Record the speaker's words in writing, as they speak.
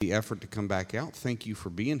the effort to come back out, thank you for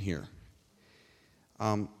being here.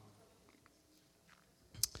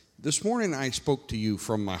 This morning I spoke to you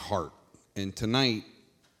from my heart, and tonight,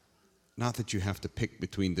 not that you have to pick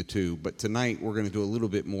between the two, but tonight we're going to do a little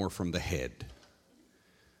bit more from the head.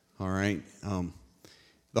 All right?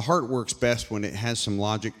 The heart works best when it has some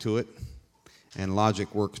logic to it, and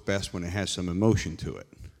logic works best when it has some emotion to it.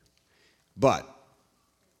 But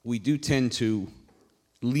we do tend to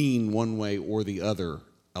lean one way or the other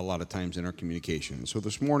a lot of times in our communication. So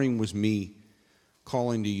this morning was me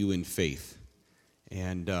calling to you in faith.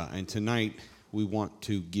 And tonight we want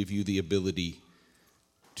to give you the ability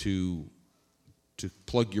to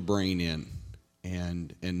plug your brain in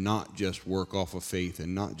and not just work off of faith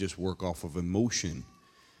and not just work off of emotion,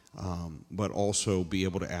 but also be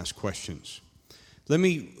able to ask questions. Let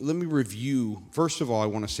me review. First of all, I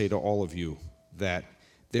want to say to all of you that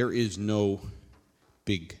there is no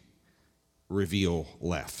big reveal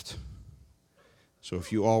left. So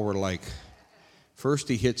if you all were like, first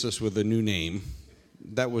he hits us with a new name,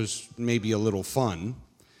 that was maybe a little fun.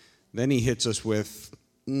 Then he hits us with,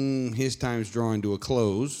 his time's drawing to a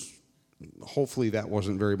close. Hopefully that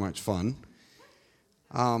wasn't very much fun.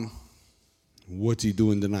 What's he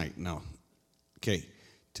doing tonight? No. Okay.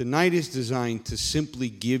 Tonight is designed to simply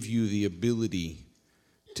give you the ability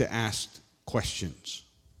to ask questions.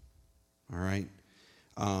 All right?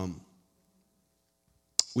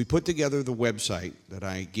 We put together the website that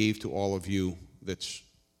I gave to all of you that's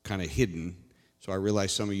kind of hidden. So I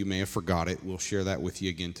realize some of you may have forgot it. We'll share that with you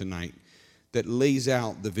again tonight. That lays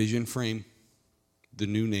out the vision frame, the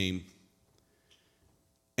new name,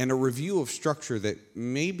 and a review of structure that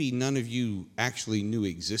maybe none of you actually knew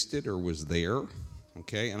existed or was there.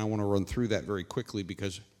 Okay? And I want to run through that very quickly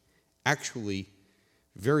because actually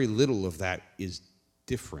very little of that is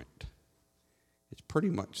different. It's pretty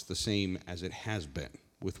much the same as it has been,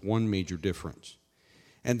 with one major difference.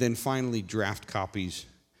 And then finally, draft copies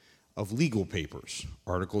of legal papers,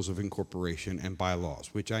 articles of incorporation, and bylaws,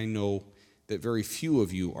 which I know that very few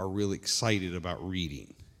of you are really excited about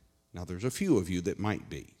reading. Now, there's a few of you that might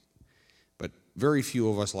be, but very few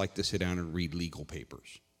of us like to sit down and read legal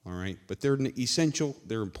papers, all right? But they're essential,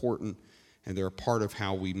 they're important, and they're a part of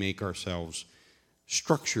how we make ourselves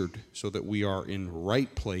structured so that we are in the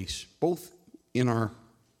right place, both in our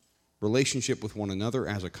relationship with one another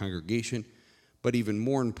as a congregation, but even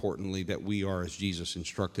more importantly, that we are, as Jesus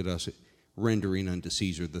instructed us, rendering unto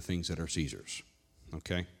Caesar the things that are Caesar's.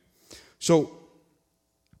 Okay? So,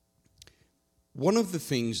 one of the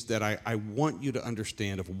things that I want you to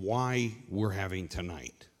understand of why we're having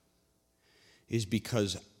tonight is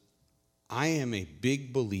because I am a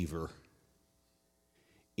big believer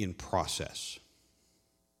in process.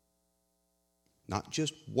 Not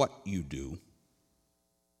just what you do,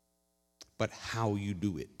 but how you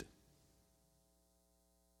do it.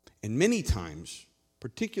 And many times,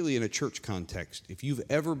 particularly in a church context, if you've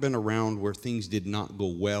ever been around where things did not go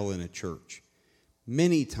well in a church,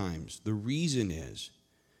 many times the reason is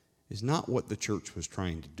not what the church was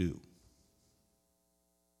trying to do.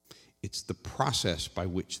 It's the process by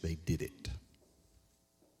which they did it.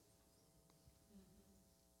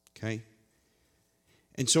 Okay?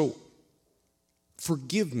 And so,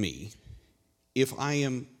 forgive me if I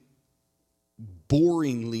am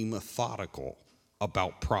boringly methodical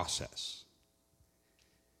about process.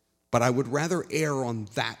 But I would rather err on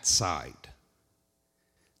that side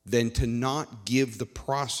than to not give the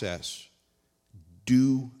process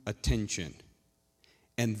due attention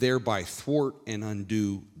and thereby thwart and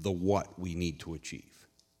undo the what we need to achieve.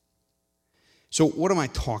 So what am I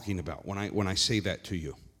talking about when I say that to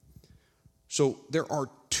you? So there are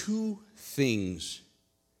two things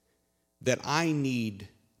that I need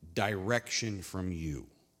direction from you.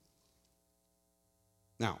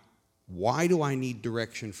 Now, why do I need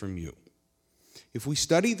direction from you? If we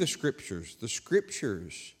study the scriptures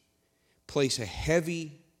place a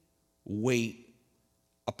heavy weight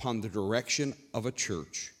upon the direction of a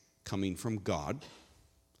church coming from God,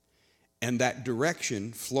 and that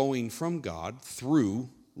direction flowing from God through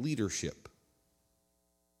leadership.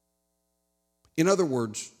 In other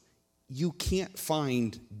words, you can't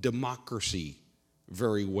find democracy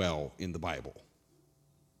very well in the Bible.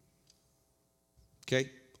 Okay?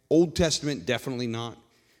 Old Testament, definitely not.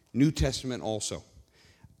 New Testament also.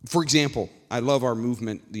 For example, I love our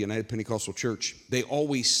movement, the United Pentecostal Church. They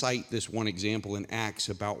always cite this one example in Acts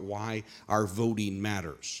about why our voting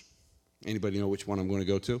matters. Anybody know which one I'm going to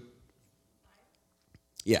go to?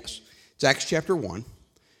 Yes. It's Acts chapter 1.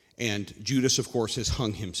 And Judas, of course, has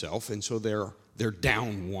hung himself. And so they're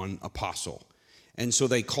down one apostle. And so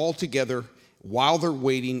they call together while they're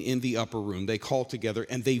waiting in the upper room, they call together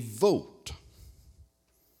and they vote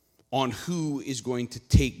on who is going to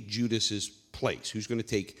take Judas's place, who's going to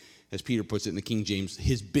take, as Peter puts it in the King James,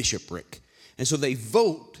 his bishopric. And so they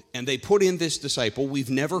vote, and they put in this disciple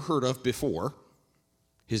we've never heard of before.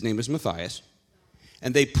 His name is Matthias.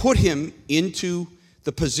 And they put him into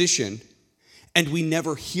the position, and we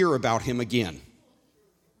never hear about him again.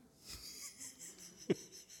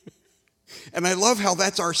 And I love how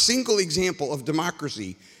that's our single example of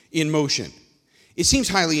democracy in motion. It seems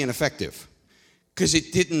highly ineffective because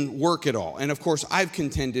it didn't work at all. And of course, I've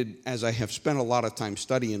contended, as I have spent a lot of time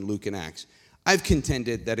studying Luke and Acts, I've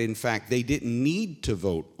contended that in fact they didn't need to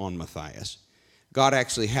vote on Matthias. God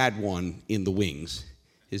actually had one in the wings.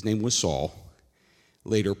 His name was Saul,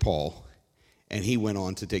 later Paul, and he went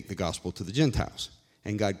on to take the gospel to the Gentiles.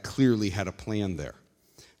 And God clearly had a plan there.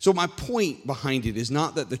 So my point behind it is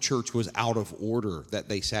not that the church was out of order, that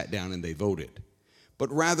they sat down and they voted,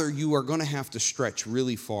 but rather you are going to have to stretch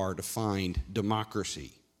really far to find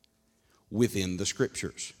democracy within the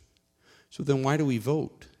scriptures. So then why do we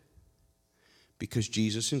vote? Because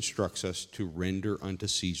Jesus instructs us to render unto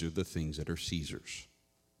Caesar the things that are Caesar's.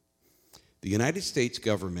 The United States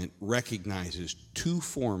government recognizes two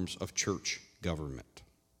forms of church government.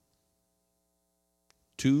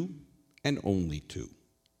 Two and only two.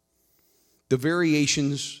 The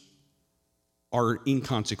variations are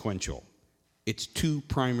inconsequential. It's two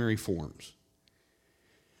primary forms.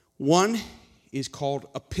 One is called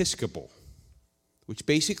episcopal, which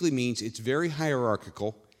basically means it's very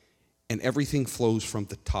hierarchical and everything flows from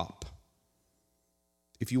the top.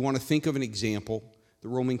 If you want to think of an example, the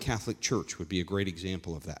Roman Catholic Church would be a great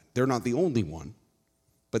example of that. They're not the only one,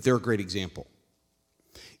 but they're a great example.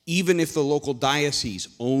 Even if the local diocese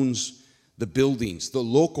owns the buildings, the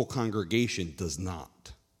local congregation does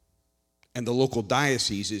not. And the local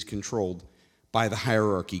diocese is controlled by the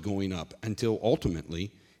hierarchy going up until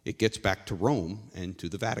ultimately it gets back to Rome and to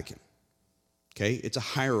the Vatican. Okay? It's a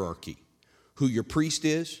hierarchy. Who your priest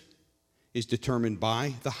is determined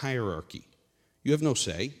by the hierarchy. You have no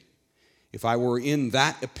say. If I were in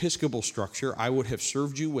that episcopal structure, I would have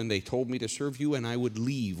served you when they told me to serve you, and I would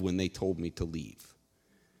leave when they told me to leave.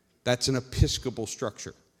 That's an episcopal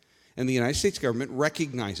structure. And the United States government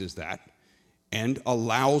recognizes that and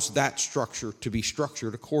allows that structure to be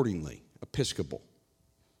structured accordingly, episcopal.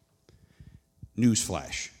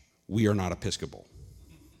 Newsflash, we are not episcopal.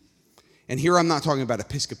 And here I'm not talking about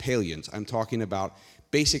Episcopalians, I'm talking about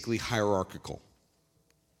basically hierarchical.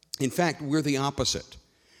 In fact, we're the opposite,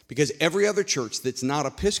 because every other church that's not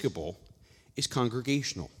episcopal is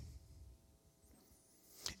congregational.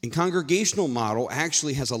 And congregational model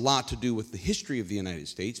actually has a lot to do with the history of the United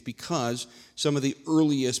States, because some of the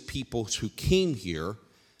earliest peoples who came here,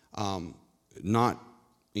 not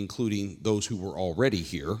including those who were already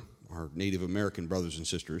here, our Native American brothers and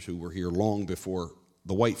sisters who were here long before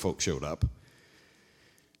the white folks showed up.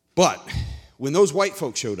 But when those white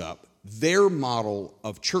folks showed up, their model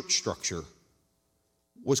of church structure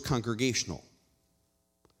was congregational,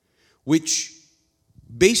 which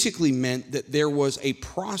basically meant that there was a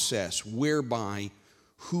process whereby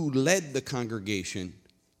who led the congregation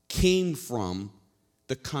came from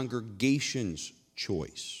the congregation's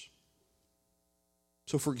choice.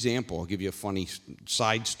 So, for example, I'll give you a funny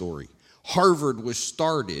side story. Harvard was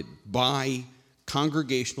started by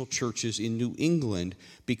congregational churches in New England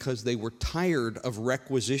because they were tired of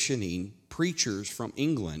requisitioning preachers from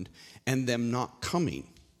England and them not coming.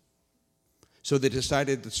 So they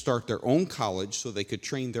decided to start their own college so they could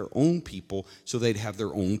train their own people so they'd have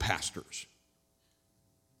their own pastors.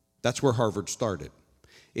 That's where Harvard started.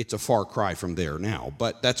 It's a far cry from there now,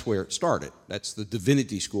 but that's where it started. That's the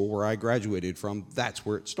divinity school where I graduated from. That's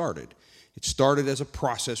where it started. It started as a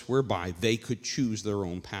process whereby they could choose their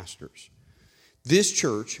own pastors. This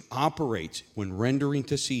church operates, when rendering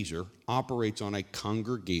to Caesar, operates on a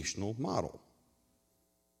congregational model.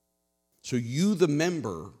 So you, the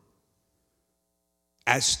member,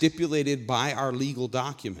 as stipulated by our legal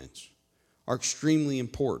documents, are extremely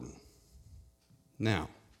important. Now,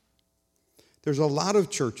 there's a lot of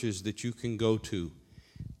churches that you can go to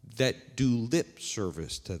that do lip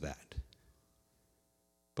service to that.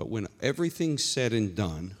 But when everything's said and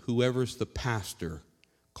done, whoever's the pastor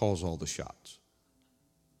calls all the shots.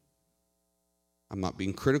 I'm not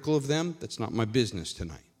being critical of them. That's not my business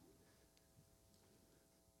tonight.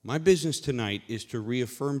 My business tonight is to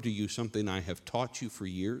reaffirm to you something I have taught you for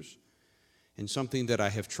years and something that I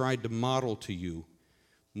have tried to model to you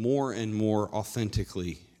more and more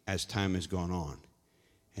authentically as time has gone on.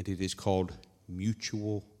 And it is called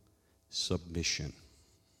mutual submission.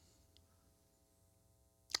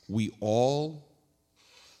 We all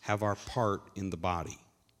have our part in the body,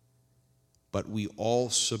 but we all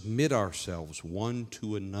submit ourselves one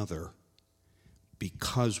to another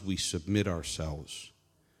because we submit ourselves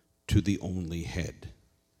to the only head,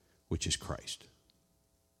 which is Christ.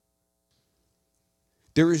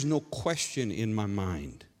 There is no question in my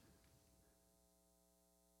mind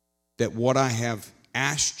that what I have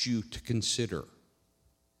asked you to consider,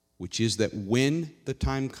 which is that when the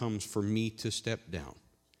time comes for me to step down,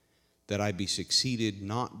 that I be succeeded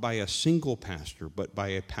not by a single pastor, but by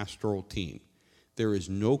a pastoral team. There is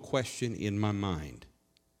no question in my mind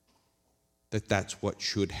that that's what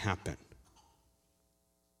should happen.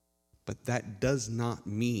 But that does not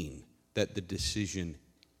mean that the decision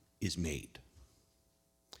is made.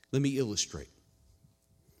 Let me illustrate.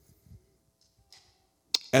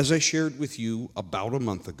 As I shared with you about a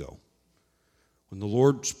month ago, when the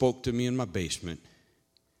Lord spoke to me in my basement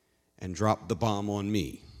and dropped the bomb on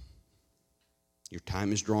me, your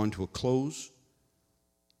time is drawn to a close.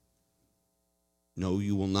 No,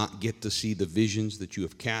 you will not get to see the visions that you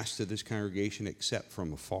have cast to this congregation except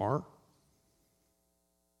from afar.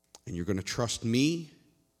 And you're going to trust me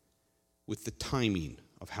with the timing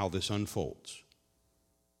of how this unfolds.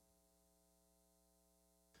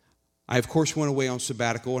 I, of course, went away on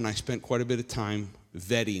sabbatical, and I spent quite a bit of time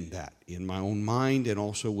vetting that in my own mind and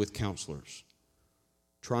also with counselors,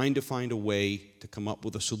 trying to find a way to come up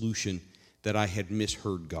with a solution that I had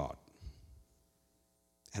misheard God.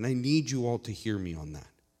 And I need you all to hear me on that.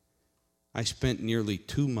 I spent nearly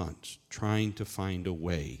 2 months trying to find a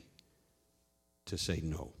way to say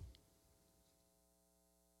no.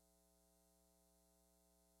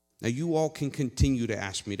 Now, you all can continue to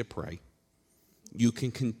ask me to pray. You can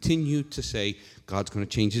continue to say, God's going to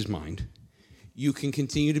change his mind. You can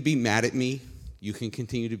continue to be mad at me. You can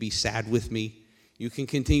continue to be sad with me. You can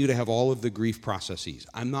continue to have all of the grief processes.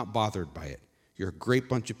 I'm not bothered by it. You're a great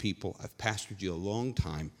bunch of people. I've pastored you a long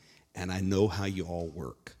time, and I know how you all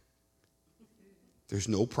work. There's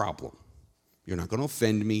no problem. You're not going to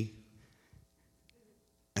offend me,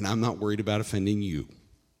 and I'm not worried about offending you.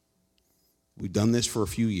 We've done this for a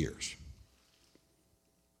few years.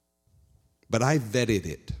 But I vetted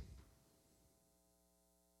it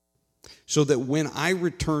so that when I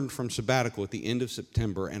returned from sabbatical at the end of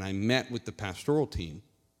September and I met with the pastoral team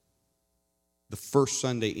the first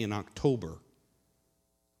Sunday in October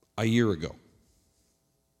a year ago,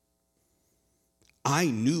 I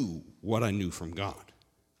knew what I knew from God.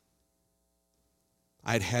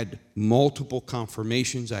 I'd had multiple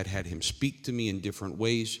confirmations. I'd had him speak to me in different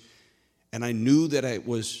ways, and I knew that it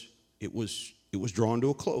was drawn to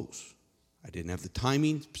a close. I didn't have the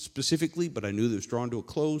timing specifically, but I knew that it was drawn to a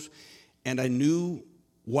close, and I knew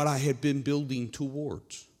what I had been building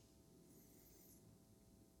towards,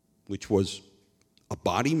 which was a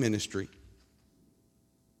body ministry.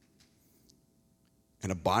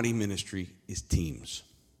 And a body ministry is teams.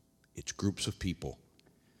 It's groups of people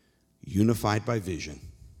unified by vision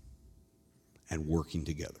and working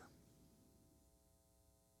together.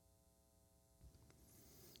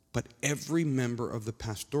 But every member of the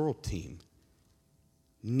pastoral team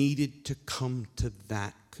needed to come to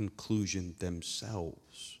that conclusion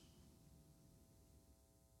themselves.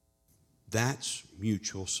 That's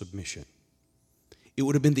mutual submission. It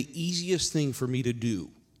would have been the easiest thing for me to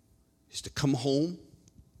do is to come home,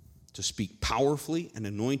 to speak powerfully and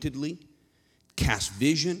anointedly, cast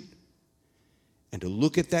vision, and to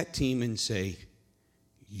look at that team and say,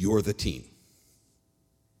 you're the team.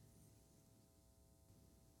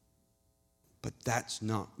 But that's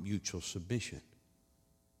not mutual submission.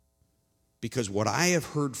 Because what I have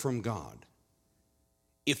heard from God,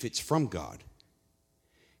 if it's from God,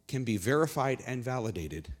 can be verified and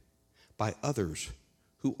validated by others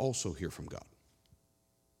who also hear from God.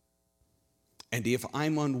 And if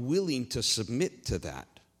I'm unwilling to submit to that,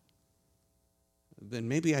 then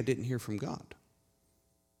maybe I didn't hear from God.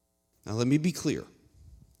 Now let me be clear.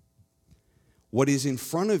 What is in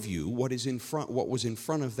front of you, what was in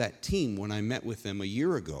front of that team when I met with them a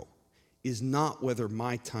year ago, is not whether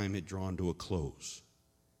my time had drawn to a close.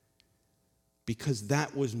 Because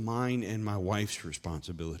that was mine and my wife's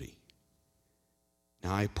responsibility.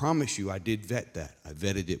 Now I promise you I did vet that. I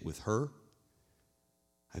vetted it with her.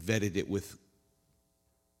 I vetted it with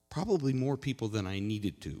probably more people than I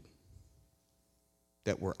needed to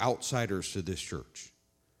that were outsiders to this church.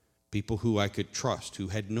 People who I could trust, who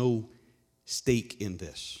had no stake in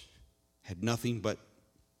this, had nothing but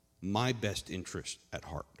my best interest at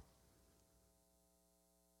heart.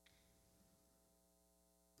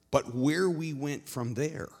 But where we went from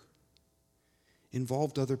there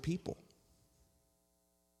involved other people.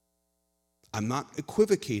 I'm not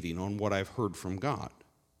equivocating on what I've heard from God.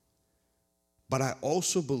 But I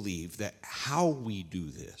also believe that how we do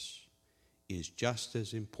this is just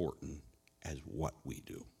as important as what we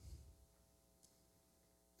do.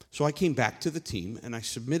 So I came back to the team and I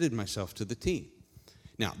submitted myself to the team.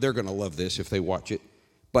 Now, they're going to love this if they watch it.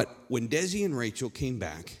 But when Desi and Rachel came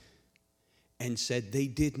back and said they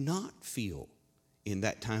did not feel in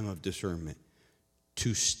that time of discernment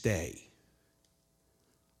to stay,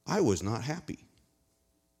 I was not happy.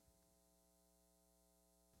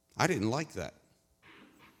 I didn't like that.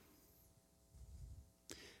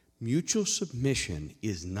 Mutual submission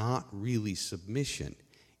is not really submission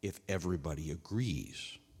if everybody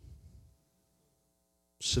agrees.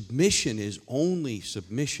 Submission is only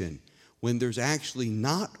submission when there's actually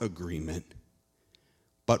not agreement,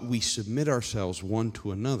 but we submit ourselves one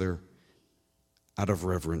to another out of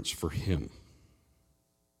reverence for Him.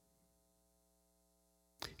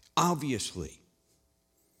 Obviously,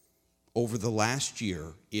 over the last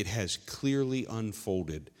year, it has clearly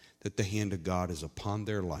unfolded that the hand of God is upon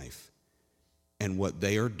their life, and what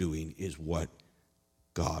they are doing is what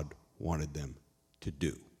God wanted them to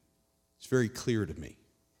do. It's very clear to me.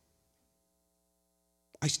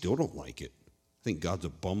 I still don't like it. I think God's a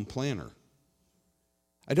bum planner.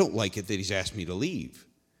 I don't like it that He's asked me to leave.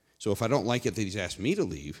 So if I don't like it that He's asked me to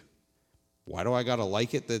leave, why do I got to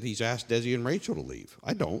like it that He's asked Desi and Rachel to leave?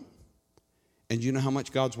 I don't. And you know how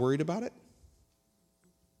much God's worried about it?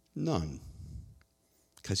 None.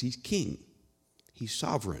 Because He's king. He's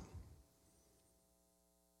sovereign.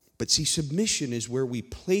 But see, submission is where we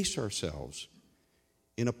place ourselves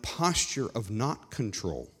in a posture of not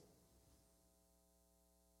control,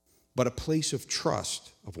 but a place of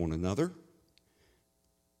trust of one another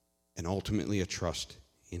and ultimately a trust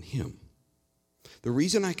in Him. The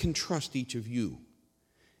reason I can trust each of you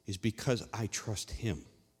is because I trust Him.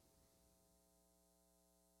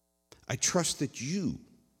 I trust that you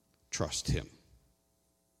trust Him.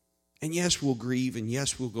 And yes, we'll grieve, and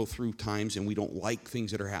yes, we'll go through times and we don't like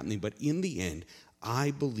things that are happening, but in the end,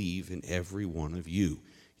 I believe in every one of you.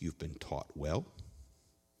 You've been taught well.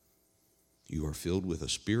 You are filled with a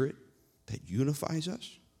spirit that unifies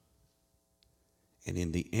us. And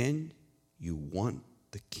in the end, you want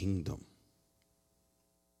the kingdom.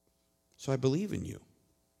 So I believe in you.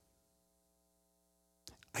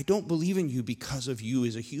 I don't believe in you because of you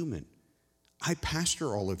as a human. I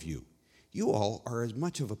pastor all of you. You all are as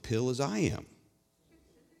much of a pill as I am.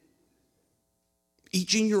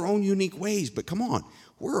 Each in your own unique ways, but come on,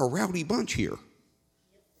 we're a rowdy bunch here.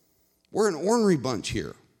 We're an ornery bunch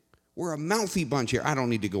here. We're a mouthy bunch here. I don't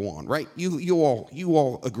need to go on, right? You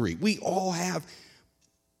all agree. We all have.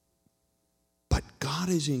 But God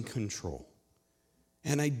is in control.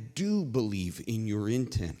 And I do believe in your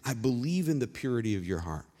intent. I believe in the purity of your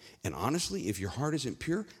heart. And honestly, if your heart isn't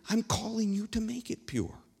pure, I'm calling you to make it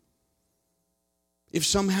pure. If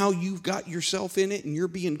somehow you've got yourself in it and you're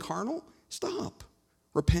being carnal, stop.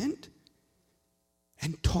 Repent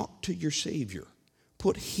and talk to your Savior.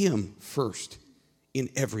 Put Him first in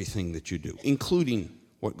everything that you do, including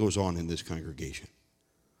what goes on in this congregation.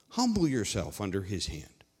 Humble yourself under His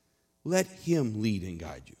hand. Let Him lead and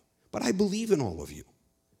guide you. But I believe in all of you.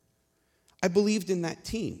 I believed in that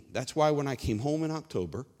team. That's why when I came home in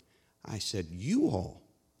October, I said, you all,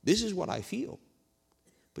 this is what I feel.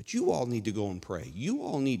 But you all need to go and pray. You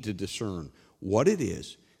all need to discern what it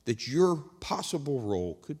is that your possible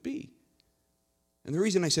role could be. And the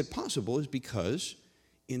reason I said possible is because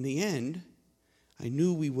in the end, I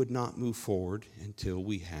knew we would not move forward until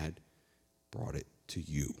we had brought it to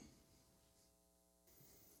you.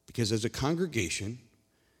 Because as a congregation,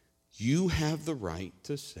 you have the right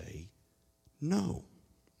to say no.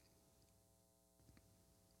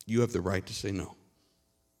 You have the right to say no.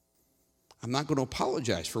 I'm not going to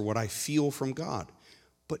apologize for what I feel from God,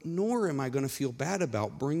 but nor am I going to feel bad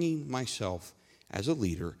about bringing myself as a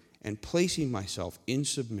leader and placing myself in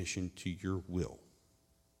submission to your will.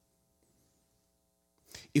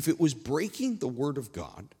 If it was breaking the word of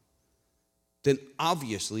God, then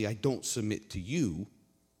obviously I don't submit to you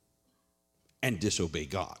and disobey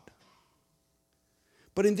God.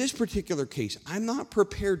 But in this particular case, I'm not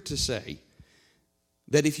prepared to say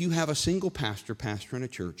that if you have a single pastor in a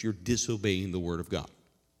church, you're disobeying the word of God.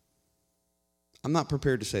 I'm not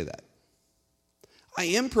prepared to say that. I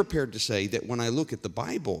am prepared to say that when I look at the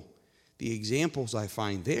Bible, the examples I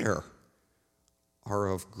find there are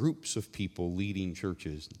of groups of people leading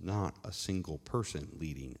churches, not a single person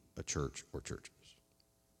leading a church or churches.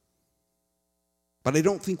 But I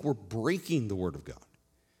don't think we're breaking the word of God.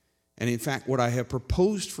 And in fact, what I have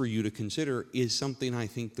proposed for you to consider is something I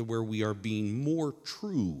think that where we are being more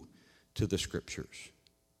true to the Scriptures.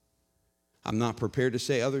 I'm not prepared to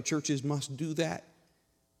say other churches must do that.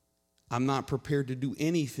 I'm not prepared to do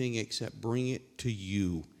anything except bring it to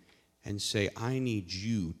you and say, I need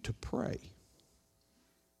you to pray.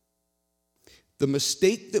 The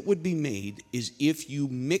mistake that would be made is if you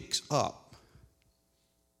mix up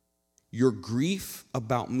your grief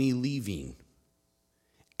about me leaving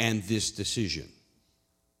and this decision.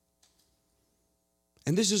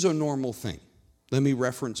 And this is a normal thing. Let me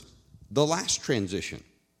reference the last transition.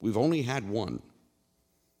 We've only had one.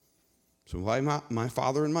 So my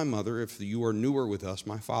father and my mother, if you are newer with us,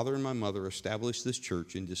 my father and my mother established this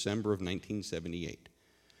church in December of 1978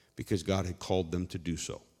 because God had called them to do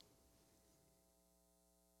so.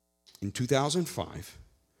 In 2005,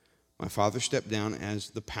 my father stepped down as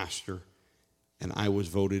the pastor, and I was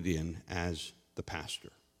voted in as the pastor.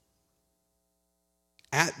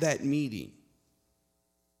 At that meeting,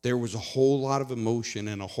 there was a whole lot of emotion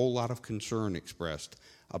and a whole lot of concern expressed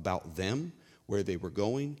about them, where they were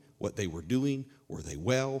going, what they were doing, were they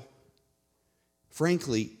well?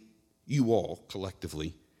 Frankly, you all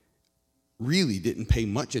collectively really didn't pay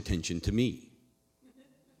much attention to me,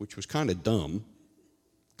 which was kind of dumb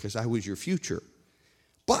because I was your future.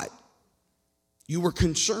 But you were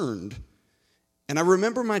concerned. And I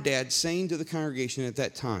remember my dad saying to the congregation at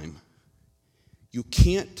that time, you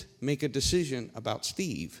can't make a decision about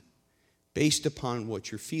Steve based upon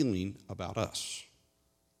what you're feeling about us.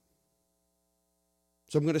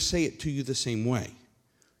 So I'm going to say it to you the same way.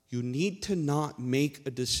 You need to not make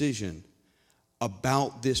a decision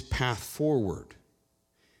about this path forward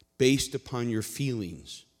based upon your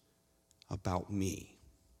feelings about me.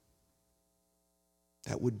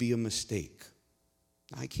 That would be a mistake.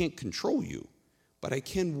 I can't control you, but I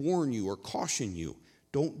can warn you or caution you.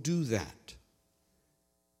 Don't do that.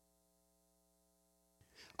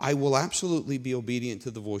 I will absolutely be obedient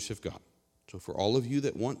to the voice of God. So for all of you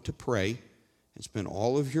that want to pray and spend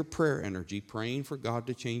all of your prayer energy praying for God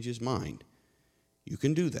to change his mind, you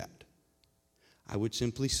can do that. I would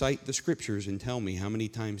simply cite the Scriptures and tell me how many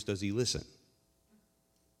times does he listen.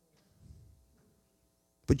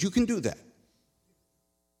 But you can do that.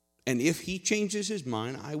 And if he changes his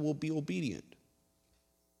mind, I will be obedient.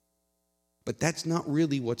 But that's not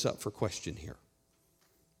really what's up for question here.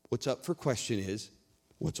 What's up for question is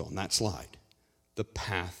what's on that slide, the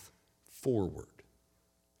path forward.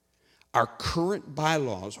 Our current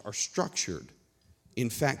bylaws are structured.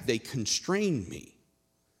 In fact, they constrain me.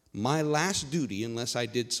 My last duty, unless I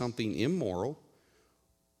did something immoral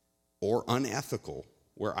or unethical,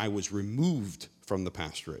 where I was removed from the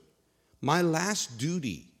pastorate, my last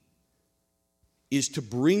duty is to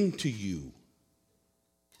bring to you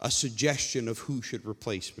a suggestion of who should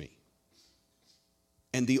replace me.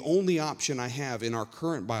 And the only option I have in our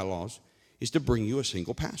current bylaws is to bring you a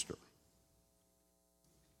single pastor.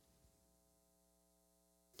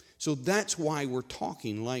 So that's why we're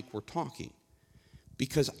talking like we're talking.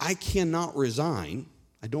 Because I cannot resign.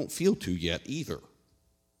 I don't feel to yet either.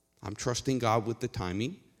 I'm trusting God with the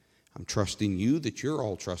timing. I'm trusting you that you're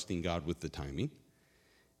all trusting God with the timing.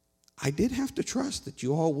 I did have to trust that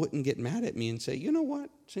you all wouldn't get mad at me and say, you know what,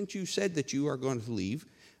 since you said that you are going to leave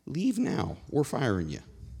now. We're firing you.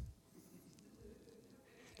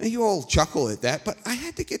 And you all chuckle at that, but I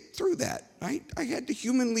had to get through that, right? I had to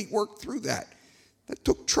humanly work through that. That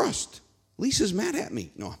took trust. Lisa's mad at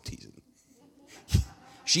me. No, I'm teasing.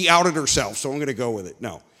 She outed herself, so I'm going to go with it.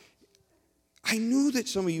 No. I knew that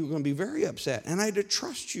some of you were going to be very upset, and I had to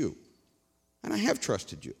trust you. And I have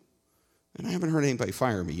trusted you. And I haven't heard anybody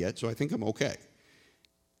fire me yet, so I think I'm okay.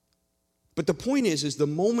 But the point is the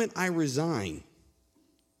moment I resign,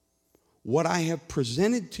 what I have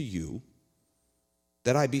presented to you,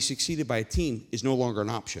 that I be succeeded by a team, is no longer an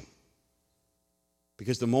option.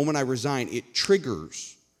 Because the moment I resign, it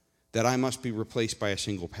triggers that I must be replaced by a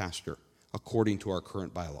single pastor, according to our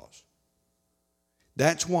current bylaws.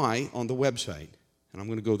 That's why on the website, and I'm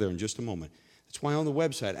going to go there in just a moment, that's why on the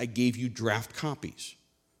website I gave you draft copies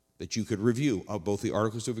that you could review of both the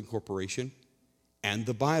Articles of Incorporation and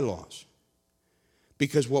the bylaws.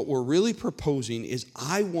 Because what we're really proposing is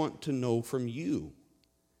I want to know from you,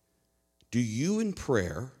 do you in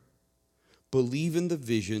prayer believe in the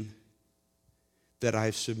vision that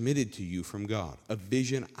I've submitted to you from God? A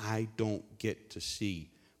vision I don't get to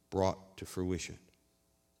see brought to fruition.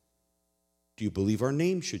 Do you believe our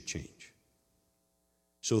name should change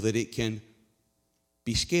so that it can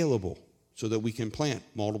be scalable, so that we can plant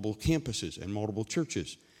multiple campuses and multiple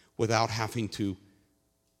churches without having to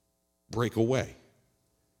break away,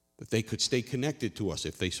 that they could stay connected to us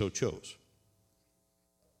if they so chose?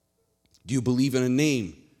 Do you believe in a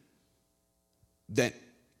name that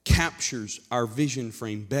captures our vision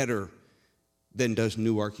frame better than does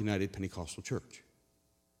Newark United Pentecostal Church.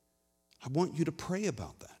 I want you to pray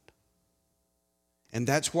about that. And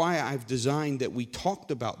that's why I've designed that we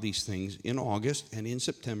talked about these things in August and in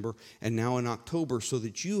September and now in October, so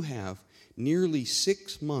that you have nearly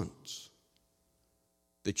 6 months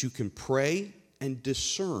that you can pray and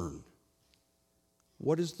discern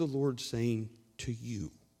what is the Lord saying to you.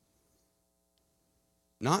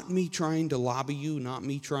 Not me trying to lobby you, not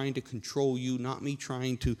me trying to control you, not me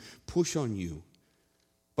trying to push on you,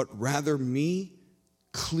 but rather me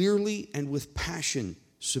clearly and with passion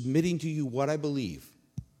submitting to you what I believe,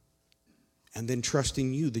 and then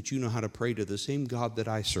trusting you that you know how to pray to the same God that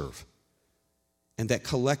I serve, and that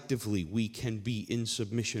collectively we can be in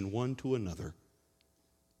submission one to another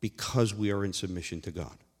because we are in submission to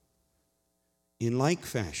God. In like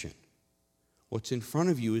fashion, what's in front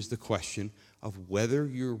of you is the question of whether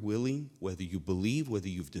you're willing, whether you believe, whether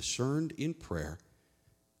you've discerned in prayer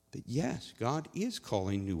that yes, God is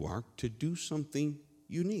calling Newark to do something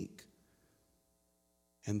unique.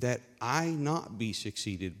 And that I not be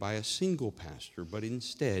succeeded by a single pastor, but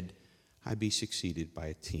instead I be succeeded by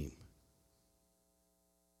a team.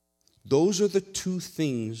 Those are the two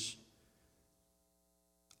things,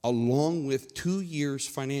 along with 2 years'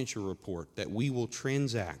 financial report, that we will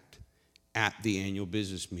transact at the annual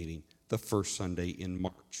business meeting the first Sunday in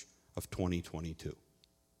March of 2022.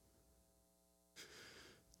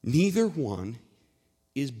 Neither one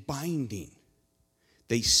is binding.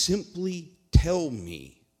 They simply tell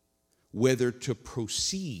me whether to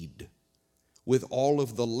proceed with all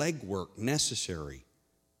of the legwork necessary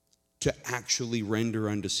to actually render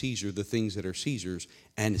unto Caesar the things that are Caesar's,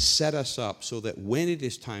 and set us up so that when it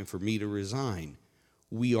is time for me to resign,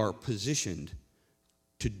 we are positioned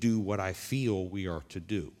to do what I feel we are to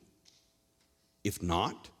do. If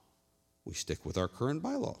not, we stick with our current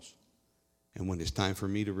bylaws. And when it's time for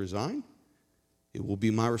me to resign, it will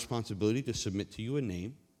be my responsibility to submit to you a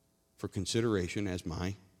name for consideration as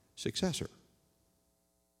my successor.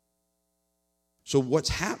 So what's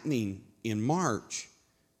happening in March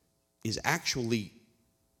is actually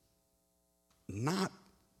not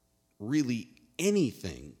really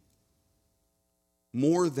anything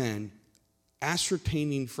more than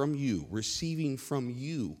ascertaining from you, receiving from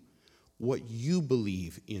you what you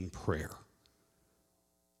believe in prayer,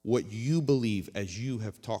 what you believe as you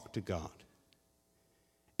have talked to God.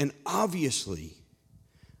 And obviously,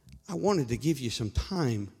 I wanted to give you some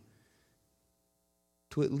time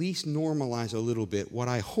to at least normalize a little bit what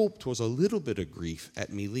I hoped was a little bit of grief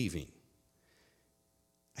at me leaving.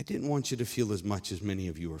 I didn't want you to feel as much as many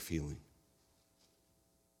of you are feeling.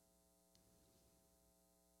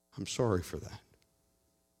 I'm sorry for that.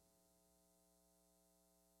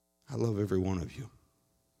 I love every one of you.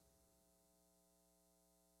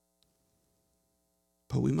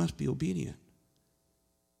 But we must be obedient.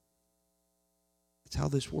 It's how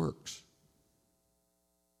this works.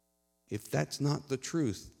 If that's not the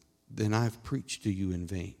truth, then I've preached to you in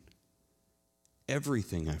vain.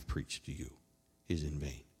 Everything I've preached to you is in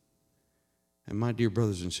vain. And my dear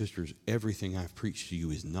brothers and sisters, everything I've preached to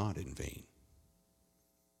you is not in vain.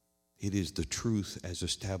 It is the truth as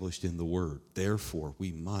established in the Word. Therefore,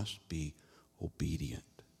 we must be obedient.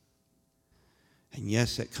 And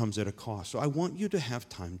yes, that comes at a cost. So I want you to have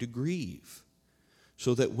time to grieve,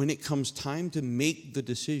 so that when it comes time to make the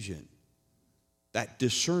decision, that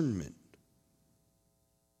discernment,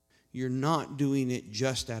 you're not doing it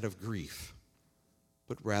just out of grief,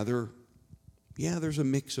 but rather, yeah, there's a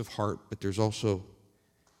mix of heart, but there's also,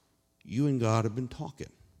 you and God have been talking.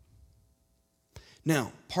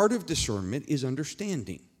 Now, part of discernment is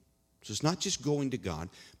understanding. So it's not just going to God,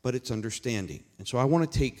 but it's understanding. And so I want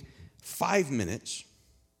to take 5 minutes,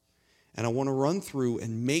 and I want to run through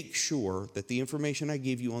and make sure that the information I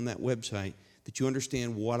gave you on that website, that you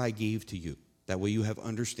understand what I gave to you. That way you have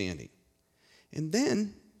understanding. And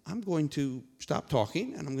then I'm going to stop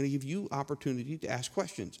talking, and I'm going to give you opportunity to ask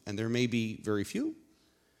questions. And there may be very few.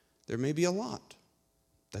 There may be a lot.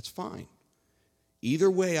 That's fine.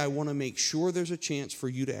 Either way, I want to make sure there's a chance for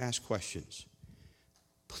you to ask questions.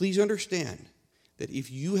 Please understand that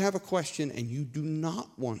if you have a question and you do not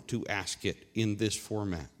want to ask it in this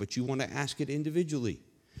format, but you want to ask it individually,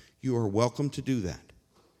 you are welcome to do that.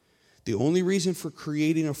 The only reason for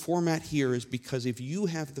creating a format here is because if you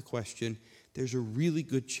have the question, there's a really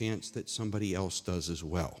good chance that somebody else does as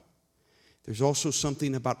well. There's also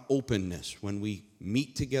something about openness when we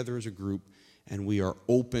meet together as a group and we are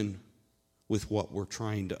open with what we're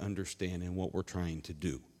trying to understand and what we're trying to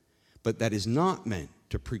do. But that is not meant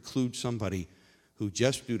to preclude somebody who,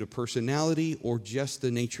 just due to personality or just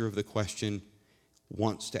the nature of the question,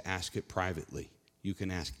 wants to ask it privately. You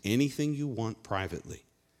can ask anything you want privately,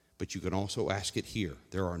 but you can also ask it here.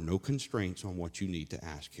 There are no constraints on what you need to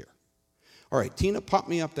ask here. All right, Tina, pop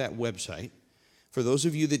me up that website. For those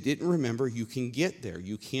of you that didn't remember, you can get there.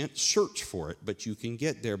 You can't search for it, but you can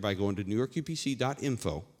get there by going to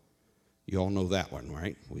newyorkupc.info. You all know that one,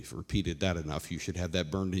 right? We've repeated that enough. You should have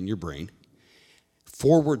that burned in your brain.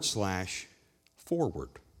 /forward.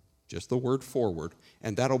 Just the word forward,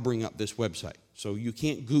 and that'll bring up this website. So you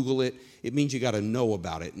can't Google it. It means you got to know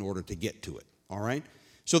about it in order to get to it, all right?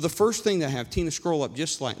 So the first thing that I have, Tina, scroll up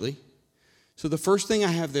just slightly. So the first thing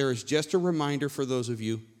I have there is just a reminder for those of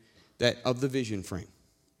you that of the vision frame,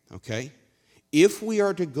 okay? If we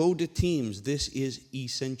are to go to teams, this is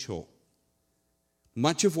essential.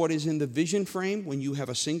 Much of what is in the vision frame when you have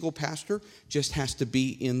a single pastor just has to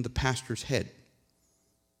be in the pastor's head.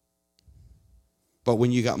 But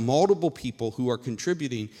when you got multiple people who are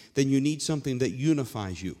contributing, then you need something that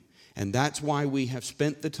unifies you. And that's why we have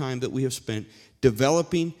spent the time that we have spent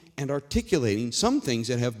developing and articulating some things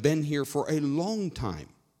that have been here for a long time.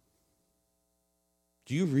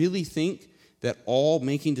 Do you really think that all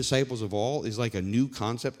making disciples of all is like a new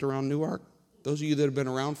concept around Newark? Those of you that have been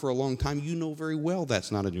around for a long time, you know very well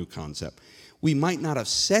that's not a new concept. We might not have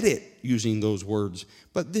said it using those words,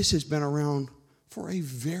 but this has been around for a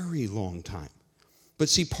very long time. But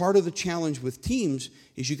see, part of the challenge with teams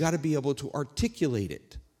is you got to be able to articulate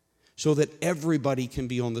it so that everybody can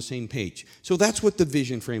be on the same page. So that's what the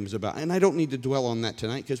vision frame is about. And I don't need to dwell on that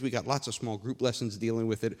tonight because we got lots of small group lessons dealing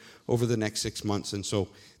with it over the next 6 months. And so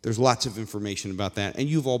there's lots of information about that. And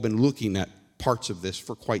you've all been looking at parts of this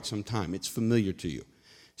for quite some time. It's familiar to you.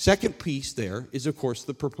 Second piece there is, of course,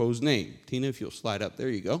 the proposed name. Tina, if you'll slide up, there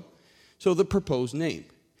you go. So the proposed name.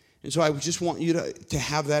 And so I just want you to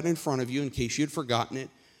have that in front of you in case you'd forgotten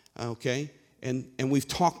it, okay? And we've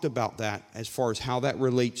talked about that as far as how that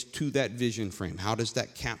relates to that vision frame. How does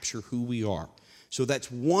that capture who we are? So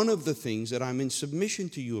that's one of the things that I'm in submission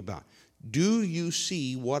to you about. Do you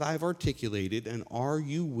see what I've articulated, and are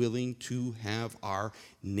you willing to have our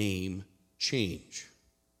name change?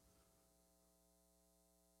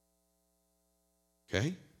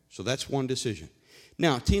 Okay? So that's one decision.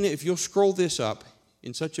 Now, Tina, if you'll scroll this up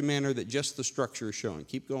in such a manner that just the structure is showing.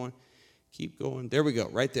 Keep going. Keep going. There we go,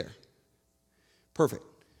 right there. Perfect.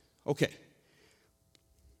 Okay.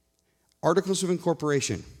 Articles of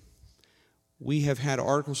incorporation. We have had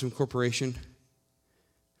articles of incorporation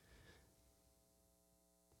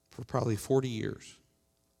for probably 40 years.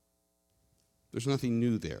 There's nothing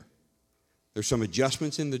new there. There's some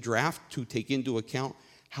adjustments in the draft to take into account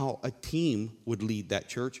how a team would lead that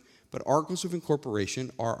church. But articles of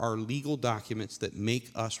incorporation are our legal documents that make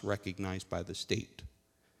us recognized by the state.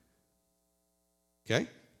 Okay?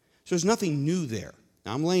 So there's nothing new there.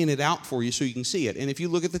 Now, I'm laying it out for you so you can see it. And if you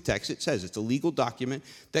look at the text, it says it's a legal document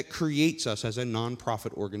that creates us as a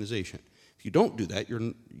nonprofit organization. If you don't do that,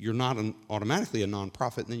 you're not automatically a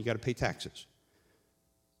nonprofit, and then you got to pay taxes.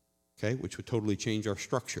 Okay? Which would totally change our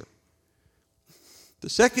structure. The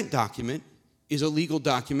second document is a legal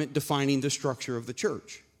document defining the structure of the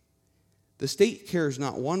church. The state cares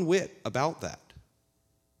not one whit about that.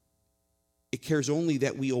 It cares only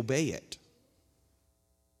that we obey it.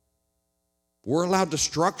 We're allowed to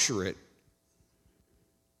structure it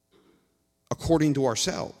according to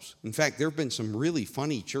ourselves. In fact, there have been some really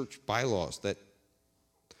funny church bylaws that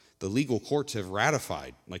the legal courts have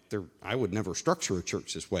ratified. Like, I would never structure a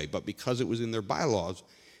church this way, but because it was in their bylaws,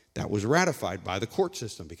 that was ratified by the court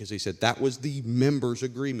system because they said that was the members'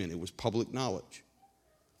 agreement. It was public knowledge.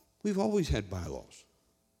 We've always had bylaws.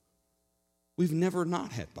 We've never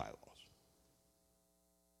not had bylaws.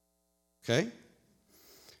 Okay?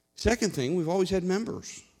 Second thing, we've always had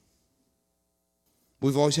members.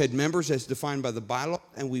 We've always had members as defined by the bylaw,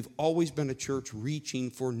 and we've always been a church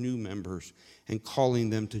reaching for new members and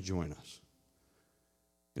calling them to join us.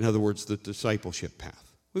 In other words, the discipleship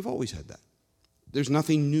path. We've always had that. There's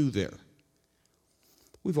nothing new there.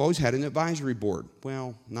 We've always had an advisory board.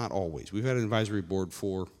 Well, not always. We've had an advisory board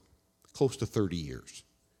for close to 30 years.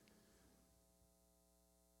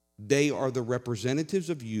 They are the representatives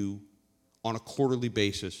of you on a quarterly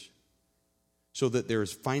basis so that there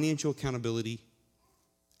is financial accountability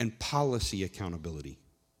and policy accountability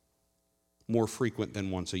more frequent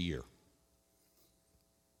than once a year.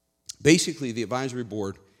 Basically, the advisory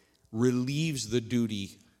board relieves the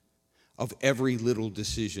duty of every little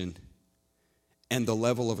decision and the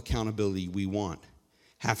level of accountability we want,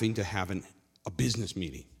 having to have a business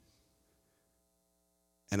meeting.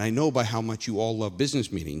 And I know by how much you all love business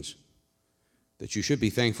meetings that you should be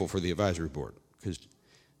thankful for the advisory board, because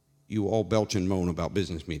you all belch and moan about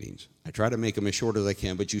business meetings. I try to make them as short as I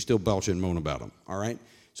can, but you still belch and moan about them, all right?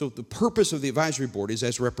 So the purpose of the advisory board is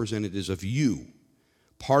as representatives of you.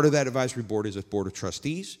 Part of that advisory board is a board of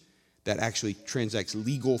trustees that actually transacts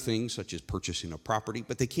legal things such as purchasing a property,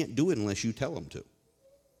 but they can't do it unless you tell them to.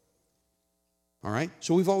 All right?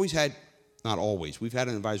 So we've always had, not always, we've had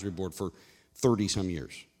an advisory board for 30-some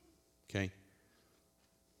years, okay?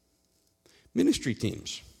 Ministry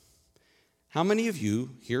teams. How many of you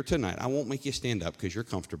here tonight, I won't make you stand up because you're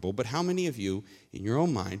comfortable, but how many of you, in your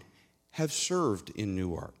own mind, have served in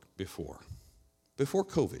Newark before? Before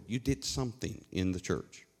COVID, you did something in the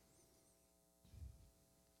church.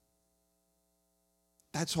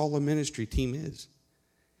 That's all a ministry team is.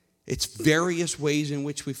 It's various ways in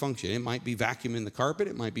which we function. It might be vacuuming the carpet.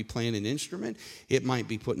 It might be playing an instrument. It might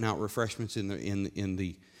be putting out refreshments in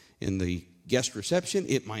the guest reception.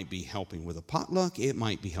 It might be helping with a potluck. It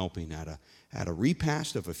might be helping at a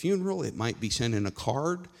repast of a funeral. It might be sending a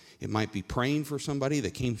card. It might be praying for somebody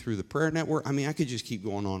that came through the prayer network. I mean, I could just keep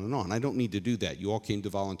going on and on. I don't need to do that. You all came to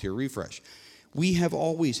Volunteer Refresh. We have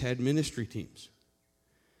always had ministry teams.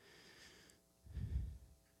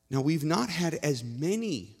 Now, we've not had as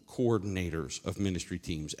many coordinators of ministry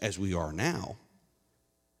teams as we are now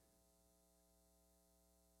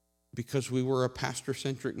because we were a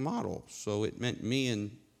pastor-centric model. So it meant me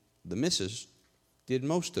and the missus did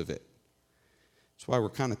most of it. That's why we're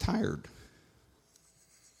kind of tired.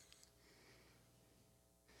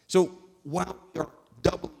 So while we are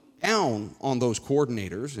doubling down on those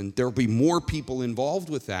coordinators, and there'll be more people involved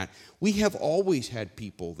with that, we have always had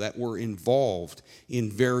people that were involved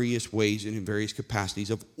in various ways and in various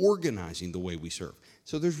capacities of organizing the way we serve.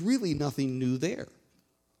 So there's really nothing new there.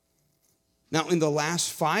 Now, in the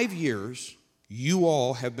last 5 years, you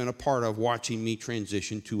all have been a part of watching me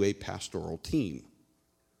transition to a pastoral team.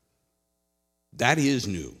 That is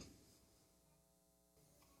new.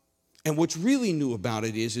 And what's really new about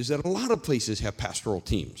it is that a lot of places have pastoral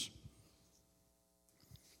teams.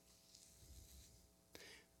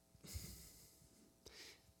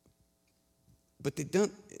 But they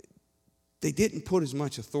didn't put as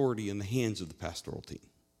much authority in the hands of the pastoral team.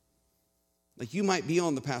 Like, you might be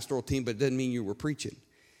on the pastoral team, but it doesn't mean you were preaching.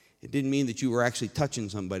 It didn't mean that you were actually touching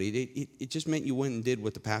somebody. It just meant you went and did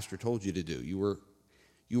what the pastor told you to do. You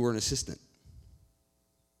were an assistant.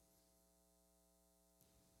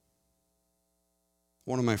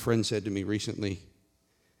 One of my friends said to me recently,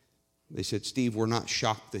 they said, "Steve, we're not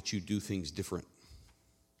shocked that you do things different.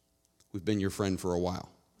 We've been your friend for a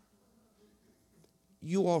while."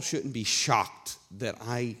 You all shouldn't be shocked that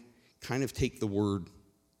I kind of take the word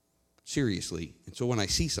seriously. And so when I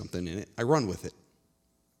see something in it, I run with it.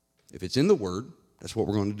 If it's in the word, that's what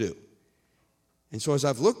we're going to do. And so as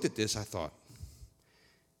I've looked at this, I thought,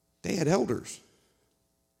 they had elders.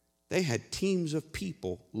 They had teams of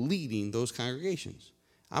people leading those congregations.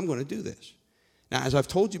 I'm going to do this. Now, as I've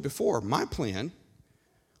told you before, my plan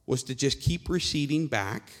was to just keep receding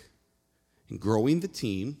back and growing the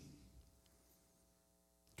team.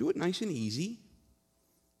 Do it nice and easy.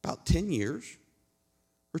 About 10 years.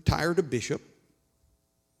 Retired a bishop.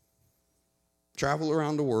 Travel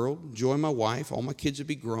around the world. Enjoy my wife. All my kids would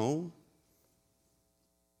be grown.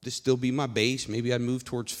 This still be my base. Maybe I'd move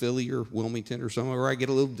towards Philly or Wilmington or somewhere where I get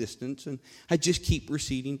a little distance, and I'd just keep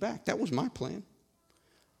receding back. That was my plan.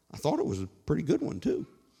 I thought it was a pretty good one, too.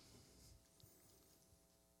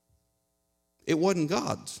 It wasn't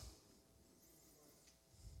God's.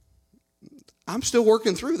 I'm still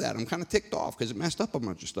working through that. I'm kind of ticked off because it messed up a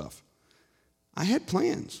bunch of stuff. I had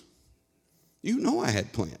plans. You know I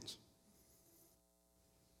had plans.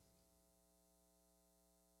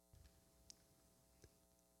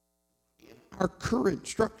 Our current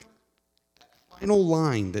structure, that final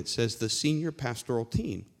line that says the senior pastoral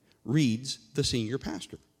team reads the senior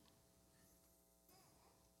pastor.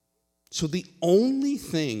 So the only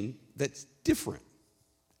thing that's different,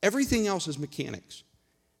 everything else is mechanics.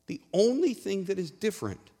 The only thing that is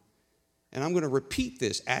different, and I'm going to repeat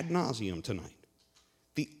this ad nauseum tonight,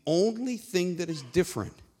 the only thing that is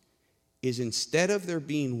different is instead of there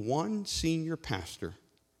being one senior pastor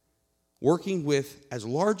working with as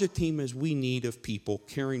large a team as we need of people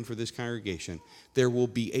caring for this congregation, there will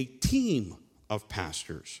be a team of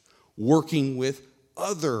pastors working with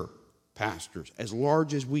other pastors as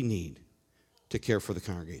large as we need to care for the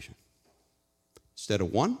congregation. Instead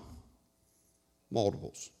of one,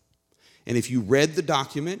 multiples. And if you read the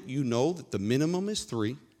document, you know that the minimum is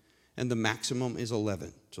 3 and the maximum is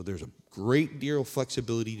 11. So there's a great deal of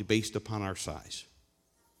flexibility based upon our size.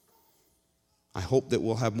 I hope that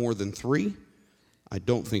we'll have more than 3. I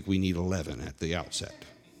don't think we need 11 at the outset.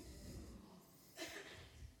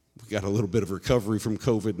 got a little bit of recovery from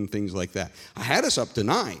COVID and things like that. I had us up to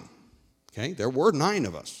 9. Okay, there were 9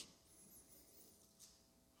 of us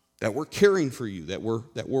that were caring for you, that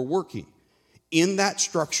were working. In that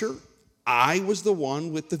structure, I was the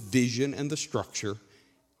one with the vision and the structure,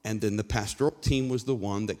 and then the pastoral team was the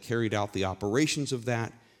one that carried out the operations of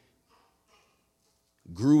that,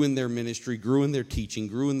 grew in their ministry, grew in their teaching,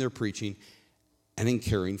 grew in their preaching, and in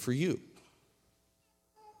caring for you.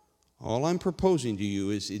 All I'm proposing to you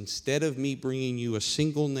is, instead of me bringing you a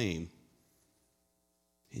single name,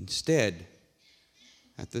 instead,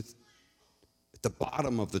 at the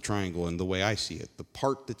bottom of the triangle, and the way I see it, the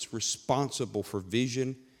part that's responsible for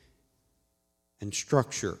vision and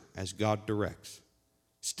structure as God directs,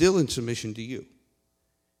 still in submission to you,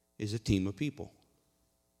 is a team of people.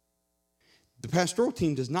 The pastoral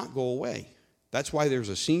team does not go away. That's why there's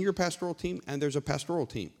a senior pastoral team and there's a pastoral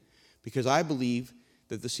team. Because I believe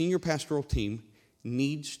that the senior pastoral team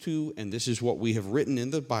needs to, and this is what we have written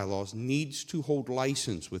in the bylaws, needs to hold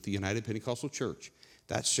license with the United Pentecostal Church.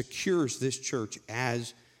 That secures this church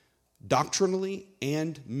as doctrinally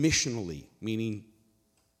and missionally, meaning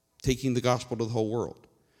taking the gospel to the whole world.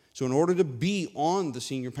 So in order to be on the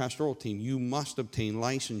senior pastoral team, you must obtain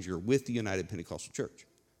licensure with the United Pentecostal Church.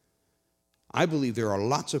 I believe there are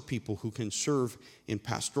lots of people who can serve in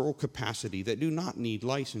pastoral capacity that do not need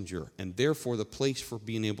licensure, and therefore the place for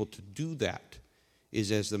being able to do that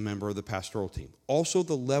is as the member of the pastoral team. Also,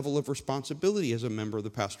 the level of responsibility as a member of the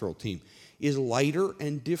pastoral team is lighter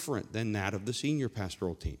and different than that of the senior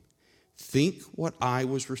pastoral team. Think what I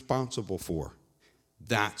was responsible for.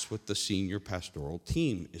 That's what the senior pastoral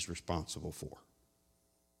team is responsible for.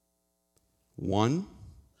 1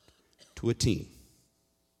 to a team.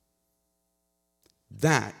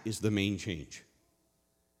 That is the main change.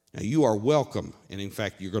 Now, you are welcome, and in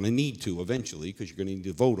fact, you're going to need to eventually, because you're going to need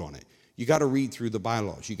to vote on it. You got to read through the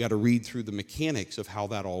bylaws. You got to read through the mechanics of how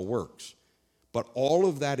that all works. But all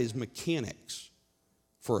of that is mechanics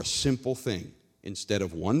for a simple thing. Instead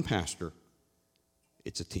of one pastor,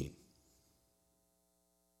 it's a team.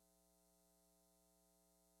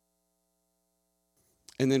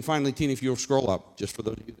 And then finally, Tina, if you'll scroll up, just for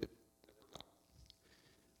those of you that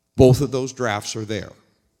both of those drafts are there.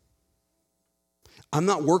 I'm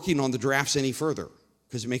not working on the drafts any further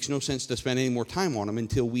because it makes no sense to spend any more time on them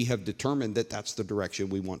until we have determined that that's the direction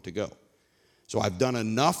we want to go. So I've done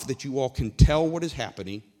enough that you all can tell what is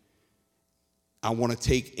happening. I want to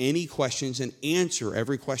take any questions and answer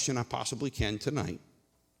every question I possibly can tonight.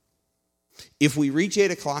 If we reach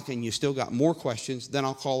 8 o'clock and you still got more questions, then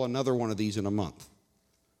I'll call another one of these in a month.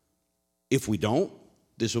 If we don't,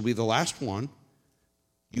 this will be the last one.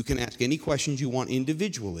 You can ask any questions you want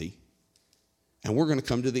individually, and we're going to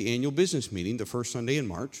come to the annual business meeting the first Sunday in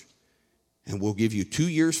March, and we'll give you 2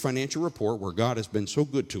 years financial report where God has been so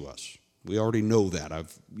good to us. We already know that.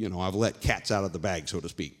 I've let cats out of the bag, so to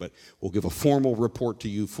speak, but we'll give a formal report to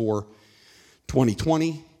you for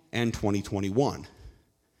 2020 and 2021.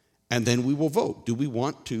 And then we will vote. Do we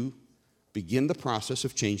want to begin the process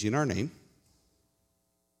of changing our name?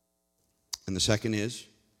 And the second is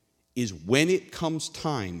when it comes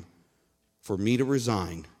time for me to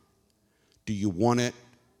resign, do you want it?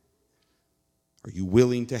 Are you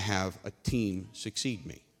willing to have a team succeed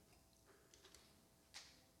me?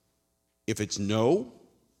 If it's no,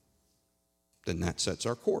 then that sets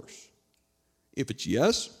our course. If it's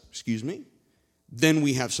yes, then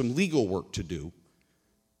we have some legal work to do.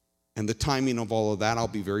 And the timing of all of that, I'll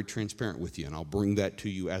be very transparent with you, and I'll bring that to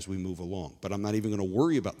you as we move along. But I'm not even going to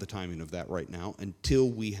worry about the timing of that right now until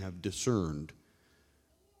we have discerned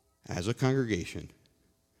as a congregation,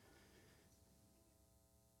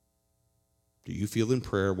 do you feel in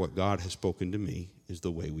prayer what God has spoken to me is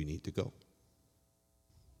the way we need to go?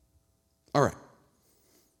 All right.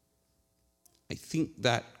 I think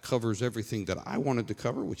that covers everything that I wanted to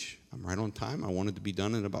cover, which I'm right on time. I wanted to be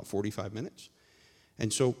done in about 45 minutes.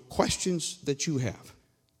 And so, questions that you have.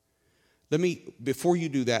 Before you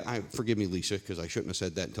do that, forgive me, Lisa, because I shouldn't have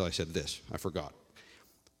said that until I said this. I forgot.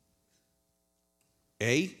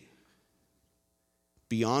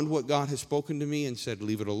 Beyond what God has spoken to me and said,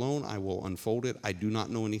 leave it alone, I will unfold it. I do not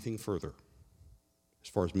know anything further, as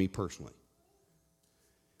far as me personally.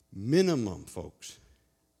 Minimum, folks.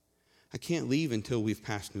 I can't leave until we've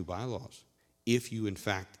passed new bylaws. If you, in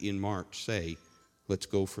fact, in March say, let's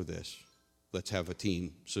go for this. Let's have a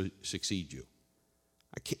team succeed you.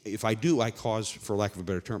 If I do, I cause, for lack of a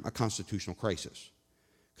better term, a constitutional crisis.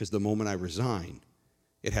 Because the moment I resign,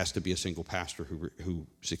 it has to be a single pastor who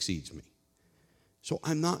succeeds me. So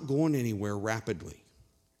I'm not going anywhere rapidly.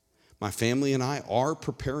 My family and I are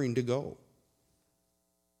preparing to go.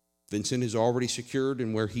 Vincent is already secured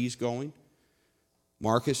in where he's going.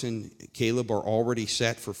 Marcus and Caleb are already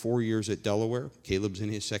set for 4 years at Delaware. Caleb's in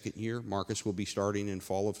his second year. Marcus will be starting in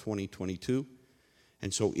fall of 2022.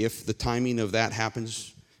 And so if the timing of that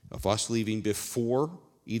happens, of us leaving before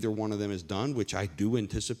either one of them is done, which I do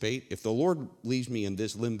anticipate, if the Lord leaves me in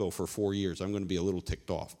this limbo for 4 years, I'm going to be a little ticked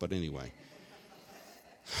off. But anyway.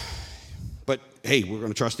 But hey, we're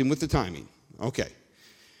going to trust him with the timing. Okay.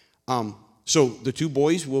 So the two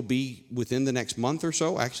boys will be within the next month or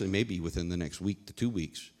so, actually maybe within the next week to 2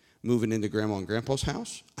 weeks, moving into Grandma and Grandpa's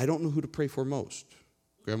house. I don't know who to pray for most,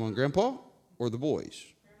 Grandma and Grandpa or the boys.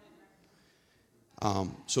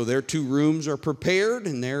 So their 2 rooms are prepared,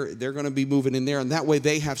 and they're going to be moving in there, and that way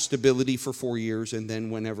they have stability for 4 years, and then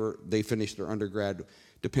whenever they finish their undergrad,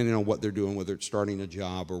 depending on what they're doing, whether it's starting a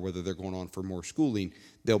job or whether they're going on for more schooling,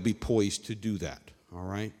 they'll be poised to do that, all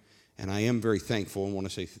right? And I am very thankful and want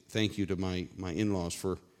to say thank you to my in-laws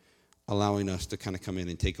for allowing us to kind of come in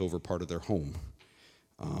and take over part of their home.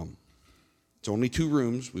 It's only 2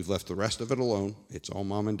 rooms. We've left the rest of it alone. It's all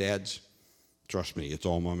Mom and Dad's. Trust me, it's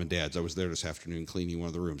all Mom and Dad's. I was there this afternoon cleaning one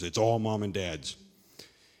of the rooms. It's all Mom and Dad's.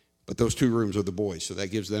 But those 2 rooms are the boys, so that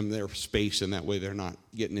gives them their space, and that way they're not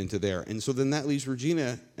getting into there. And so then that leaves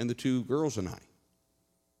Regina and the 2 girls and I.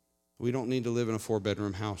 We don't need to live in a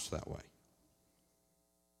 4-bedroom house that way.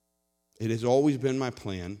 It has always been my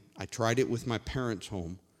plan. I tried it with my parents'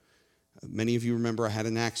 home. Many of you remember I had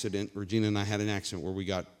an accident. Regina and I had an accident where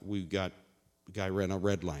a guy ran a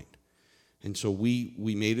red light. And so we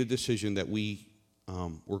made a decision that we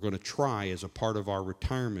were going to try as a part of our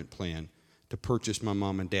retirement plan to purchase my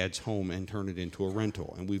mom and dad's home and turn it into a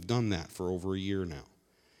rental. And we've done that for over a year now.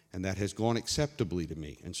 And that has gone acceptably to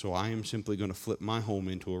me. And so I am simply going to flip my home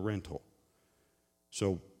into a rental.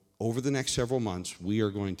 So over the next several months, we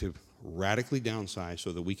are going to radically downsize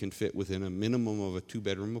so that we can fit within a minimum of a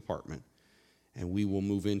 2-bedroom apartment, and we will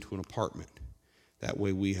move into an apartment. That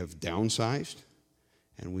way we have downsized,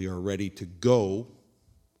 and we are ready to go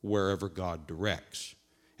wherever God directs,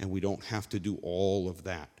 and we don't have to do all of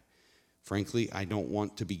that. Frankly, I don't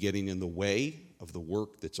want to be getting in the way of the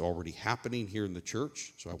work that's already happening here in the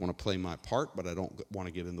church, so I want to play my part, but I don't want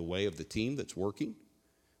to get in the way of the team that's working,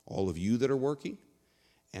 all of you that are working.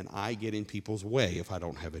 And I get in people's way if I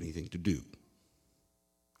don't have anything to do.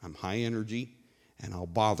 I'm high energy, and I'll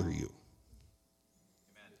bother you.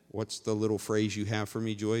 Amen. What's the little phrase you have for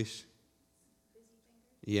me, Joyce?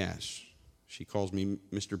 Yes. She calls me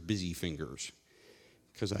Mr. Busy Fingers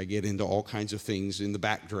because I get into all kinds of things in the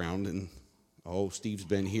background, and, Steve's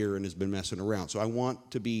been here and has been messing around. So I want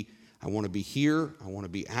to be here. I want to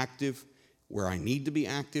be active where I need to be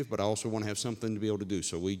active, but I also want to have something to be able to do.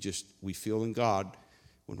 So we feel in God.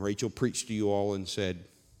 When Rachel preached to you all and said,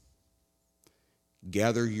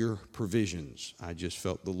 gather your provisions, I just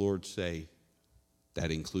felt the Lord say,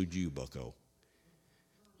 that includes you, bucko.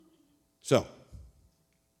 So,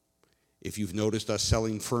 if you've noticed us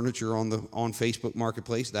selling furniture on Facebook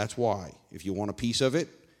Marketplace, that's why. If you want a piece of it,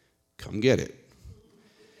 come get it.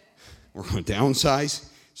 We're going to downsize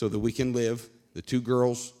so that we can live, the 2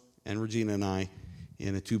 girls and Regina and I,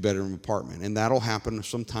 in a 2-bedroom apartment. And that'll happen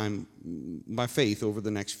sometime by faith over the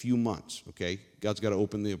next few months, okay? God's got to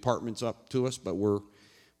open the apartments up to us, but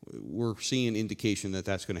we're seeing indication that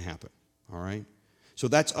that's going to happen, all right? So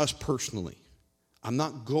that's us personally. I'm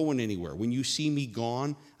not going anywhere. When you see me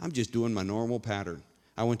gone, I'm just doing my normal pattern.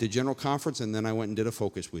 I went to General Conference, and then I went and did a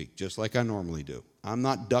focus week, just like I normally do. I'm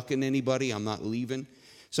not ducking anybody. I'm not leaving.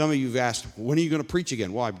 Some of you have asked, when are you going to preach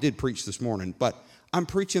again? Well, I did preach this morning, but I'm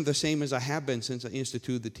preaching the same as I have been since I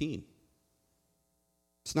instituted the team.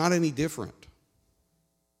 It's not any different.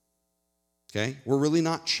 Okay? We're really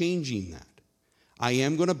not changing that. I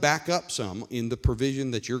am going to back up some in the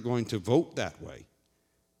provision that you're going to vote that way.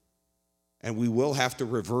 And we will have to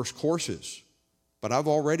reverse courses. But I've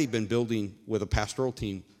already been building with a pastoral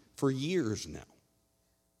team for years now.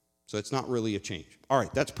 So it's not really a change. All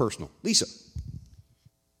right, that's personal. Lisa.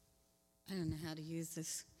 I don't know how to use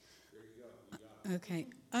this. Okay,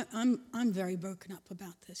 I'm very broken up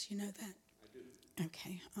about this. You know that? I do.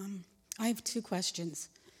 Okay, I have 2 questions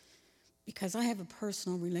because I have a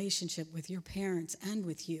personal relationship with your parents and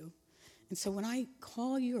with you. And so when I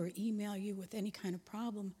call you or email you with any kind of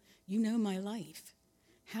problem, you know my life.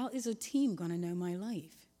 How is a team going to know my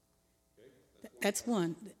life? Okay, that's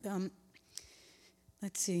one.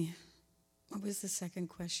 Let's see. What was the second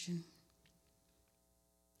question?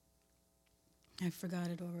 I forgot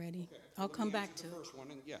it already. Okay. I'll come back to it. First one,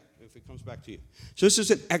 and if it comes back to you. So this is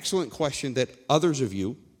an excellent question that others of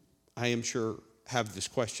you, I am sure, have this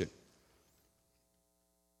question.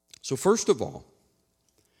 So first of all,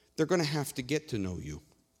 they're going to have to get to know you.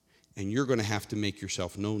 and you're going to have to make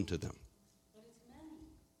yourself known to them.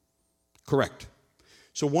 Correct.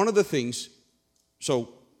 So one of the things,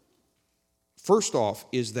 first off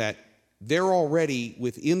is that they're already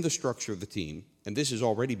within the structure of the team, and this has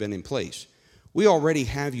already been in place. We already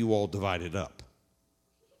have you all divided up.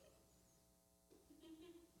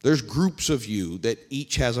 There's groups of you that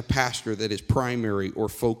each has a pastor that is primary or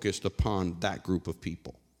focused upon that group of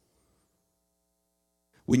people.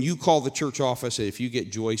 When you call the church office, if you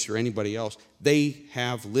get Joyce or anybody else, they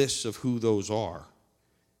have lists of who those are.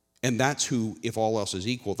 And that's who, if all else is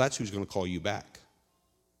equal, that's who's going to call you back.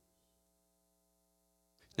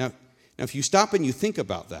 Now, if you stop and you think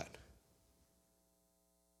about that,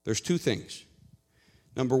 there's two things.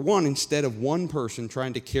 Number one, instead of one person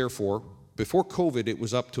trying to care for, before COVID, it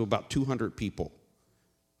was up to about 200 people.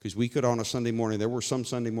 Because we could, on a Sunday morning, there were some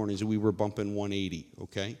Sunday mornings that we were bumping 180,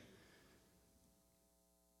 okay?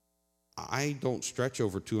 I don't stretch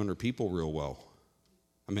over 200 people real well.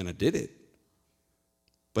 I mean, I did it,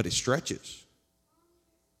 but it stretches.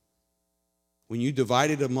 When you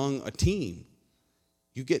divide it among a team,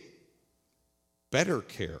 you get better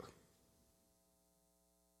care.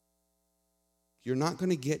 You're not going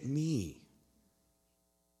to get me,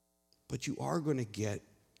 but you are going to get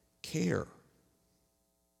care.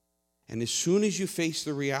 And as soon as you face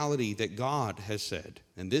the reality that God has said,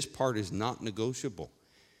 and this part is not negotiable,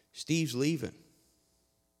 Steve's leaving.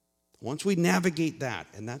 Once we navigate that,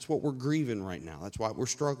 and that's what we're grieving right now, that's what we're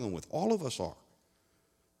struggling with, all of us are.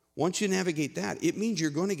 Once you navigate that, it means you're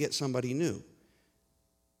going to get somebody new.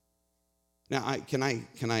 Now, can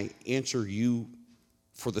I answer you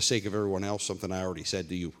for the sake of everyone else, something I already said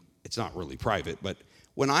to you? It's not really private, but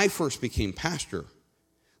when I first became pastor,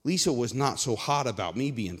 Lisa was not so hot about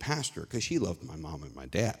me being pastor because she loved my mom and my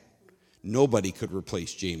dad. Nobody could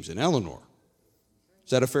replace James and Eleanor. Is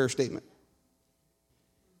that a fair statement?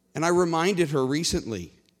 And I reminded her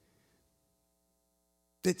recently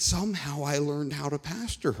that somehow I learned how to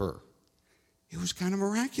pastor her. It was kind of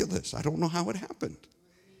miraculous. I don't know how it happened.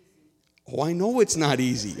 Oh, I know it's not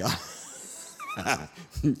easy.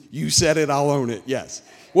 You said it, I'll own it. Yes.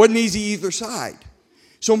 Wasn't easy either side.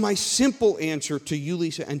 So my simple answer to you,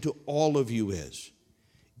 Lisa, and to all of you is,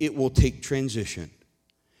 it will take transition.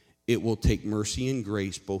 It will take mercy and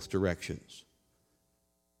grace both directions.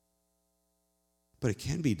 But it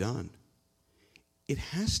can be done. It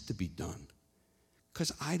has to be done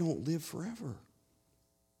because I don't live forever.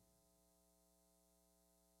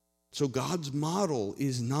 So God's model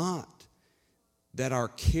is not that our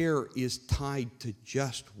care is tied to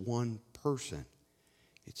just one person.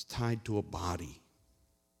 It's tied to a body.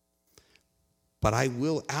 But I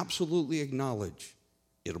will absolutely acknowledge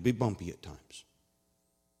it'll be bumpy at times.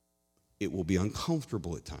 It will be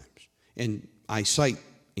uncomfortable at times. And I cite,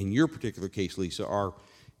 in your particular case, Lisa,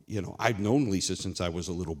 I've known Lisa since I was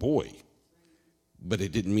a little boy, but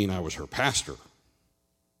it didn't mean I was her pastor.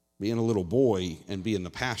 Being a little boy and being the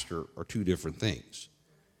pastor are two different things.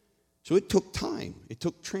 So it took time. It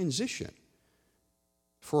took transition.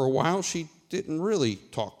 For a while, she didn't really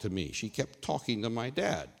talk to me. She kept talking to my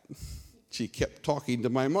dad. She kept talking to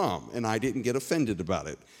my mom, and I didn't get offended about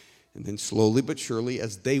it. And then slowly but surely,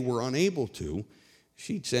 as they were unable to,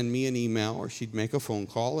 she'd send me an email or she'd make a phone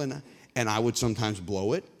call, and I would sometimes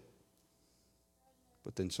blow it,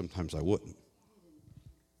 but then sometimes I wouldn't.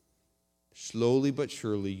 Slowly but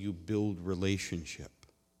surely, you build relationship.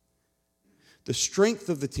 The strength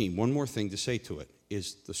of the team, one more thing to say to it,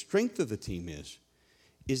 is the strength of the team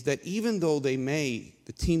is that even though the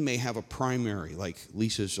team may have a primary, like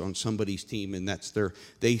Lisa's on somebody's team, and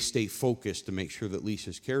they stay focused to make sure that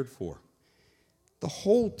Lisa's cared for, the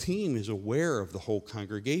whole team is aware of the whole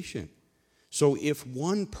congregation. So if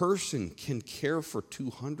one person can care for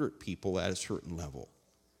 200 people at a certain level,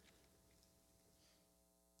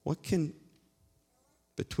 what can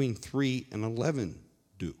between 3 and 11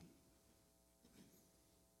 do?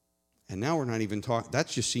 And now we're not even talking,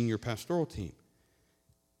 that's just senior pastoral team.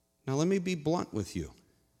 Now let me be blunt with you.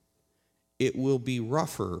 It will be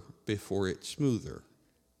rougher before it's smoother.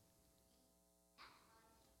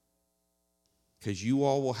 Because you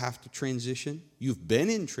all will have to transition. You've been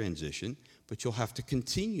in transition, but you'll have to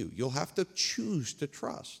continue. You'll have to choose to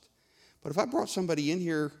trust. But if I brought somebody in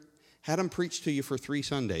here, had them preach to you for 3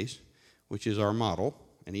 Sundays, which is our model,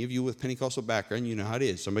 any of you with Pentecostal background, you know how it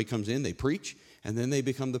is. Somebody comes in, they preach, and then they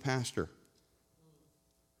become the pastor.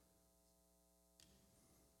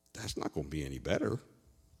 That's not going to be any better.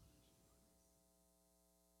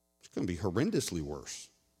 It's going to be horrendously worse.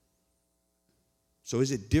 So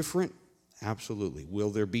is it different? Absolutely. Will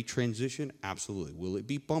there be transition? Absolutely. Will it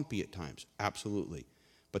be bumpy at times? Absolutely.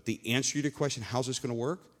 But the answer to your question, how's this going to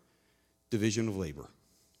work? division of labor.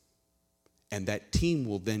 And that team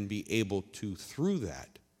will then be able to, through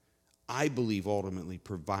that, I believe ultimately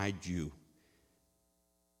provide you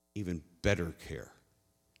even better care.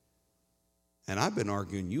 And I've been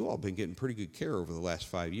arguing you all been getting pretty good care over the last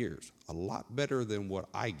 5 years. A lot better than what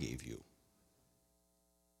I gave you.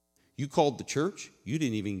 You called the church, you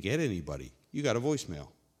didn't even get anybody. You got a voicemail.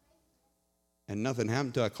 And nothing happened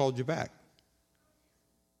until I called you back.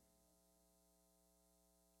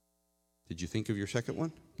 Did you think of your second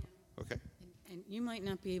one? Okay. And you might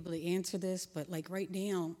not be able to answer this, but like right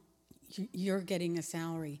now, you're getting a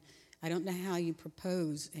salary. I don't know how you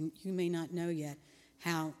propose, and you may not know yet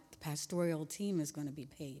how the pastoral team is going to be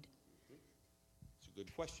paid. It's a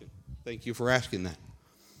good question. Thank you for asking that.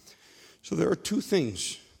 So there are two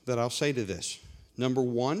things that I'll say to this. Number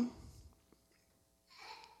one,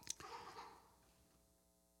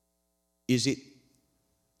 the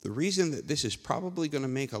reason that this is probably going to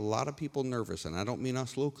make a lot of people nervous, and I don't mean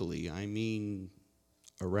us locally, I mean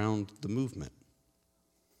around the movement,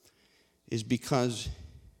 is because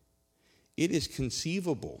it is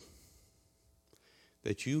conceivable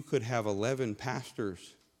that you could have 11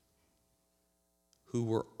 pastors who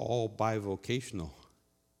were all bivocational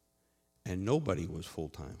and nobody was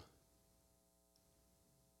full-time.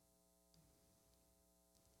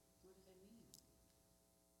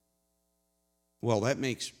 Well, that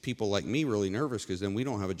makes people like me really nervous because then we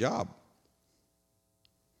don't have a job.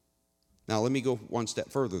 Now, let me go one step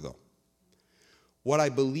further, though. What I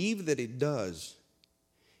believe that it does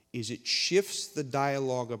is it shifts the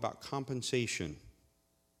dialogue about compensation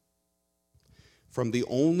from the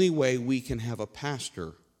only way we can have a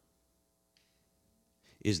pastor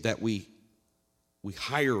is that we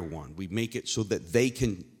hire one. We make it so that they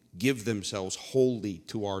can give themselves wholly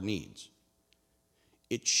to our needs.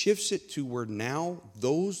 It shifts it to where now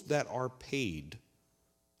those that are paid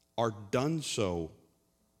are done so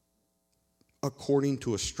according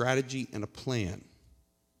to a strategy and a plan.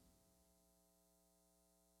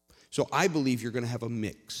 So I believe you're going to have a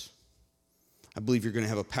mix. I believe you're going to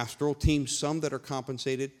have a pastoral team, some that are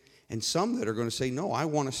compensated, and some that are going to say, no, I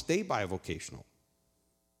want to stay bivocational.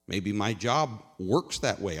 Maybe my job works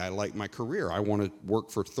that way. I like my career. I want to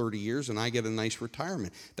work for 30 years and I get a nice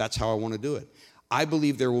retirement. That's how I want to do it. I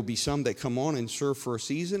believe there will be some that come on and serve for a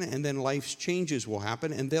season, and then life's changes will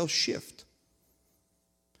happen and they'll shift.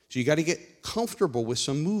 So you got to get comfortable with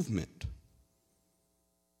some movement.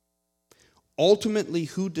 Ultimately,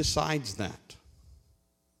 who decides that?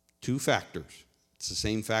 Two factors. It's the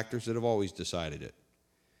same factors that have always decided it.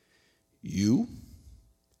 You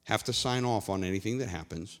have to sign off on anything that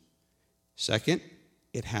happens. Second,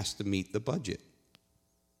 it has to meet the budget.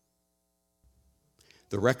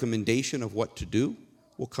 The recommendation of what to do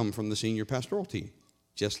will come from the senior pastoral team,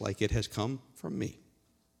 just like it has come from me.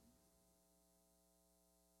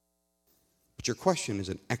 But your question is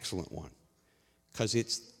an excellent one, because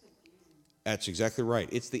that's exactly right.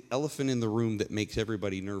 It's the elephant in the room that makes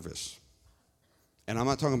everybody nervous. And I'm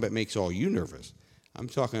not talking about makes all you nervous. I'm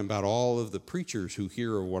talking about all of the preachers who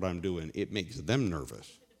hear what I'm doing. It makes them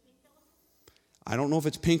nervous. I don't know if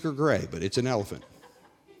it's pink or gray, but it's an elephant.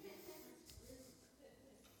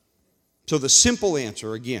 So the simple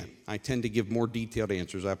answer, again, I tend to give more detailed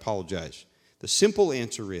answers. I apologize. The simple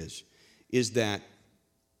answer is that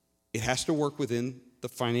it has to work within the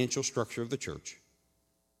financial structure of the church.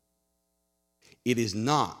 It is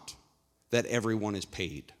not that everyone is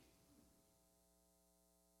paid.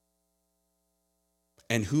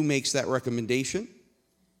 And who makes that recommendation?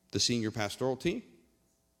 The senior pastoral team.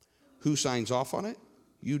 Who signs off on it?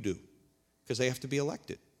 You do, because they have to be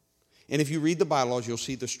elected. And if you read the bylaws, you'll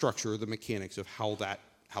see the structure, the mechanics of how that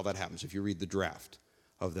happens. If you read the draft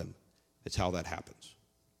of them, it's how that happens.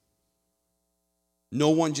 No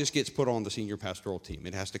one just gets put on the senior pastoral team.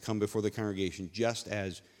 It has to come before the congregation, just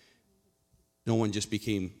as no one just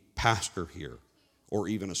became pastor here or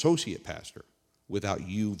even associate pastor without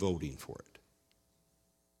you voting for it.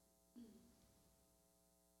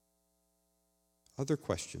 Other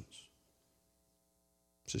questions?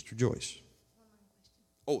 Sister Joyce.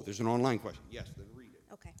 Oh, there's an online question. Yes, then read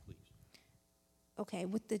it. Okay. Please. Okay,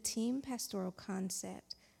 with the team pastoral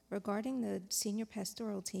concept, regarding the senior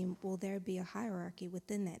pastoral team, will there be a hierarchy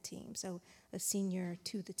within that team? So a senior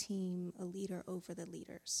to the team, a leader over the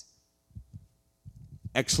leaders?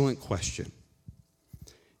 Excellent question.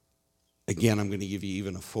 Again, I'm going to give you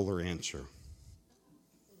even a fuller answer.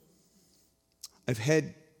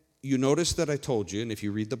 You notice that I told you, and if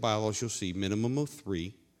you read the bylaws, you'll see minimum of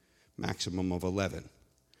 3, maximum of 11.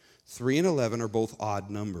 3 and 11 are both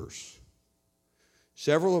odd numbers.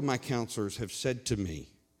 Several of my counselors have said to me,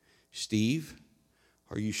 Steve,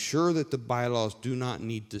 Are you sure that the bylaws do not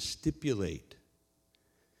need to stipulate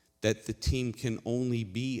that the team can only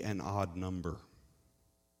be an odd number?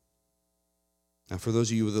 Now, for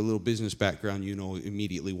those of you with a little business background, you know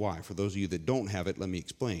immediately why. For those of you that don't have it, let me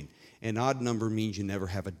explain. An odd number means you never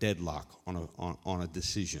have a deadlock on a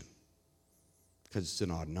decision because it's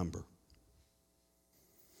an odd number.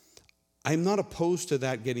 I'm not opposed to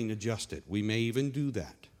that getting adjusted. We may even do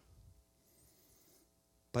that.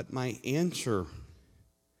 But my answer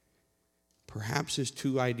perhaps is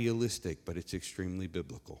too idealistic, but it's extremely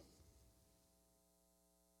biblical.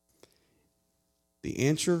 The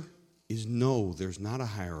answer is no, there's not a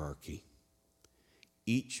hierarchy.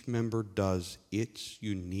 Each member does its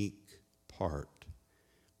unique part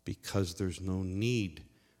because there's no need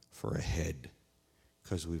for a head,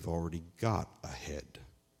 because we've already got a head,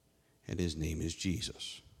 and his name is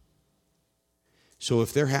Jesus. So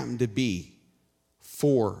if there happen to be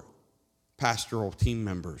 4 pastoral team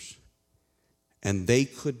members and they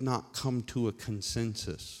could not come to a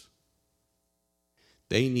consensus,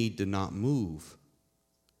 they need to not move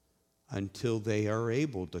until they are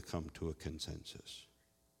able to come to a consensus.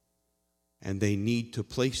 And they need to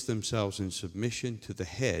place themselves in submission to the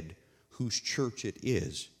head, whose church it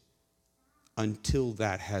is, until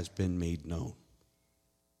that has been made known.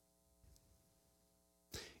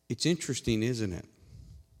 It's interesting, isn't it?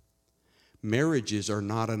 Marriages are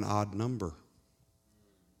not an odd number.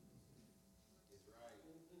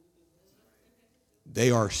 They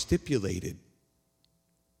are stipulated,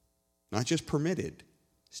 not just permitted,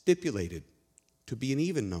 stipulated to be an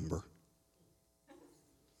even number.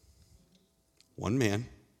 1 man,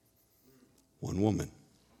 1 woman.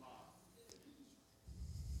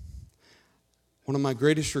 One of my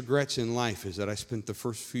greatest regrets in life is that I spent the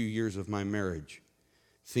first few years of my marriage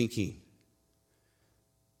thinking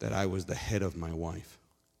that I was the head of my wife.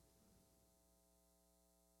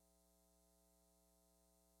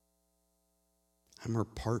 I'm her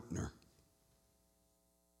partner.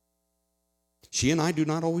 She and I do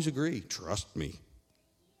not always agree. Trust me.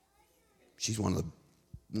 She's one of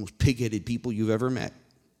the most pig-headed people you've ever met.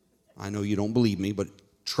 I know you don't believe me, but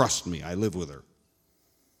trust me, I live with her.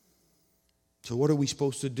 So what are we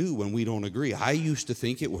supposed to do when we don't agree? I used to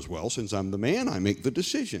think it was, well, since I'm the man, I make the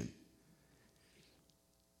decision.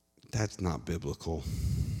 That's not biblical.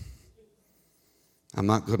 I'm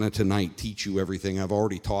not going to tonight teach you everything I've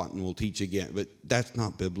already taught and will teach again, but that's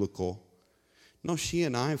not biblical. No, she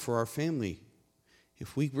and I, for our family,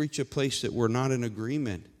 if we reach a place that we're not in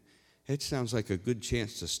agreement, it sounds like a good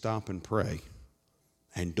chance to stop and pray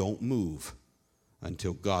and don't move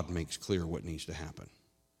until God makes clear what needs to happen.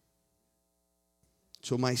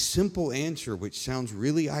 So my simple answer, which sounds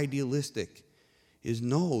really idealistic, is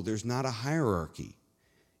no, there's not a hierarchy.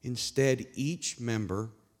 Instead, each member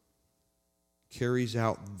carries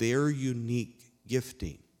out their unique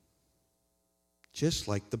gifting, just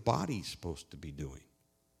like the body's supposed to be doing.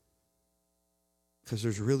 Because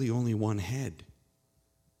there's really only one head.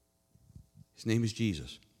 His name is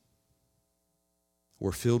Jesus.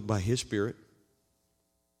 We're filled by his Spirit.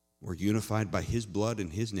 We're unified by his blood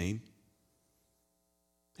and his name.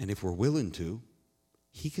 And if we're willing to,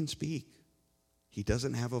 he can speak. He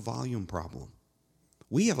doesn't have a volume problem.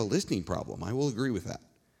 We have a listening problem. I will agree with that.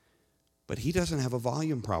 But he doesn't have a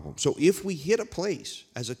volume problem. So if we hit a place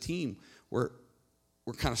as a team where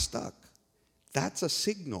we're kind of stuck, that's a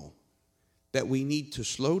signal that we need to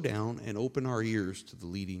slow down and open our ears to the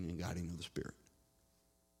leading and guiding of the Spirit.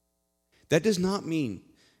 That does not mean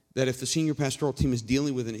that if the senior pastoral team is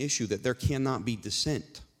dealing with an issue that there cannot be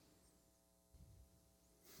dissent.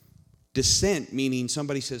 Dissent meaning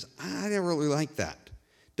somebody says, I don't really like that.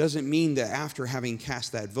 Doesn't mean that after having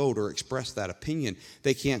cast that vote or expressed that opinion,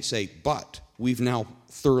 they can't say, but we've now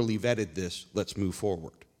thoroughly vetted this, let's move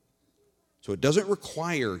forward. So it doesn't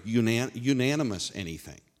require unanimous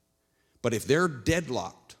anything. But if they're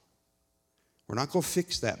deadlocked, we're not going to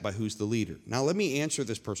fix that by who's the leader. Now let me answer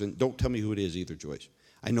this person. Don't tell me who it is either, Joyce.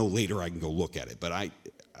 I know later I can go look at it, but I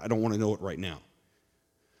don't want to know it right now.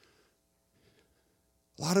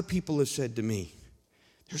 A lot of people have said to me,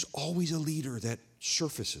 there's always a leader that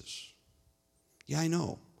surfaces. Yeah, I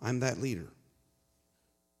know. I'm that leader.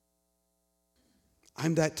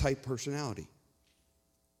 I'm that type personality.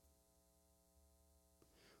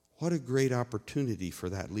 What a great opportunity for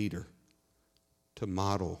that leader to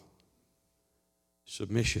model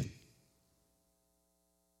submission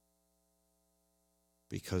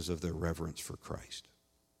because of their reverence for Christ.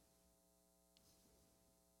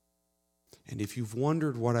 And if you've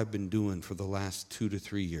wondered what I've been doing for the last 2 to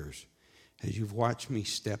 3 years, as you've watched me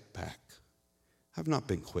step back, I've not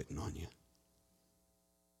been quitting on you.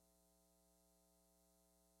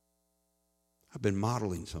 I've been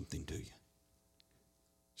modeling something to you.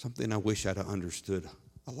 Something I wish I'd have understood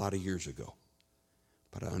a lot of years ago.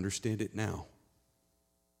 But I understand it now.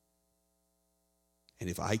 And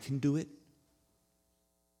if I can do it,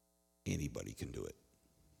 anybody can do it.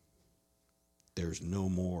 There's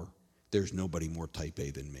nobody more type A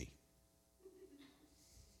than me.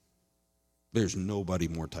 There's nobody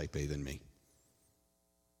more type A than me.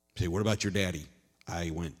 Say, what about your daddy? I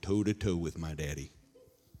went toe to toe with my daddy.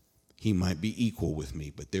 He might be equal with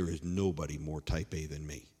me, but there is nobody more type A than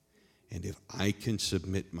me. And if I can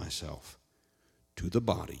submit myself to the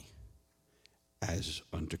body as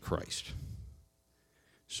unto Christ,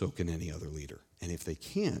 so can any other leader. And if they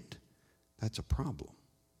can't, that's a problem.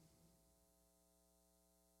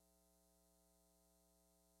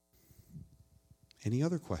 Any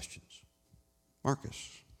other questions? Marcus.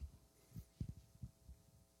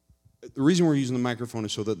 The reason we're using the microphone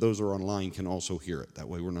is so that those who are online can also hear it. That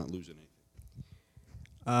way we're not losing anything.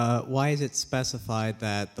 Why is it specified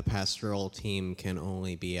that the pastoral team can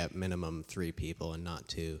only be at minimum 3 people and not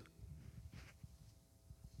 2?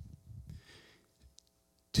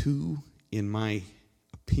 2, in my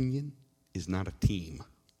opinion, is not a team.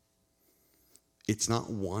 It's not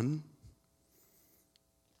one,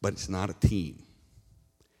 but it's not a team.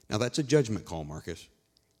 Now, that's a judgment call, Marcus.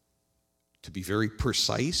 To be very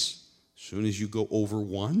precise, as soon as you go over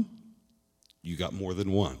 1, you got more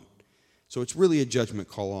than 1. So it's really a judgment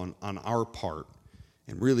call on our part,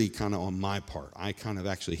 and really kind of on my part. I kind of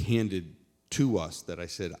actually handed to us that I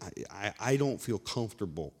said, I don't feel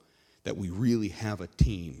comfortable that we really have a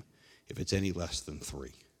team if it's any less than 3.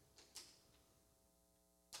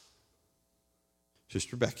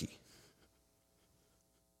 Sister Becky.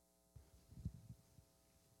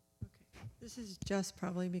 Okay. This is just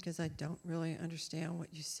probably because I don't really understand what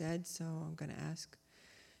you said, so I'm going to ask.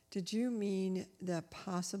 Did you mean that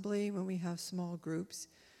possibly when we have small groups,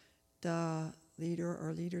 the leader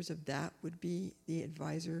or leaders of that would be the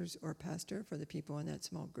advisors or pastor for the people in that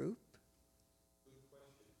small group?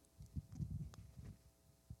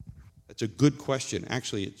 That's a good question.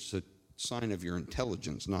 Actually, it's a sign of your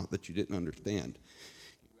intelligence, not that you didn't understand.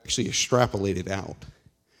 You actually extrapolated out.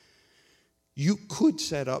 You could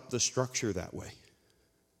set up the structure that way.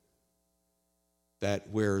 That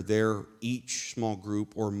where each small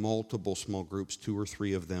group or multiple small groups, 2 or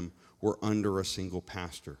 3 of them, were under a single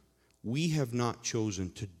pastor. We have not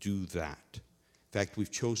chosen to do that. In fact,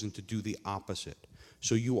 we've chosen to do the opposite.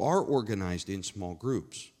 So you are organized in small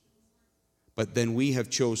groups. But then we have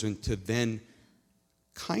chosen to then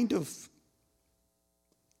kind of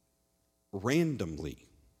randomly,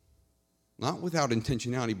 not without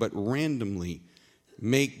intentionality, but randomly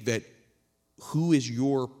make that who is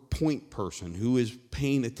your point person, who is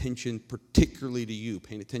paying attention particularly to you,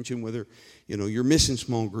 paying attention whether, you're missing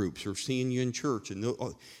small groups or seeing you in church, and,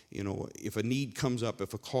 if a need comes up,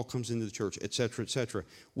 if a call comes into the church, et cetera, et cetera.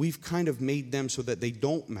 We've kind of made them so that they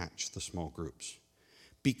don't match the small groups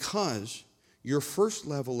because your first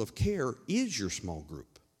level of care is your small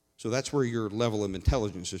group. So that's where your level of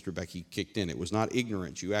intelligence, Sister Becky, kicked in. It was not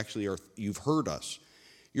ignorance. You've heard us.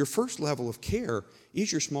 Your first level of care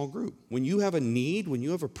is your small group. When you have a need, when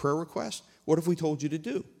you have a prayer request, what have we told you to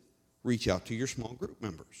do? Reach out to your small group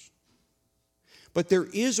members. But there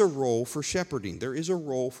is a role for shepherding. There is a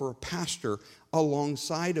role for a pastor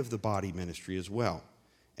alongside of the body ministry as well.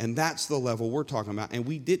 And that's the level we're talking about. And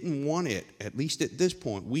we didn't want it, at least at this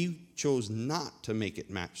point, we chose not to make it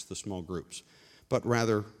match the small groups, but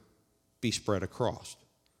rather be spread across.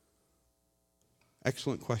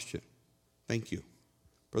 Excellent question. Thank you.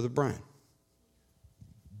 Brother Brian.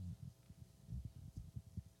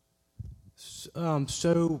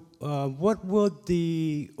 What would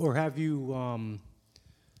have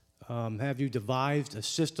you devised a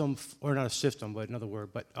system, or not a system, but another word,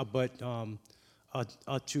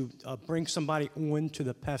 to bring somebody on to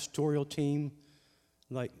the pastoral team,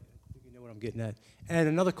 like, you know what I'm getting at. And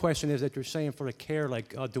another question is that you're saying for the care,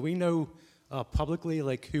 do we know publicly,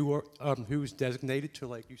 who's designated to,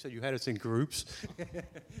 like you said, you had us in groups? Is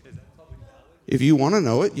that public knowledge? If you want to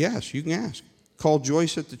know it, yes, you can ask. Call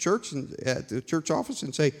Joyce at the church and at the church office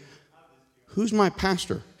and say, "Who's my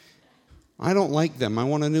pastor? I don't like them. I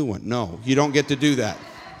want a new one." No, you don't get to do that.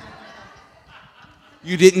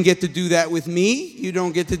 You didn't get to do that with me. You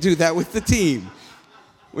don't get to do that with the team.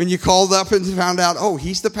 When you called up and found out, oh,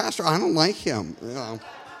 he's the pastor, I don't like him.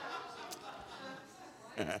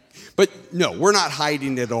 But no, we're not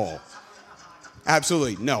hiding at all.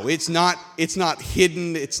 Absolutely. No, it's not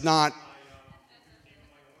hidden. It's not.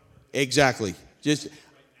 Exactly. Just,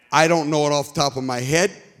 I don't know it off the top of my head,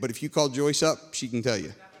 but if you call Joyce up, she can tell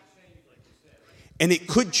you. And it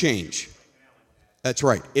could change. That's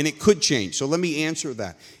right. And it could change. So let me answer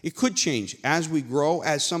that. It could change as we grow,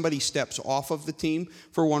 as somebody steps off of the team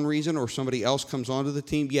for one reason or somebody else comes onto the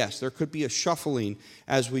team. Yes, there could be a shuffling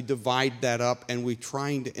as we divide that up and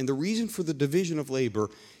and the reason for the division of labor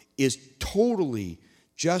is totally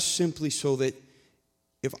just simply so that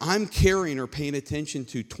if I'm caring or paying attention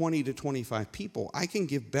to 20 to 25 people, I can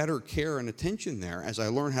give better care and attention there as I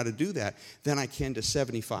learn how to do that than I can to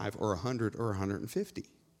 75 or 100 or 150.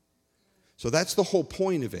 So that's the whole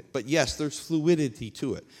point of it. But yes, there's fluidity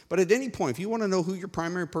to it. But at any point, if you want to know who your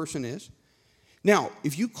primary person is, now,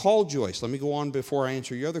 if you call Joyce, let me go on before I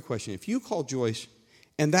answer your other question. If you call Joyce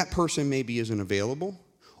and that person maybe isn't available,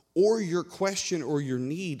 or your question or your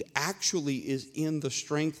need actually is in the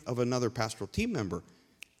strength of another pastoral team member,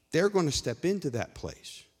 they're going to step into that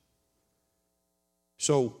place.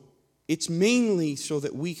 So it's mainly so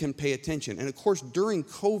that we can pay attention. And of course, during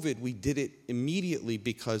COVID, we did it immediately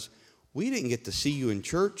because we didn't get to see you in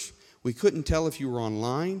church. We couldn't tell if you were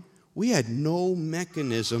online. We had no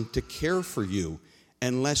mechanism to care for you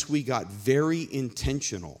unless we got very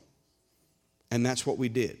intentional. And that's what we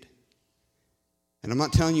did. And I'm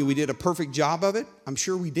not telling you we did a perfect job of it. I'm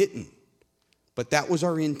sure we didn't. But that was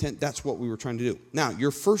our intent. That's what we were trying to do. Now,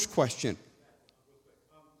 your first question.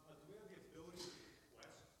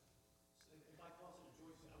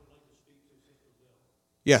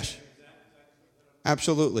 Yes.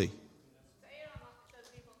 Absolutely.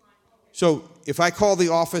 So if I call the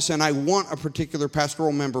office and I want a particular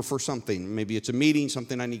pastoral member for something, maybe it's a meeting,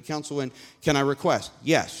 something I need counsel in, can I request?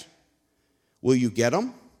 Yes. Will you get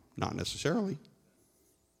them? Not necessarily.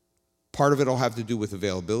 Part of it will have to do with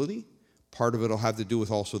availability. Part of it will have to do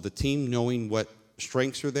with also the team knowing what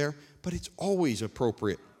strengths are there. But it's always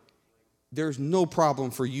appropriate. There's no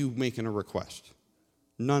problem for you making a request.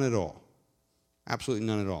 None at all. Absolutely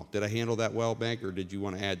none at all. Did I handle that well, Meg, or did you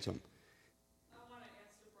want to add some?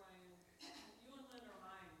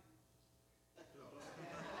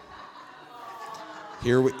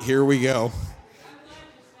 Here we go.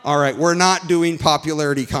 All right, we're not doing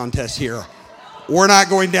popularity contests here. We're not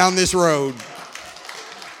going down this road.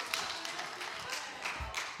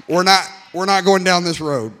 We're not going down this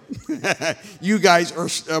road. You guys are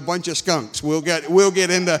a bunch of skunks. We will get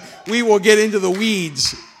into the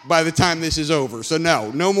weeds by the time this is over. So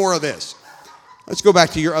no more of this. Let's go back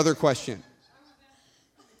to your other question.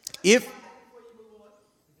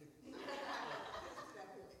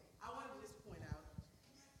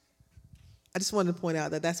 I just wanted to point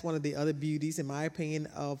out that that's one of the other beauties, in my opinion,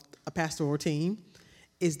 of a pastoral team,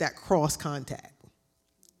 is that cross contact.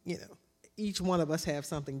 You know, each one of us have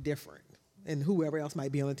something different, and whoever else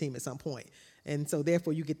might be on the team at some point. And so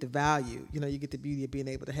therefore you get the value, you get the beauty of being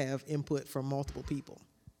able to have input from multiple people.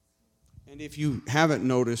 And if you haven't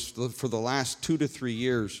noticed, for the last 2 to 3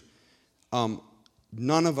 years,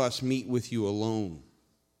 none of us meet with you alone.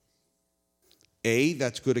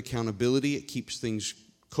 That's good accountability. It keeps things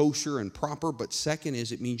kosher and proper, but second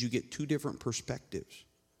is it means you get 2 different perspectives.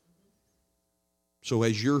 So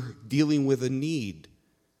as you're dealing with a need,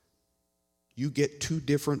 you get 2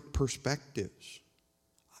 different perspectives.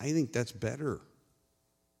 I think that's better.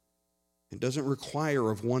 It doesn't require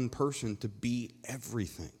of one person to be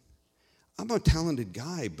everything. I'm a talented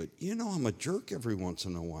guy, but I'm a jerk every once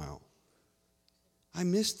in a while. I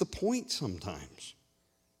miss the point sometimes.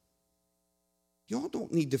 Y'all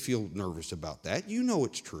don't need to feel nervous about that. You know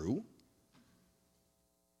it's true.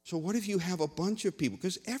 So what if you have a bunch of people?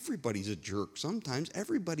 Because everybody's a jerk sometimes.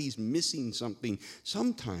 Everybody's missing something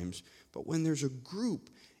sometimes. But when there's a group,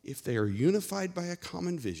 if they are unified by a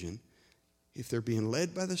common vision, if they're being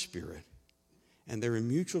led by the Spirit, and they're in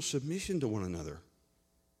mutual submission to one another,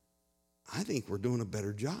 I think we're doing a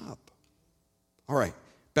better job. All right,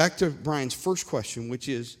 back to Brian's first question, which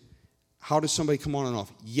is, how does somebody come on and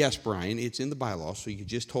off? Yes, Brian, it's in the bylaws. So you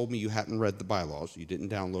just told me you hadn't read the bylaws. You didn't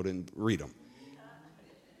download it and read them.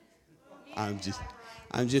 I'm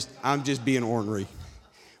just being ornery.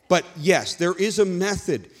 But yes, there is a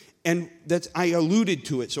method, and I alluded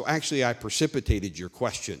to it. So actually, I precipitated your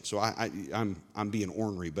question. So I'm being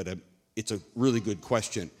ornery, but it's a really good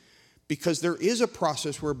question, because there is a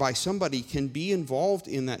process whereby somebody can be involved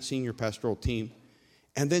in that senior pastoral team.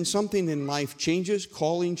 And then something in life changes,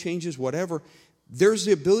 calling changes, whatever. There's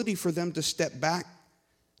the ability for them to step back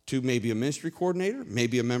to maybe a ministry coordinator,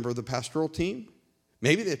 maybe a member of the pastoral team.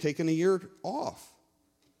 Maybe they're taking a year off.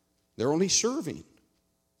 They're only serving.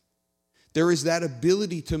 There is that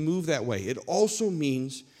ability to move that way. It also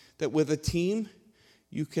means that with a team,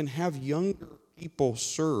 you can have younger people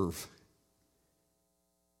serve.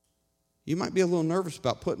 You might be a little nervous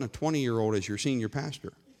about putting a 20-year-old as your senior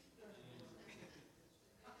pastor.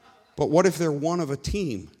 But what if they're one of a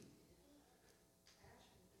team?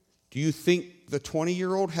 Do you think the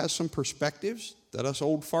 20-year-old has some perspectives that us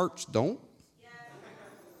old farts don't?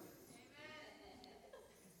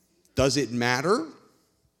 Does it matter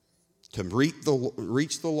to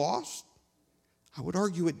reach the lost? I would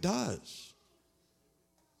argue it does.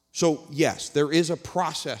 So, yes, there is a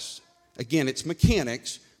process. Again, it's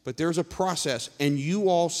mechanics, but there's a process, and you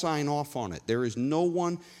all sign off on it. There is no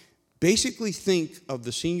one. Basically, think of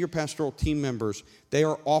the senior pastoral team members. They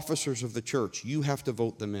are officers of the church. You have to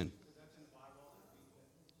vote them in.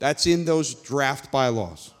 That's in those draft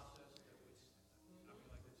bylaws.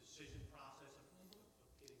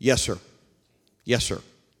 Yes, sir. Yes, sir.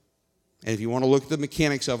 And if you want to look at the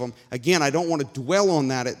mechanics of them, again, I don't want to dwell on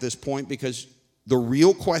that at this point because the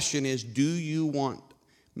real question is, do you want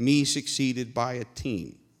me succeeded by a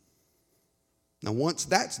team? Now, once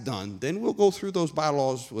that's done, then we'll go through those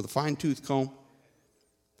bylaws with a fine-tooth comb.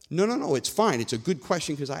 No, it's fine. It's a good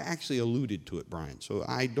question because I actually alluded to it, Brian. So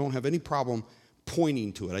I don't have any problem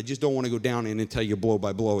pointing to it. I just don't want to go down in and tell you blow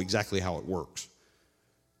by blow exactly how it works.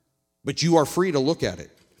 But you are free to look at it.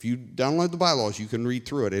 If you download the bylaws, you can read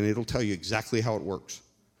through it, and it'll tell you exactly how it works.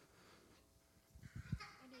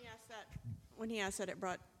 When he asked that, it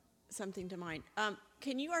brought something to mind.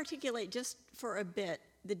 Can you articulate just for a bit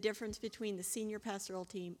the difference between the senior pastoral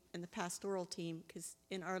team and the pastoral team? Because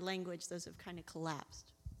in our language, those have kind of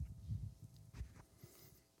collapsed.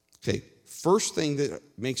 Okay, first thing that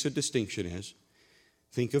makes a distinction is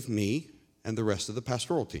think of me and the rest of the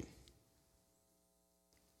pastoral team.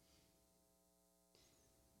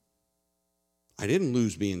 I didn't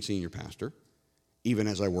lose being senior pastor, even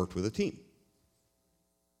as I worked with a team.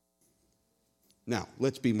 Now,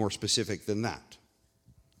 let's be more specific than that.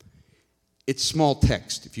 It's small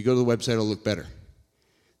text. If you go to the website, it'll look better.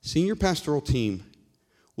 Senior pastoral team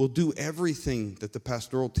will do everything that the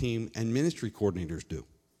pastoral team and ministry coordinators do.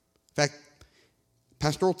 In fact,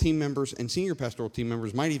 pastoral team members and senior pastoral team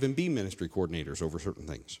members might even be ministry coordinators over certain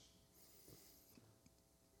things.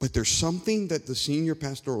 But there's something that the senior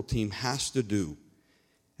pastoral team has to do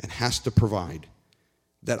and has to provide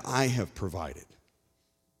that I have provided.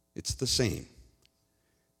 It's the same.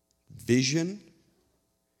 Vision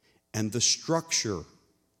and the structure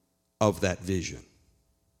of that vision.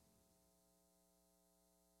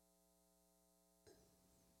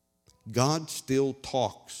 God still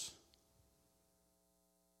talks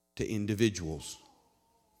to individuals.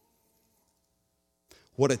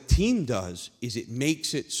 What a team does is it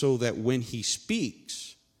makes it so that when he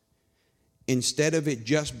speaks, instead of it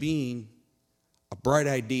just being a bright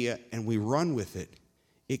idea and we run with it,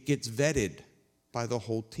 it gets vetted by the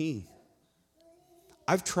whole team.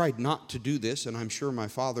 I've tried not to do this, and I'm sure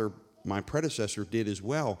my predecessor did as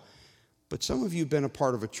well. But some of you have been a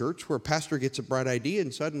part of a church where a pastor gets a bright idea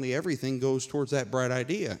and suddenly everything goes towards that bright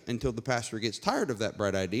idea until the pastor gets tired of that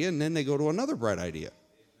bright idea and then they go to another bright idea.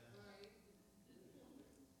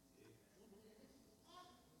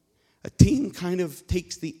 A team kind of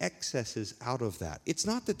takes the excesses out of that. It's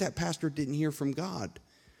not that that pastor didn't hear from God,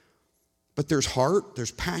 but there's heart,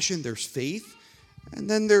 there's passion, there's faith, and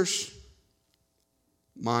then there's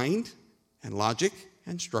mind and logic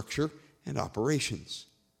and structure and operations.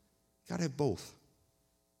 Got to have both.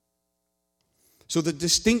 So the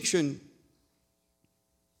distinction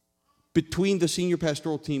between the senior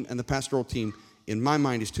pastoral team and the pastoral team, in my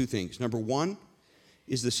mind, is two things. Number one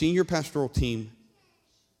is the senior pastoral team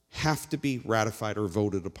have to be ratified or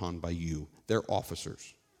voted upon by you. They're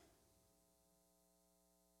officers.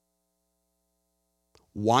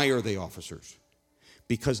 Why are they officers?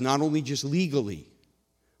 Because not only just legally,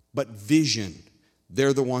 but vision,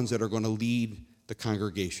 they're the ones that are going to lead the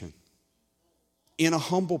congregation. In a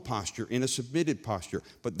humble posture, in a submitted posture,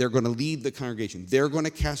 but they're going to lead the congregation. They're going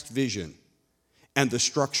to cast vision and the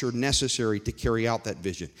structure necessary to carry out that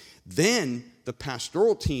vision. Then the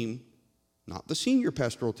pastoral team, not the senior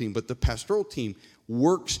pastoral team, but the pastoral team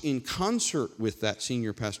works in concert with that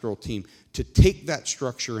senior pastoral team to take that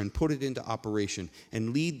structure and put it into operation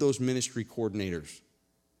and lead those ministry coordinators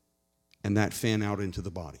and that fan out into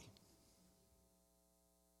the body.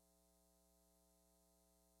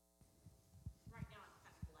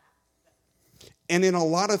 And in a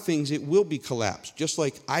lot of things, it will be collapsed. Just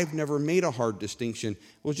like I've never made a hard distinction.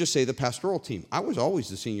 We'll just say the pastoral team. I was always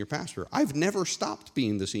the senior pastor. I've never stopped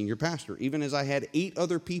being the senior pastor. Even as I had 8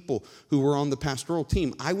 other people who were on the pastoral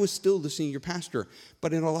team, I was still the senior pastor.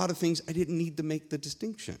 But in a lot of things, I didn't need to make the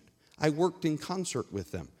distinction. I worked in concert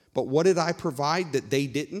with them. But what did I provide that they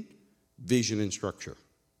didn't? Vision and structure.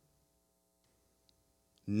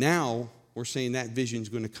 Now, we're saying that vision is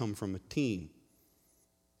going to come from a team.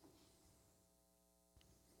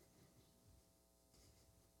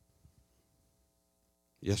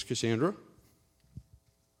 Yes, Cassandra?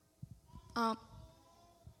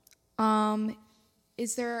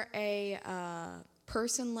 Is there a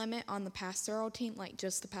person limit on the pastoral team, like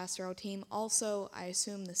just the pastoral team? Also, I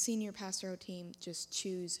assume the senior pastoral team just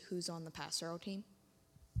choose who's on the pastoral team?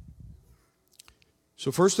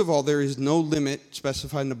 So first of all, there is no limit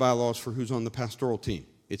specified in the bylaws for who's on the pastoral team.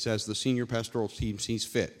 It's as the senior pastoral team sees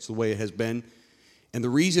fit. It's the way it has been. And the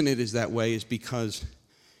reason it is that way is because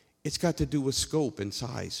it's got to do with scope and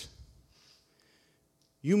size.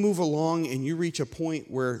 You move along and you reach a point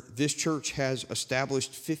where this church has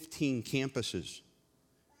established 15 campuses.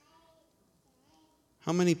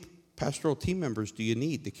 How many pastoral team members do you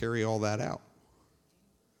need to carry all that out?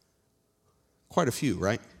 Quite a few,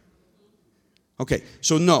 right? Okay,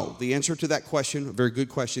 so no, the answer to that question, a very good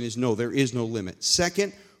question, is no, there is no limit.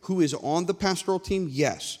 Second, who is on the pastoral team?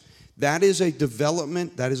 Yes. That is a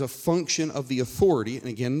development, that is a function of the authority. And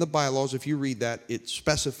again, in the bylaws, if you read that, it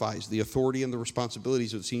specifies the authority and the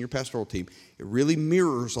responsibilities of the senior pastoral team. It really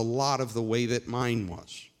mirrors a lot of the way that mine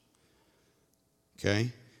was.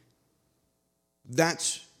 Okay?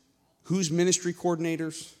 That's who's ministry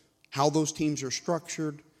coordinators, how those teams are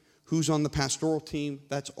structured, who's on the pastoral team.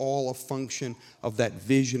 That's all a function of that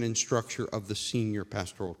vision and structure of the senior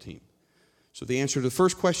pastoral team. So the answer to the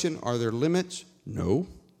first question, are there limits? No.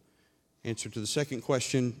 Answer to the second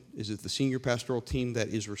question, is it the senior pastoral team that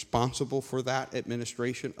is responsible for that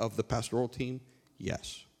administration of the pastoral team?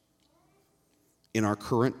 Yes. In our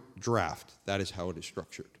current draft, that is how it is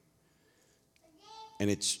structured.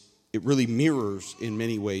 And it really mirrors in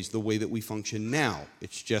many ways the way that we function now.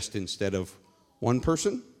 It's just instead of one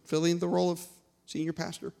person filling the role of senior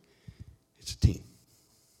pastor, it's a team.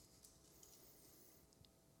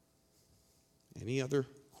 Any other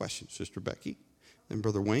questions, Sister Becky? Then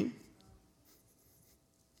Brother Wayne?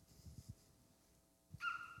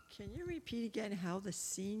 Can you repeat again how the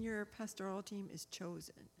senior pastoral team is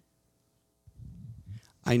chosen?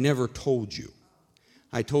 I never told you.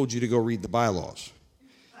 I told you to go read the bylaws.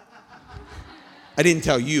 I didn't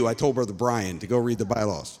tell you. I told Brother Brian to go read the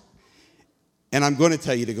bylaws. And I'm going to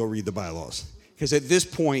tell you to go read the bylaws. Because at this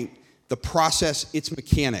point, the process, it's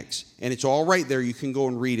mechanics. And it's all right there. You can go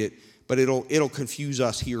and read it. But it'll confuse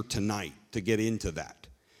us here tonight to get into that.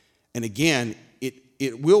 And again,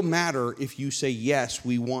 it will matter if you say, yes,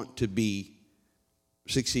 we want to be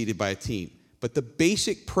succeeded by a team. But the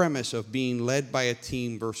basic premise of being led by a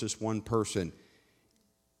team versus one person,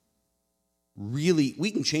 really, we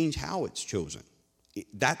can change how it's chosen.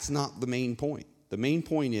 That's not the main point. The main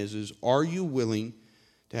point is are you willing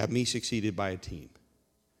to have me succeeded by a team?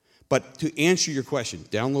 But to answer your question,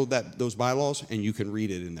 download those bylaws and you can read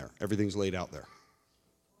it in there. Everything's laid out there.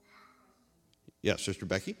 Yes, Sister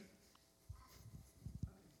Becky?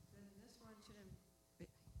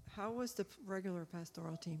 How was the regular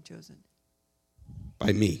pastoral team chosen?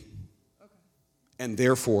 By me. Okay. And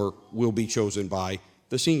therefore will be chosen by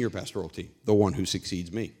the senior pastoral team, the one who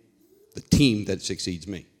succeeds me, the team that succeeds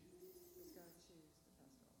me.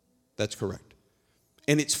 That's correct.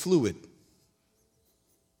 And it's fluid.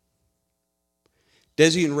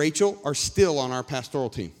 Desi and Rachel are still on our pastoral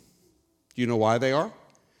team. Do you know why they are?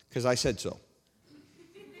 Because I said so.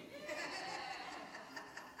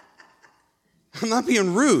 I'm not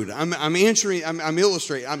being rude. I'm answering, I'm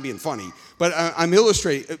illustrating, I'm being funny. But I'm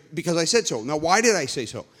illustrating because I said so. Now, why did I say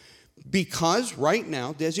so? Because right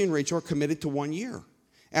now, Desi and Rachel are committed to 1 year.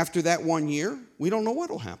 After that 1 year, we don't know what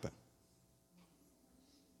will happen.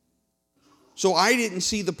 So I didn't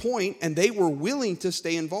see the point, and they were willing to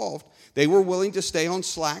stay involved. They were willing to stay on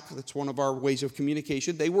Slack. That's one of our ways of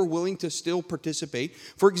communication. They were willing to still participate.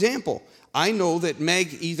 For example, I know that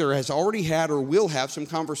Meg either has already had or will have some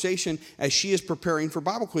conversation as she is preparing for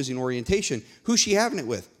Bible quizzing orientation. Who's she having it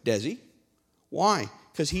with? Desi. Why?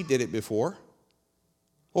 Because he did it before.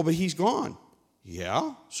 Oh, but he's gone.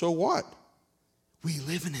 Yeah, so what? We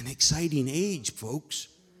live in an exciting age, folks.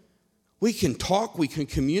 We can talk, we can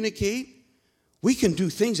communicate. We can do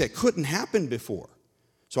things that couldn't happen before.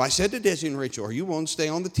 So I said to Desi and Rachel, are you willing to stay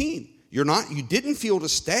on the team? You didn't feel to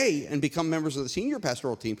stay and become members of the senior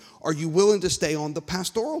pastoral team. Are you willing to stay on the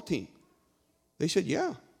pastoral team? They said,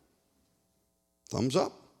 yeah. Thumbs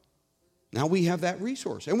up. Now we have that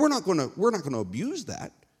resource. And we're not going to abuse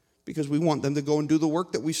that because we want them to go and do the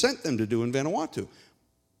work that we sent them to do in Vanuatu.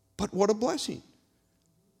 But what a blessing.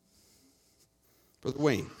 Brother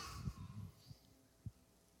Wayne.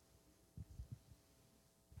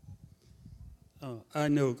 I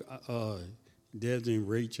know Desi and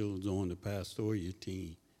Rachel is on the pastoral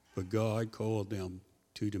team, but God called them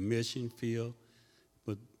to the mission field.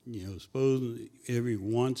 But, suppose every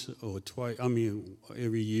once or twice,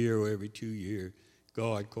 every year or every 2 years,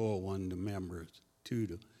 God called one of the members to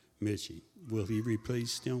the mission. Will he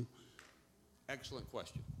replace them? Excellent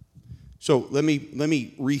question. So let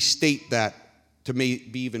me restate that to be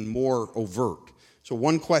even more overt. So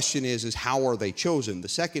one question is how are they chosen? The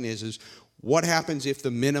second is what happens if the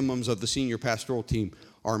minimums of the senior pastoral team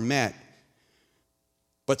are met,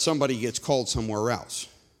 but somebody gets called somewhere else?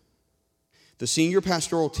 The senior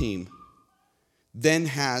pastoral team then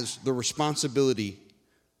has the responsibility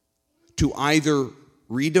to either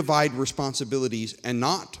redivide responsibilities and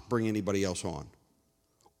not bring anybody else on,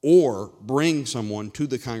 or bring someone to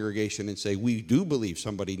the congregation and say, we do believe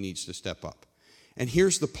somebody needs to step up. And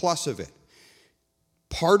here's the plus of it.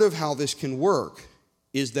 Part of how this can work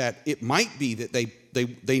is that it might be that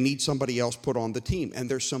they need somebody else put on the team, and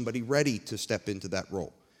there's somebody ready to step into that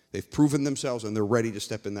role. They've proven themselves, and they're ready to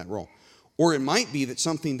step in that role. Or it might be that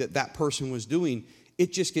something that person was doing,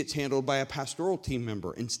 it just gets handled by a pastoral team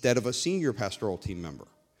member instead of a senior pastoral team member.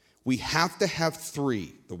 We have to have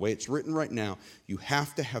 3. The way it's written right now, you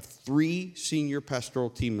have to have 3 senior pastoral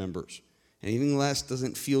team members. Anything less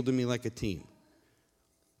doesn't feel to me like a team.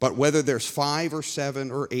 But whether there's 5 or 7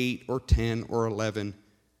 or 8 or 10 or 11,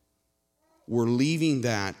 we're leaving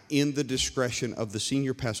that in the discretion of the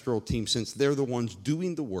senior pastoral team, since they're the ones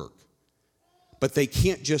doing the work. But they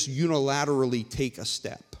can't just unilaterally take a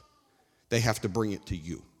step. They have to bring it to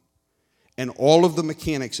you. And all of the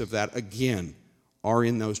mechanics of that, again, are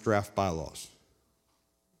in those draft bylaws.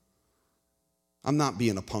 I'm not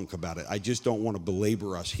being a punk about it. I just don't want to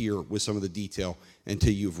belabor us here with some of the detail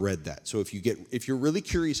until you've read that. So if you're really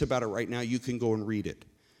curious about it right now, you can go and read it.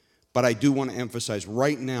 But I do want to emphasize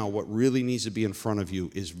right now what really needs to be in front of you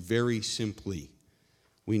is very simply,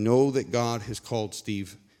 we know that God has called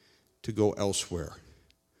Steve to go elsewhere.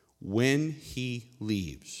 When he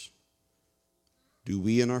leaves, do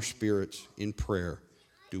we in our spirits, in prayer,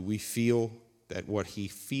 do we feel that what he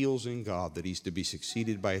feels in God, that he's to be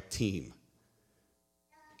succeeded by a team,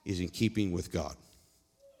 is in keeping with God?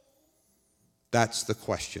 That's the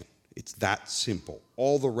question. It's that simple.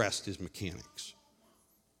 All the rest is mechanics.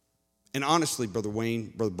 And honestly, Brother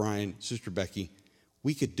Wayne, Brother Brian, Sister Becky,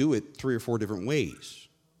 we could do it 3 or 4 different ways.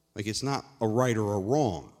 Like, it's not a right or a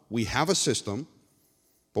wrong. We have a system,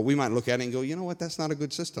 but we might look at it and go, you know what, that's not a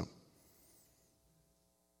good system.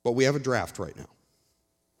 But we have a draft right now.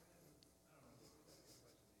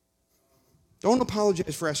 Don't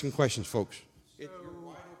apologize for asking questions, folks. You're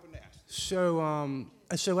wide open to ask.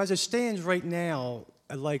 So as it stands right now,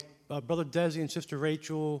 like Brother Desi and Sister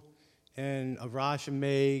Rachel and Arash and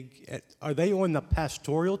Meg, are they on the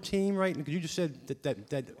pastoral team right now? Because you just said that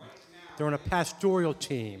they're on a pastoral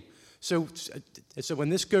team. So when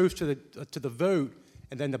this goes to the vote,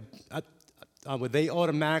 and then would they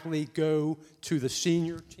automatically go to the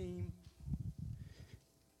senior team?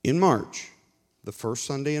 In March, the first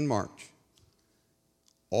Sunday in March,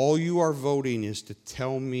 all you are voting is to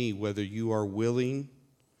tell me whether you are willing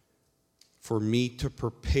for me to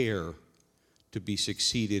prepare to be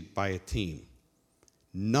succeeded by a team.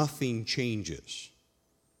 Nothing changes.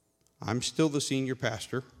 I'm still the senior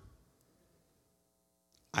pastor.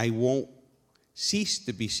 I won't cease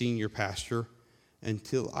to be senior pastor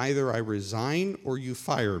until either I resign or you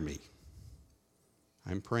fire me.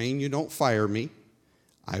 I'm praying you don't fire me.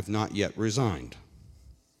 I've not yet resigned.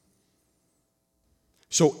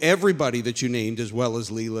 So everybody that you named, as well as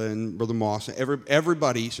Leela and Brother Moss,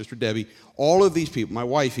 everybody, Sister Debbie, all of these people, my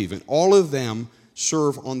wife even, all of them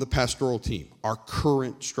serve on the pastoral team, our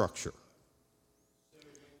current structure.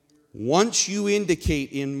 Once you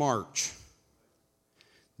indicate in March,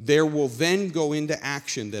 there will then go into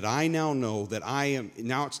action that I now know that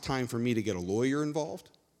now it's time for me to get a lawyer involved.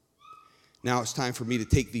 Now it's time for me to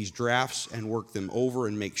take these drafts and work them over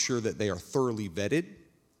and make sure that they are thoroughly vetted.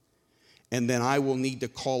 And then I will need to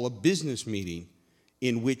call a business meeting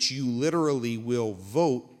in which you literally will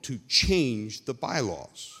vote to change the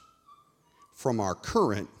bylaws from our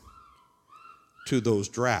current to those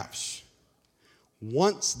drafts.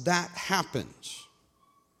 Once that happens,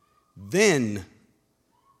 then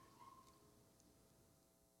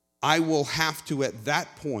I will have to, at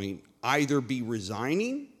that point, either be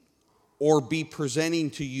resigning or be presenting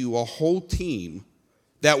to you a whole team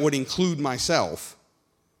that would include myself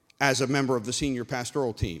as a member of the senior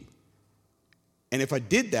pastoral team. And if I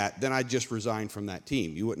did that, then I'd just resign from that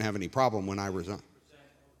team. You wouldn't have any problem when I resign.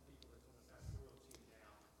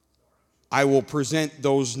 I will present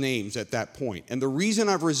those names at that point. And the reason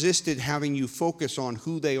I've resisted having you focus on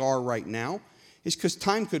who they are right now is because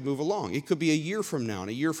time could move along. It could be a year from now.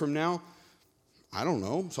 And a year from now, I don't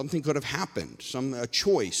know, something could have happened, a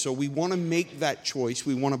choice. So we want to make that choice.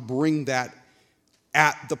 We want to bring that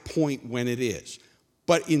at the point when it is.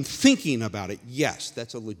 But in thinking about it, yes,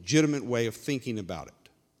 that's a legitimate way of thinking about it.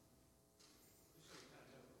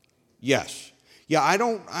 Yes. Yeah, I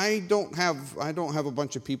don't have a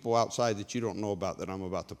bunch of people outside that you don't know about that I'm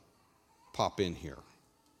about to pop in here.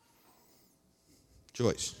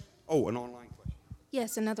 Joyce. Oh, an online question.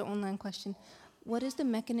 Yes, another online question. What is the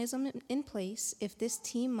mechanism in place if this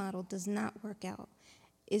team model does not work out?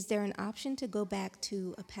 Is there an option to go back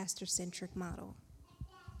to a pastor-centric model?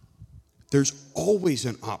 There's always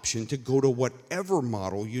an option to go to whatever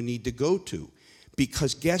model you need to go to,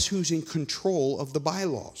 because guess who's in control of the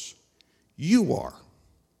bylaws? You are.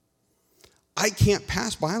 I can't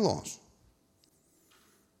pass bylaws.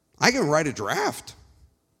 I can write a draft,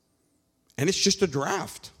 and it's just a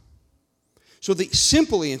draft. So the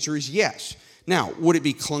simple answer is yes. Now, would it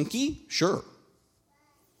be clunky? Sure.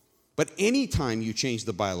 But anytime you change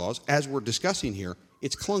the bylaws, as we're discussing here,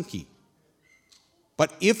 it's clunky.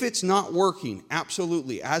 But if it's not working,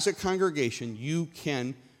 absolutely, as a congregation, you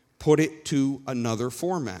can put it to another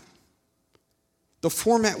format. The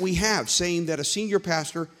format we have, saying that a senior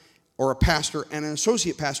pastor or a pastor and an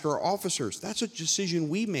associate pastor are officers, that's a decision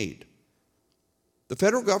we made. The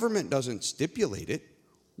federal government doesn't stipulate it.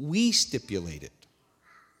 We stipulate it.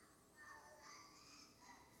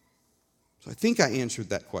 So I think I answered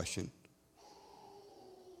that question.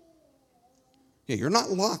 Yeah, you're not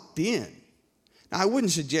locked in. Now, I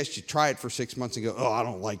wouldn't suggest you try it for 6 months and go, oh, I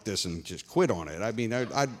don't like this, and just quit on it. I mean,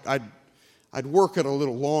 I'd work it a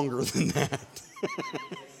little longer than that.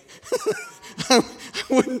 I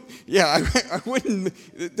wouldn't.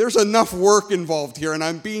 There's enough work involved here, and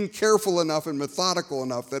I'm being careful enough and methodical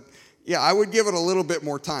enough that, yeah, I would give it a little bit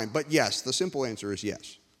more time. But yes, the simple answer is yes.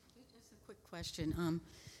 Just a quick question.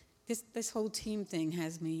 This whole team thing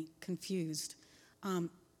has me confused.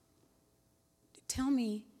 Tell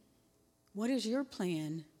me, what is your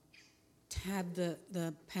plan to have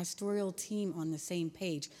the pastoral team on the same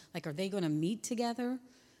page? Like, are they going to meet together?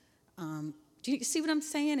 Do you see what I'm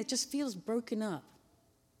saying? It just feels broken up.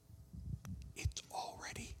 It's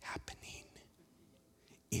already happening.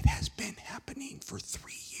 It has been happening for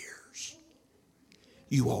 3 years.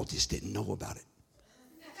 You all just didn't know about it.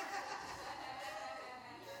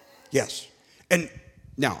 Yes. And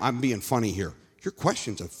now, I'm being funny here. Your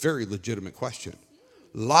question's a very legitimate question.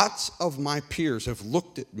 Lots of my peers have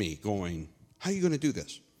looked at me going, how are you going to do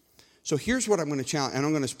this? So here's what I'm going to challenge, and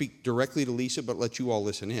I'm going to speak directly to Lisa, but let you all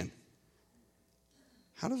listen in.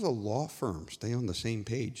 How does a law firm stay on the same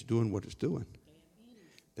page doing what it's doing?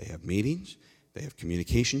 They have meetings. They have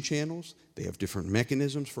communication channels. They have different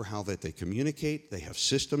mechanisms for how that they communicate. They have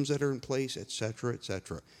systems that are in place, et cetera, et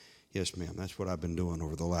cetera. Yes, ma'am, that's what I've been doing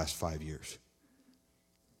over the last 5 years.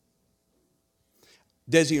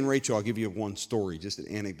 Desi and Rachel, I'll give you one story, just an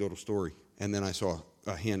anecdotal story. And then I saw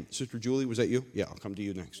a hand. Sister Julie, was that you? Yeah, I'll come to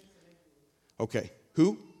you next. Okay.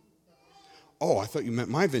 Who? Oh, I thought you meant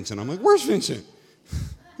my Vincent. I'm like, where's Vincent?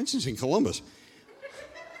 Vincent's in Columbus.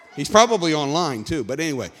 He's probably online too, but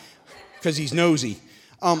anyway, because he's nosy.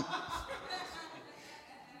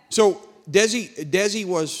 So Desi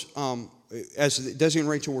was, as Desi and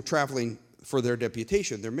Rachel were traveling for their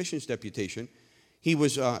deputation, their missions deputation, he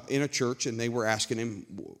was in a church, and they were asking him,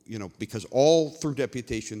 because all through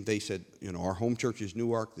deputation, they said, our home church is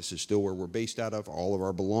Newark. This is still where we're based out of. All of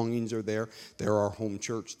our belongings are there. They're our home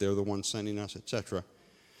church. They're the ones sending us, etc.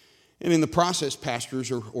 And in the process,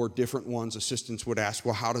 pastors or different ones, assistants would ask,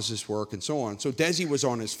 well, how does this work, and so on. So Desi was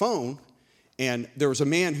on his phone, and there was a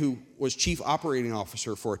man who was chief operating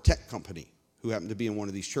officer for a tech company who happened to be in one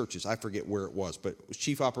of these churches. I forget where it was, but it was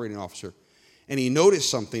chief operating officer. And he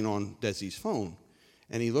noticed something on Desi's phone.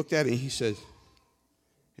 And he looked at it and he said,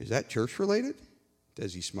 is that church related?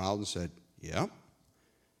 Desi smiled and said, yep.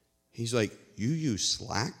 He's like, you use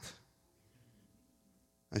Slack?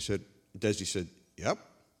 Desi said, yep.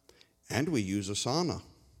 And we use Asana.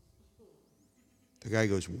 The guy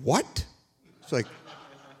goes, what? It's like,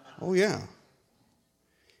 oh yeah.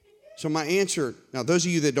 So my answer, now those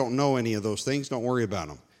of you that don't know any of those things, don't worry about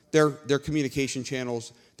them. They're communication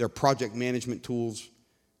channels, they're project management tools,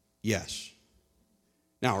 yes.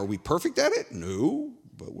 Now, are we perfect at it? No,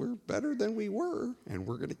 but we're better than we were, and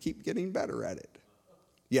we're going to keep getting better at it.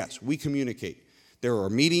 Yes, we communicate. There are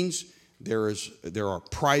meetings. There are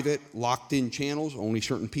private, locked-in channels. Only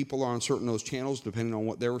certain people are on certain of those channels, depending on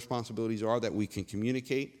what their responsibilities are, that we can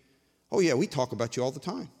communicate. Oh, yeah, we talk about you all the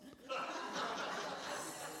time.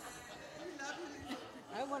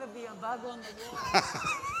 I want to be a bug on the wall.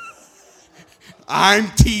 I'm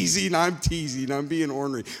teasing, I'm being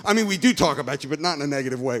ornery. I mean, we do talk about you, but not in a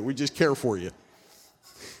negative way. We just care for you.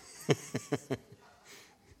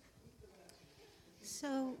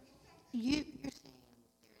 So you're saying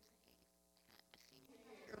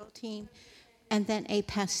team and then a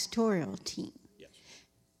pastoral team. Yes.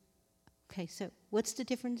 Okay, so what's the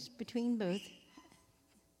difference between both?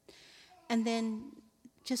 And then,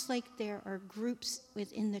 just like there are groups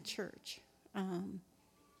within the church,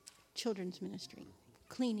 children's ministry,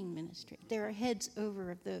 cleaning ministry, there are heads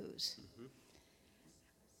over of those.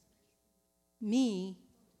 Me,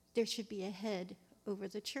 there should be a head over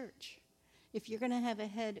the church. If you're going to have a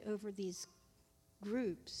head over these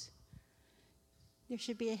groups, there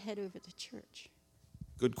should be a head over the church.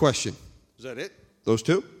 Good question. Is that it? Those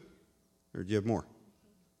two? Or do you have more?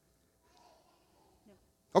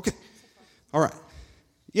 Okay. All right.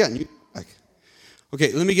 Yeah.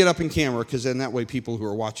 Okay, let me get up in camera, because then that way people who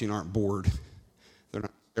are watching aren't bored. They're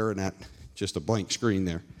not staring at just a blank screen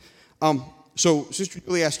there. So Sister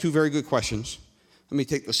Julie asked two very good questions. Let me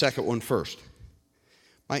take the second one first.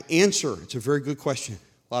 My answer, it's a very good question.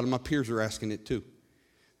 A lot of my peers are asking it too.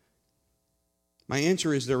 My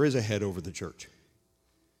answer is there is a head over the church.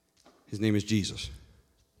 His name is Jesus.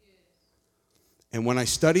 And when I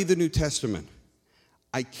study the New Testament,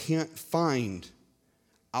 I can't find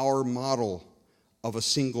our model of a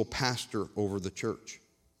single pastor over the church.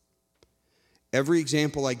 Every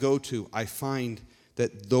example I go to, I find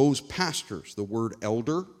that those pastors, the word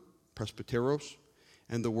elder, presbyteros,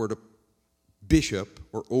 and the word bishop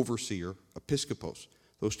or overseer, episkopos,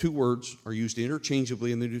 those two words are used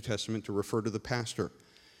interchangeably in the New Testament to refer to the pastor.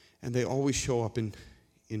 And they always show up in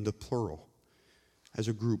the plural as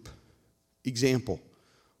a group. Example,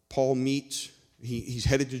 Paul meets, he's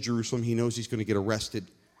headed to Jerusalem. He knows he's going to get arrested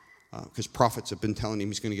because prophets have been telling him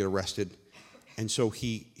he's going to get arrested. And so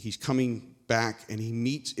he's coming back, and he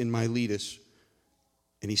meets in Miletus,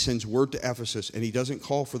 and he sends word to Ephesus, and he doesn't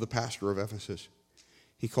call for the pastor of Ephesus.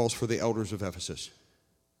 He calls for the elders of Ephesus.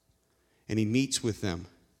 And he meets with them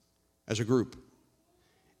as a group.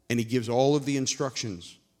 And he gives all of the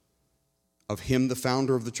instructions of him, the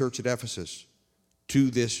founder of the church at Ephesus, to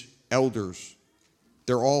this elders.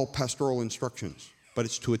 They're all pastoral instructions, but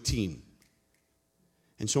it's to a team.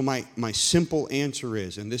 And so my simple answer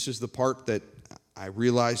is, and this is the part that I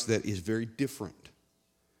realize that is very different,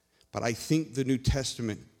 but I think the New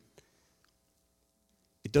Testament,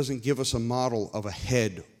 it doesn't give us a model of a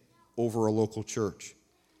head over a local church.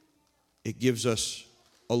 It gives us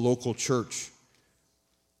a local church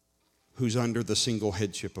who's under the single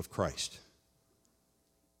headship of Christ.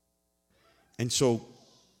 And so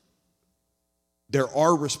there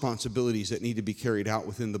are responsibilities that need to be carried out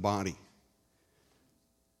within the body.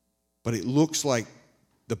 But it looks like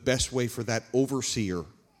the best way for that overseer,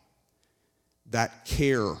 that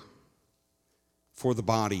care for the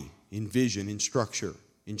body in vision, in structure,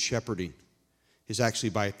 in shepherding, is actually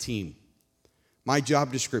by a team. My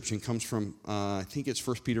job description comes from, I think it's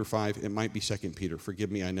 1 Peter 5. It might be 2 Peter. Forgive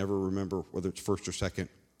me, I never remember whether it's 1st or 2nd.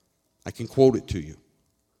 I can quote it to you.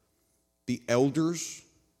 The elders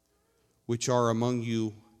which are among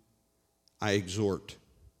you, I exhort,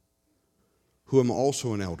 who am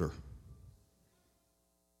also an elder.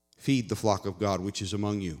 Feed the flock of God which is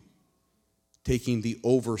among you, taking the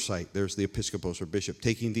oversight, there's the episkopos or bishop,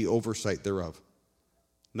 taking the oversight thereof,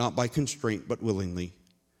 not by constraint but willingly,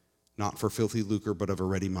 not for filthy lucre but of a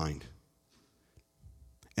ready mind.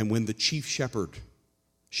 And when the chief shepherd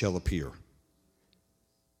shall appear,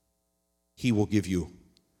 he will give you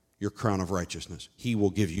your crown of righteousness. He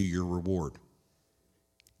will give you your reward.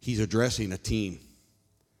 He's addressing a team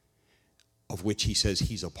of which he says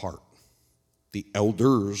he's a part. The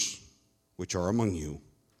elders which are among you,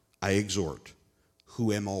 I exhort,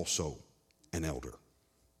 who am also an elder.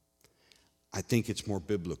 I think it's more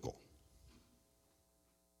biblical.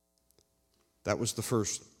 That was the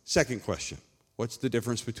first. Second question, what's the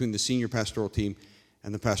difference between the senior pastoral team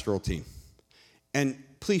and the pastoral team? And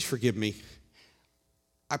please forgive me,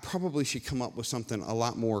 I probably should come up with something a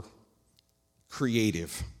lot more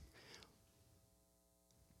creative.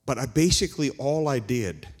 But all I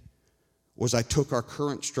did was I took our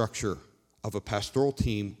current structure of a pastoral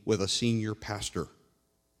team with a senior pastor,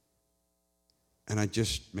 and I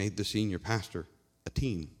just made the senior pastor a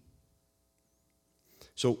team.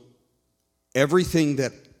 So everything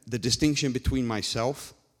that the distinction between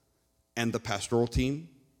myself and the pastoral team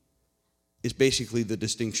is basically the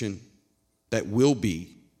distinction that will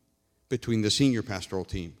be between the senior pastoral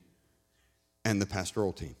team and the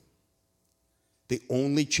pastoral team. The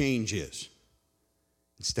only change is,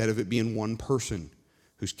 instead of it being one person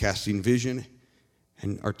who's casting vision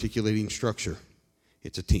and articulating structure,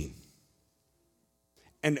 it's a team.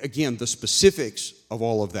 And again, the specifics of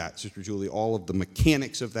all of that, Sister Julie, all of the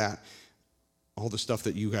mechanics of that, all the stuff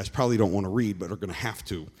that you guys probably don't want to read but are going to have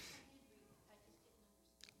to.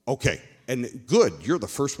 Okay, And good, you're the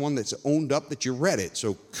first one that's owned up that you read it,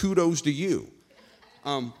 so kudos to you.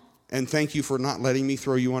 And thank you for not letting me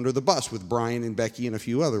throw you under the bus with Brian and Becky and a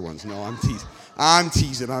few other ones. No, I'm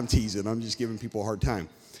teasing. I'm teasing. I'm just giving people a hard time.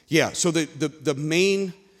 Yeah, so the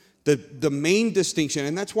main distinction,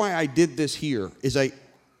 and that's why I did this here, is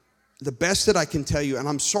the best that I can tell you, and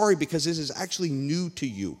I'm sorry because this is actually new to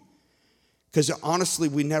you, because honestly,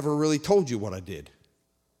 we never really told you what I did.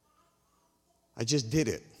 I just did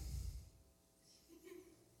it.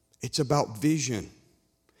 It's about vision.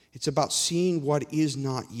 It's about seeing what is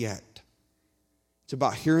not yet. It's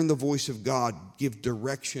about hearing the voice of God give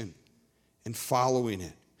direction and following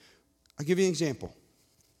it. I'll give you an example.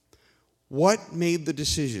 What made the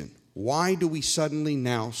decision? Why do we suddenly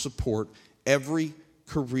now support every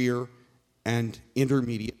career and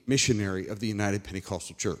intermediate missionary of the United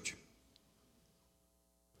Pentecostal Church?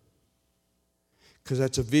 Because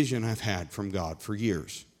that's a vision I've had from God for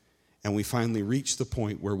years. And we finally reached the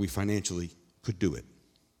point where we financially could do it.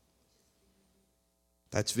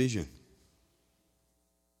 That's vision.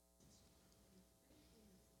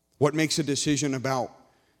 What makes a decision about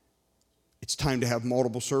it's time to have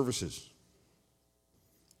multiple services?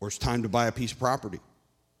 Or it's time to buy a piece of property?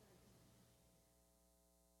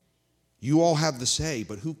 You all have the say,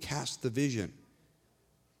 but who cast the vision?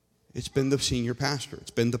 It's been the senior pastor.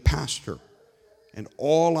 It's been the pastor. And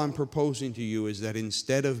all I'm proposing to you is that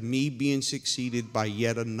instead of me being succeeded by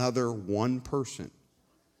yet another one person,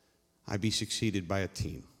 I be succeeded by a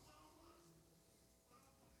team.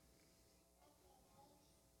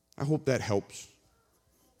 I hope that helps.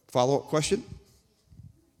 Follow-up question?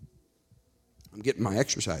 I'm getting my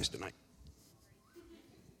exercise tonight.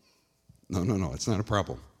 No, it's not a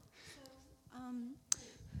problem.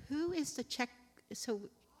 Who is the check? So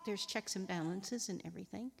there's checks and balances and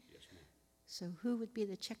everything. Yes, ma'am. So who would be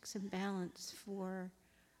the checks and balance for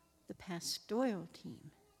the pastoral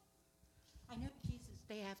team? I know Jesus,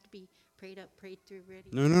 they have to be prayed up, prayed through, ready.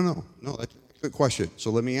 No, that's a good question.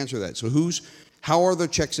 So let me answer that. So how are the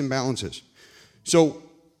checks and balances? So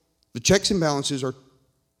the checks and balances are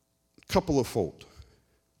a couple of fold.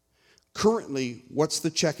 Currently, what's the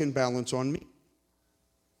check and balance on me?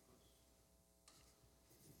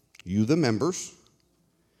 You, the members,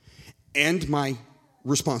 and my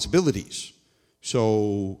responsibilities.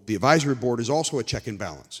 So the advisory board is also a check and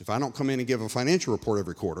balance. If I don't come in and give a financial report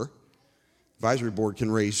every quarter, advisory board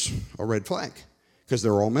can raise a red flag because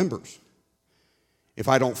they're all members. If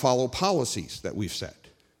I don't follow policies that we've set,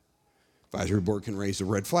 advisory board can raise a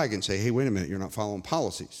red flag and say, hey, wait a minute, you're not following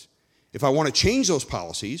policies. If I want to change those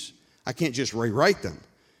policies, I can't just rewrite them.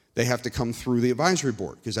 They have to come through the advisory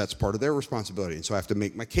board because that's part of their responsibility. And so I have to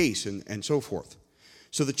make my case and so forth.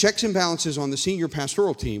 So the checks and balances on the senior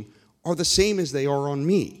pastoral team are the same as they are on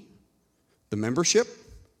me. The membership,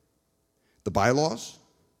 the bylaws,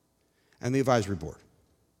 and the advisory board.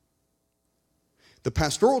 The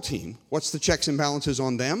pastoral team, what's the checks and balances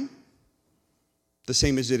on them? The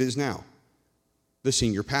same as it is now. The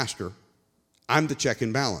senior pastor, I'm the check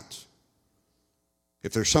and balance.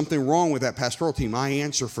 If there's something wrong with that pastoral team, I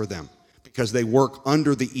answer for them because they work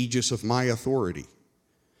under the aegis of my authority.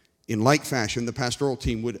 In like fashion, the pastoral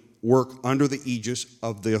team would work under the aegis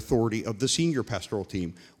of the authority of the senior pastoral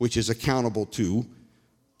team, which is accountable to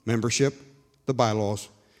membership, the bylaws,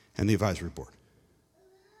 and the advisory board.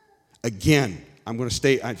 Again,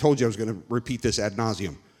 I told you I was going to repeat this ad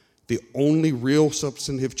nauseum. The only real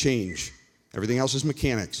substantive change, everything else is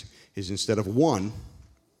mechanics, is instead of one,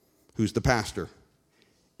 who's the pastor,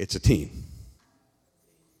 it's a team.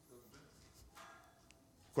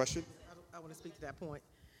 Question? I want to speak to that point.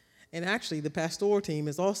 And actually, the pastoral team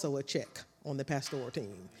is also a check on the pastoral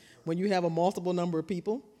team. When you have a multiple number of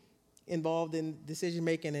people involved in decision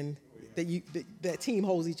making, and that team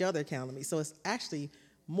holds each other accountable. So it's actually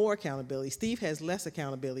more accountability. Steve has less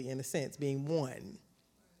accountability in a sense, being one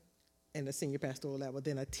in the senior pastoral level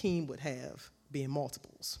than a team would have being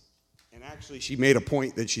multiples. And actually, she made a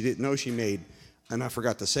point that she didn't know she made, and I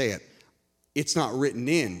forgot to say it. It's not written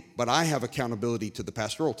in, but I have accountability to the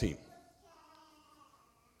pastoral team.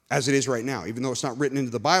 As it is right now, even though it's not written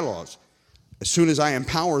into the bylaws, as soon as I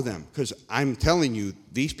empower them, because I'm telling you,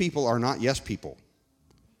 these people are not yes people.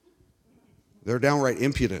 They're downright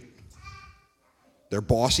impudent. They're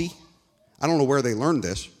bossy. I don't know where they learned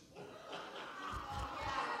this.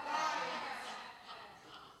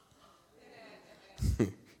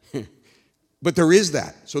 But there is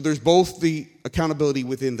that. So there's both the accountability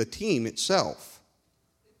within the team itself,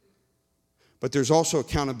 but there's also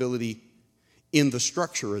accountability in the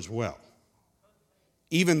structure as well,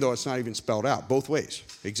 even though it's not even spelled out, both ways.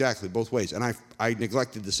 Exactly, both ways. And I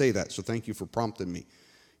neglected to say that, so thank you for prompting me.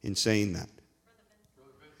 in saying that?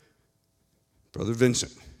 Brother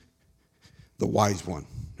Vincent, the wise one,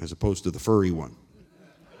 as opposed to the furry one.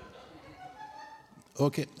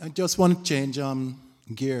 Okay, I just want to change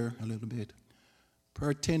gear a little bit.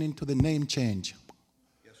 Pertaining to the name change,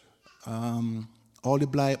 yes, sir. All the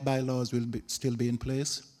bylaws will still be in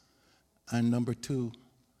place. And number two,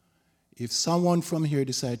 if someone from here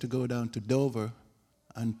decide to go down to Dover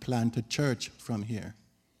and plant a church from here,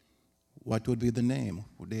 what would be the name?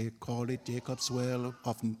 Would they call it Jacob's Well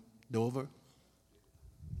of Dover?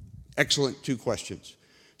 Excellent 2 questions.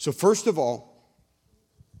 So first of all,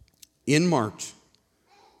 in March,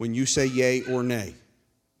 when you say yay or nay,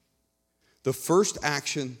 the first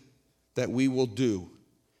action that we will do,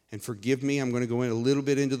 and forgive me, I'm going to go in a little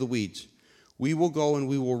bit into the weeds, we will go and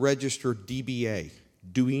we will register DBA,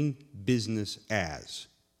 doing business as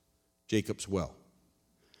Jacob's Well.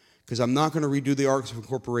 Because I'm not going to redo the Articles of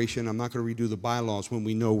Incorporation, I'm not going to redo the bylaws when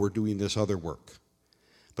we know we're doing this other work.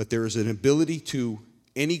 But there is an ability to,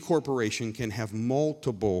 any corporation can have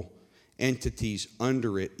multiple entities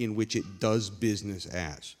under it in which it does business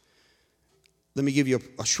as. Let me give you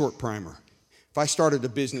a short primer. If I started a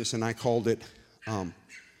business and I called it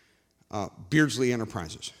Beardsley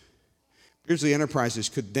Enterprises, Beardsley Enterprises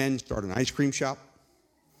could then start an ice cream shop.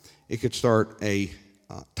 It could start a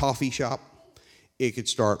toffee shop. It could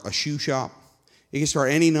start a shoe shop. It could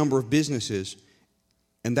start any number of businesses.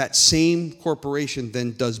 And that same corporation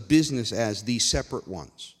then does business as these separate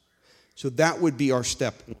ones. So that would be our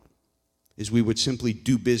step one, is we would simply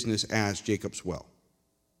do business as Jacob's Well.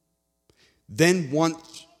 Then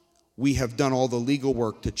once we have done all the legal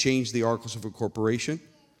work to change the Articles of Incorporation,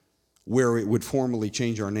 where it would formally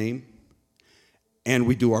change our name, and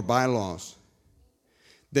we do our bylaws,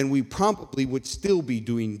 then we probably would still be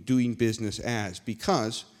doing business as,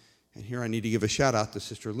 because, and here I need to give a shout out to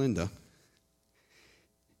Sister Linda.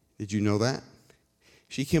 Did you know that?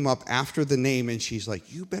 She came up after the name and she's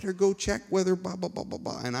like, you better go check whether blah, blah, blah, blah,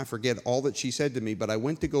 blah. And I forget all that she said to me, but I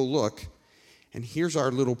went to go look, and here's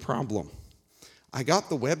our little problem. I got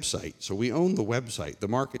the website, so we own the website, the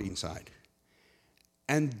marketing side.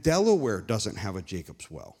 And Delaware doesn't have a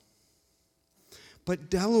Jacob's Well. But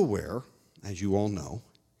Delaware, as you all know,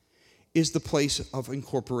 is the place of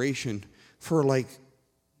incorporation for like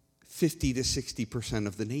 50 to 60%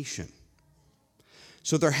 of the nation.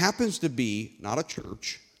 So there happens to be, not a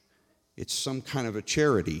church, it's some kind of a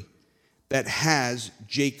charity that has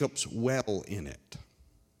Jacob's Well in it.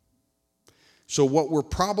 So what we're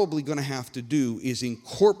probably going to have to do is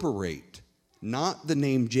incorporate not the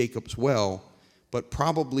name Jacob's Well, but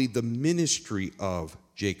probably the ministry of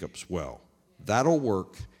Jacob's Well. That'll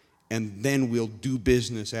work, and then we'll do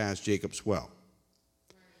business as Jacob's Well.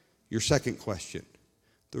 Your second question.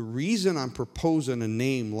 The reason I'm proposing a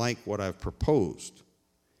name like what I've proposed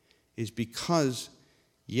is because,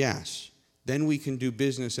 yes, then we can do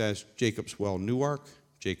business as Jacob's Well Newark,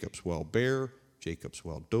 Jacob's Well Bear, Jacob's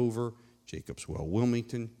Well Dover, Jacob's Well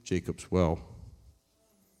Wilmington, Jacob's Well,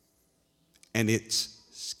 and it's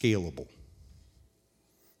scalable.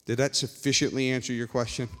 Did that sufficiently answer your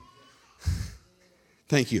question?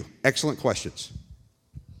 Thank you. Excellent questions.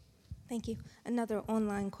 Thank you. Another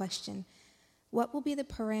online question. What will be the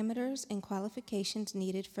parameters and qualifications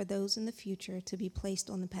needed for those in the future to be placed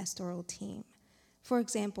on the pastoral team? For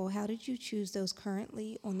example, how did you choose those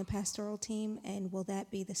currently on the pastoral team, and will that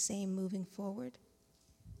be the same moving forward?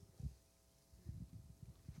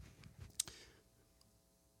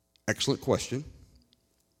 Excellent question.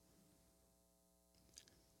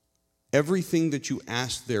 Everything that you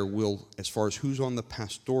asked there will, as far as who's on the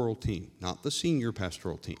pastoral team, not the senior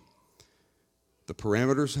pastoral team, the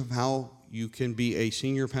parameters of how you can be a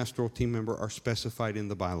senior pastoral team member are specified in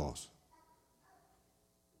the bylaws.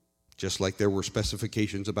 Just like there were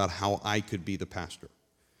specifications about how I could be the pastor.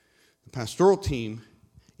 The pastoral team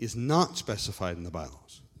is not specified in the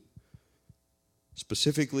bylaws,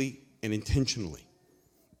 specifically and intentionally,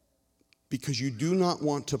 because you do not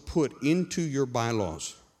want to put into your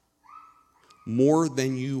bylaws more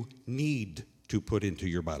than you need to put into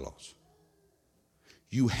your bylaws.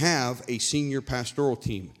 You have a senior pastoral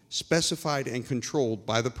team specified and controlled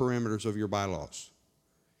by the parameters of your bylaws.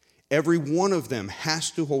 Every one of them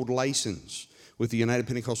has to hold license with the United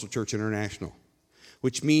Pentecostal Church International,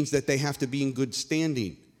 which means that they have to be in good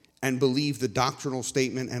standing and believe the doctrinal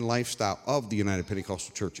statement and lifestyle of the United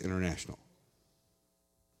Pentecostal Church International.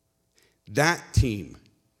 That team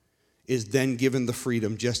is then given the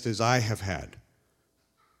freedom, just as I have had,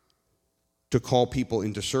 to call people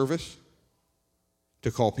into service,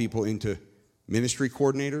 to call people into ministry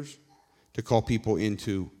coordinators, to call people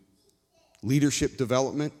into leadership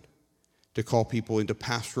development, to call people into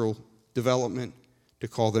pastoral development, to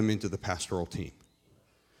call them into the pastoral team.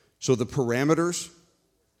 So the parameters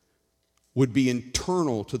would be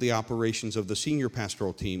internal to the operations of the senior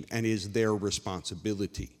pastoral team and is their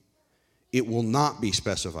responsibility. It will not be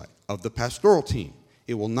specified. Of the pastoral team,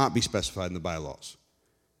 it will not be specified in the bylaws.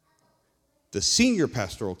 The senior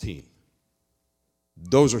pastoral team,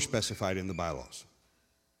 those are specified in the bylaws.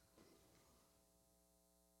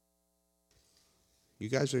 You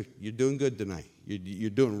guys you're doing good tonight. You're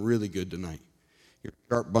doing really good tonight. You're a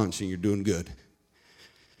sharp bunch and you're doing good.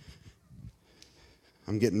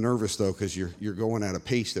 I'm getting nervous though because you're going at a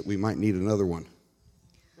pace that we might need another one.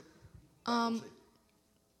 Oh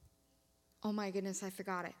my goodness, I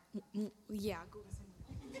forgot it. Yeah.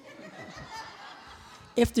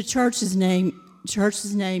 If the church's name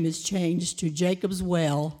is changed to Jacob's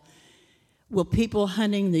Well, will people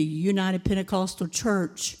hunting the United Pentecostal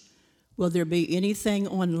Church, will there be anything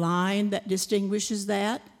online that distinguishes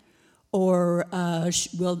that? Or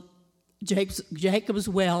will Jacob's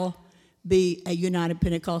Well be a United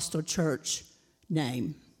Pentecostal Church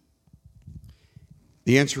name?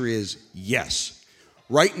 The answer is yes.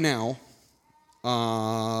 Right now,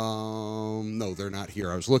 no, they're not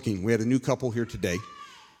here. I was looking. We had a new couple here today,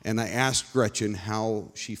 and I asked Gretchen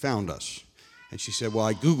how she found us. And she said, well,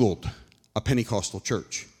 I Googled a Pentecostal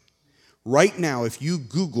church. Right now, if you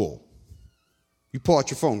Google, you pull out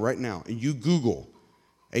your phone right now, and you Google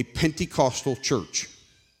a Pentecostal church,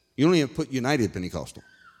 you don't even put United Pentecostal,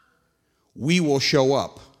 we will show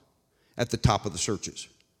up at the top of the searches.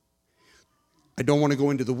 I don't want to go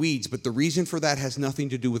into the weeds, but the reason for that has nothing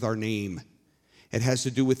to do with our name. It has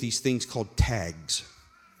to do with these things called tags.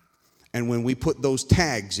 And when we put those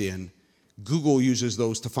tags in, Google uses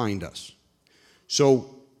those to find us. So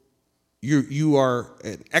you are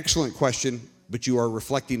an excellent question, but you are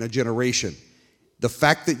reflecting a generation. The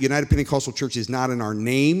fact that United Pentecostal Church is not in our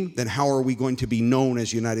name, then how are we going to be known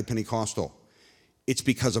as United Pentecostal? It's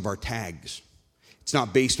because of our tags. It's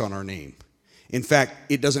not based on our name. In fact,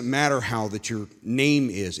 it doesn't matter how that your name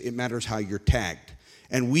is. It matters how you're tagged.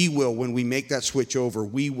 And we will, when we make that switch over,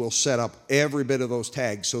 we will set up every bit of those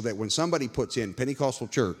tags so that when somebody puts in Pentecostal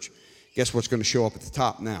Church, guess what's going to show up at the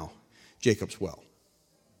top now? Jacob's Well.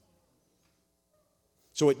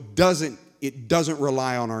 So it doesn't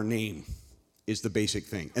rely on our name is the basic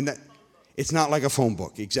thing. And that it's not like a phone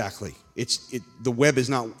book, exactly. The web is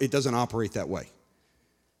not, it doesn't operate that way.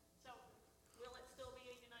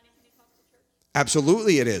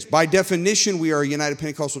 Absolutely it is. By definition, we are a United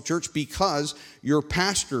Pentecostal Church because your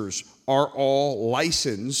pastors are all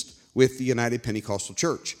licensed with the United Pentecostal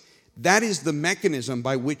Church. That is the mechanism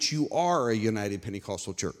by which you are a United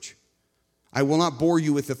Pentecostal Church. I will not bore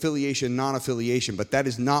you with affiliation, non-affiliation, but that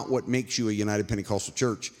is not what makes you a United Pentecostal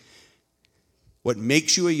Church. What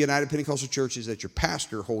makes you a United Pentecostal Church is that your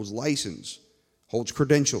pastor holds license, holds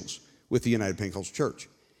credentials with the United Pentecostal Church.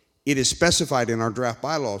 It is specified in our draft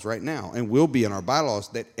bylaws right now and will be in our bylaws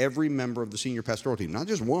that every member of the senior pastoral team, not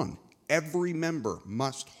just one, every member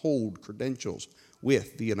must hold credentials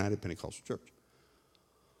with the United Pentecostal Church.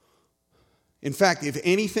 In fact,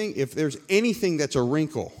 if there's anything that's a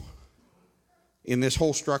wrinkle in this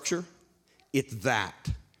whole structure, it's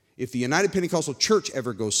that. If the United Pentecostal Church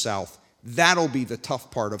ever goes south, that'll be the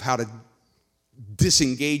tough part of how to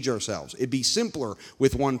disengage ourselves. It'd be simpler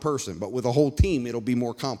with one person, but with a whole team, it'll be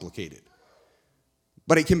more complicated.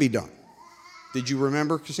 But it can be done. Did you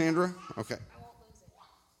remember, Cassandra? Okay.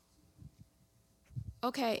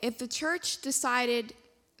 Okay, if the church decided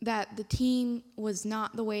that the team was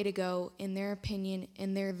not the way to go, in their opinion,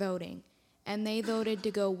 in their voting, and they voted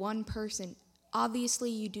to go one person, obviously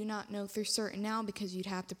you do not know for certain now because you'd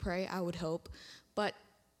have to pray, I would hope, but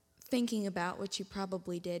thinking about what you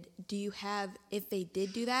probably did, do you have, if they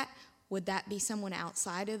did do that, would that be someone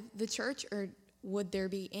outside of the church, or would there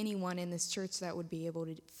be anyone in this church that would be able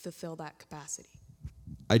to fulfill that capacity?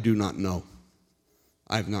 I do not know.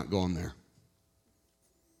 I have not gone there.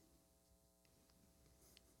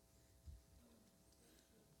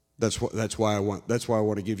 That's why I want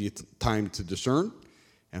to give you time to discern,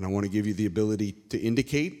 and I want to give you the ability to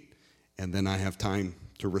indicate, and then I have time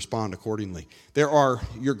to respond accordingly.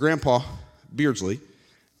 Your grandpa, Beardsley,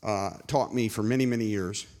 taught me for many, many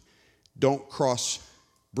years, don't cross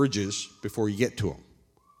bridges before you get to them.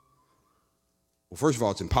 Well, first of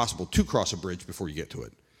all, it's impossible to cross a bridge before you get to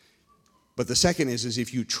it. But the second is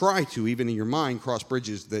if you try to, even in your mind, cross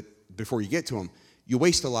bridges before you get to them, you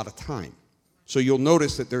waste a lot of time. So you'll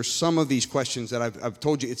notice that there's some of these questions that I've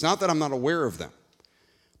told you. It's not that I'm not aware of them,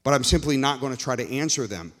 but I'm simply not going to try to answer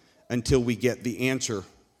them until we get the answer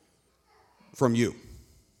from you.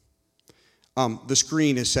 The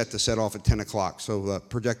screen is set to set off at 10 o'clock, so the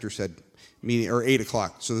projector said meeting, or 8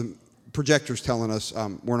 o'clock. So the projector's telling us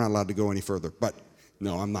we're not allowed to go any further. But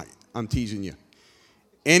no, I'm not. I'm teasing you.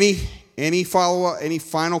 Any follow-up, any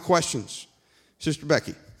final questions? Sister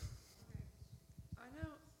Becky. I know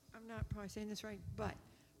I'm not probably saying this right, but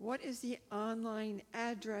what is the online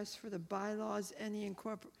address for the bylaws and the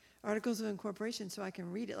articles of incorporation so I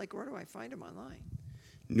can read it? Like, where do I find them online?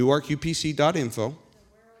 NewarkUPC.info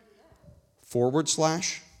 /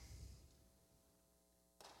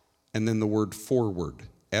 and then the word forward.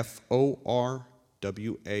 FORWARD.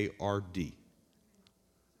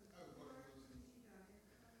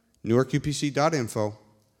 NewarkUPC.info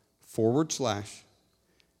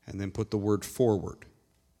 / and then put the word forward.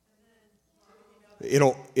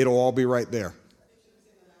 It'll all be right there.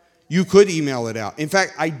 You could email it out. In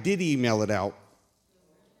fact, I did email it out,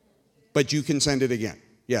 but you can send it again.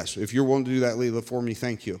 Yes, if you're willing to do that, Leila, for me,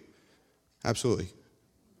 thank you. Absolutely.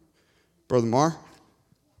 Brother Marr?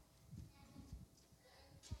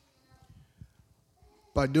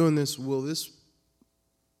 By doing this, will this,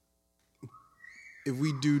 if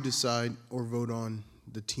we do decide or vote on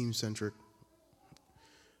the team-centric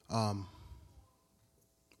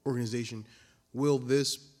organization, will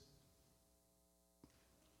this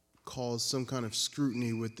cause some kind of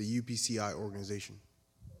scrutiny with the UPCI organization?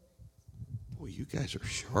 Boy, you guys are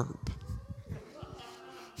sharp.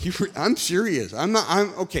 I'm serious. I'm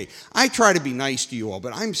okay. I try to be nice to you all,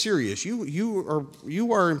 but I'm serious. You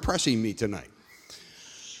are impressing me tonight.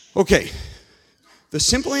 Okay. The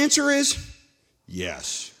simple answer is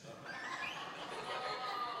yes.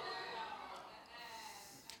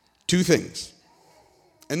 Two things.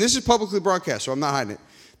 And this is publicly broadcast, so I'm not hiding it.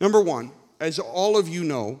 Number one, as all of you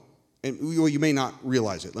know, and you may not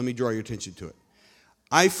realize it, let me draw your attention to it.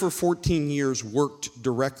 I, for 14 years, worked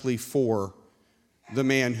directly for the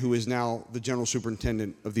man who is now the General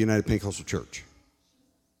Superintendent of the United Pentecostal Church.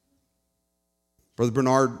 Brother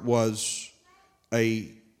Bernard was a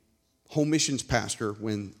home missions pastor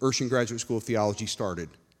when Urshan Graduate School of Theology started.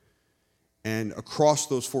 And across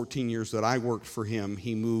those 14 years that I worked for him,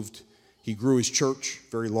 he grew his church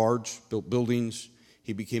very large, built buildings.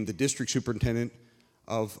 He became the district superintendent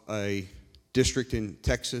of a district in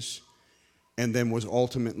Texas, and then was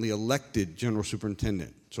ultimately elected general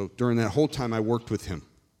superintendent. So during that whole time, I worked with him.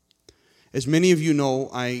 As many of you know,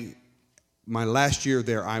 my last year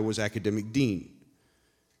there, I was academic dean.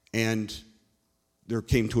 And there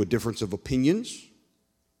came to a difference of opinions,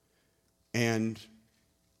 and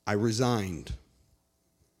I resigned.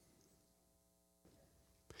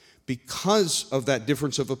 Because of that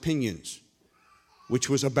difference of opinions, which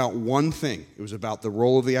was about one thing. It was about the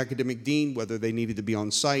role of the academic dean, whether they needed to be on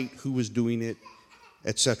site, who was doing it,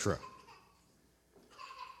 etc.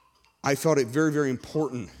 I felt it very, very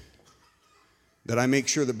important that I make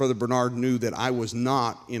sure that Brother Bernard knew that I was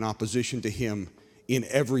not in opposition to him in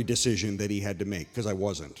every decision that he had to make, because I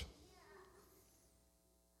wasn't.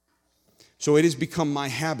 So it has become my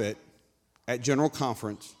habit at General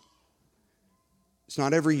Conference. It's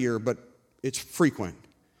not every year, but it's frequent.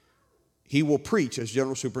 He will preach as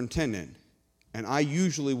general superintendent, and I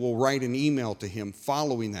usually will write an email to him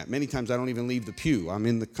following that. Many times I don't even leave the pew. I'm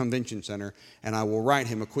in the convention center, and I will write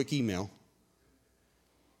him a quick email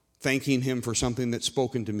thanking him for something that's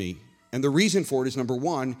spoken to me. And the reason for it is, number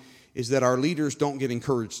one, is that our leaders don't get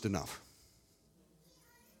encouraged enough.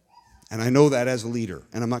 And I know that as a leader,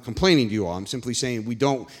 and I'm not complaining to you all. I'm simply saying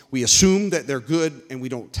we assume that they're good, and we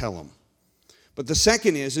don't tell them. But the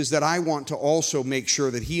second is that I want to also make sure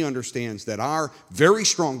that he understands that our very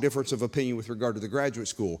strong difference of opinion with regard to the graduate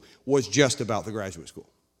school was just about the graduate school.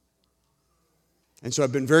 And so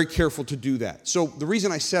I've been very careful to do that. So the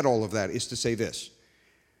reason I said all of that is to say this.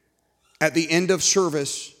 At the end of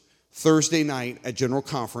service Thursday night at General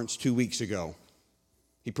Conference 2 weeks ago,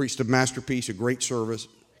 he preached a masterpiece, a great service,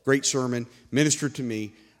 great sermon, ministered to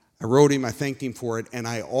me. I wrote him, I thanked him for it, and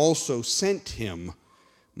I also sent him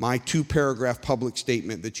my 2-paragraph public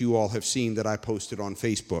statement that you all have seen that I posted on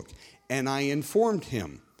Facebook. And I informed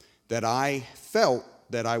him that I felt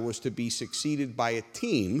that I was to be succeeded by a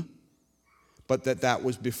team, but that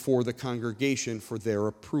was before the congregation for their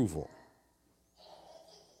approval.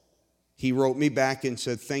 He wrote me back and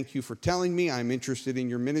said, "Thank you for telling me. I'm interested in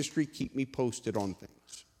your ministry. Keep me posted on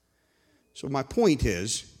things." So my point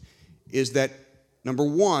is that, number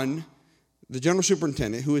one, the general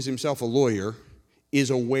superintendent, who is himself a lawyer, is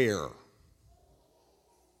aware.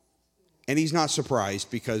 And he's not surprised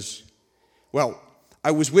because, well,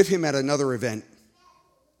 I was with him at another event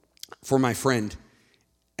for my friend,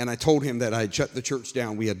 and I told him that I had shut the church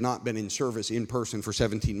down. We had not been in service in person for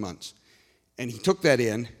 17 months. And he took that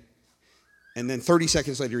in, And then 30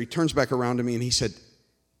 seconds later, he turns back around to me and he said,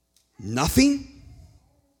 "Nothing?"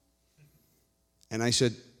 And I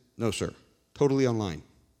said, "No, sir, totally online."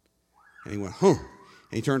 And he went, "Huh." And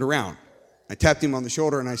he turned around. I tapped him on the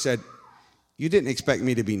shoulder and I said, "You didn't expect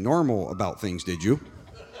me to be normal about things, did you?"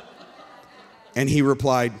 And he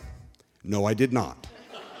replied, "No, I did not."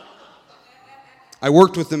 I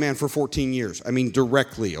worked with the man for 14 years. I mean,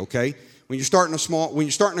 directly, okay? When you're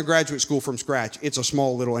starting a graduate school from scratch, it's a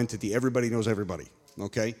small little entity. Everybody knows everybody,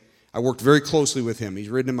 okay? I worked very closely with him. He's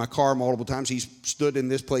ridden in my car multiple times. He's stood in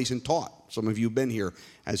this place and taught. Some of you have been here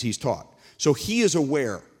as he's taught. So he is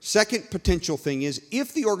aware. Second potential thing is,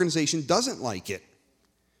 if the organization doesn't like it,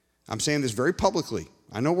 I'm saying this very publicly.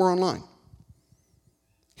 I know we're online.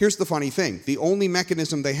 Here's the funny thing. The only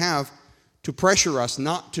mechanism they have to pressure us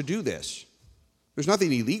not to do this, there's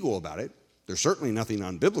nothing illegal about it. There's certainly nothing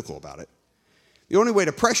unbiblical about it. The only way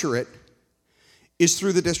to pressure it is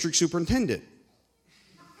through the district superintendent.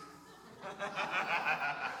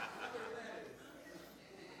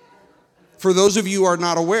 For those of you who are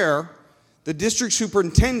not aware, the district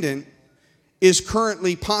superintendent is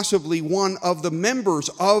currently possibly one of the members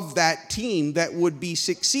of that team that would be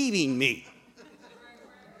succeeding me.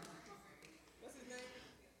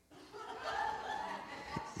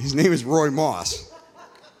 His name is Roy Moss.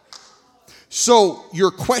 So your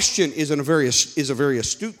question is a very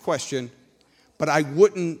astute question, but I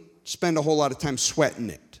wouldn't spend a whole lot of time sweating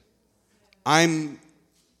it. I'm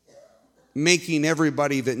making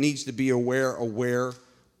everybody that needs to be aware.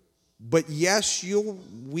 But yes,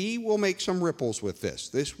 we will make some ripples with this.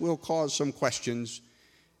 This will cause some questions,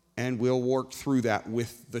 and we'll work through that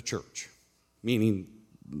with the church, meaning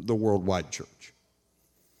the worldwide church.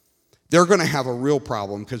 They're going to have a real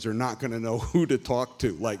problem because they're not going to know who to talk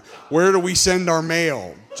to. Like, where do we send our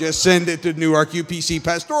mail? Just send it to Newark UPC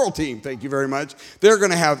pastoral team. Thank you very much.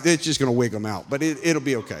 It's just going to wig them out, but it'll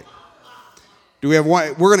be okay. Do we have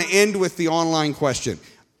one? We're going to end with the online question.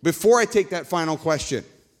 Before I take that final question,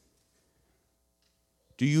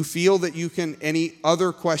 do you feel that any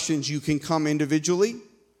other questions you can come individually?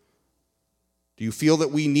 Do you feel that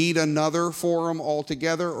we need another forum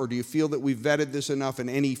altogether, or do you feel that we've vetted this enough and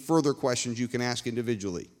any further questions you can ask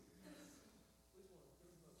individually?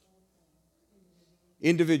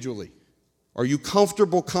 Individually. Are you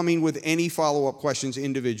comfortable coming with any follow-up questions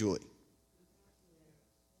individually?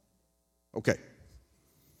 Okay.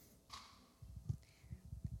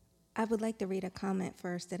 I would like to read a comment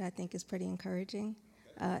first that I think is pretty encouraging.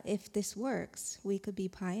 If this works, we could be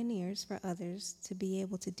pioneers for others to be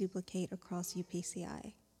able to duplicate across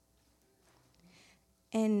UPCI.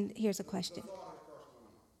 And here's a question.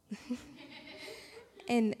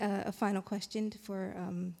 And a final question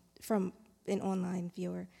from an online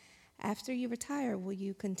viewer. After you retire, will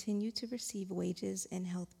you continue to receive wages and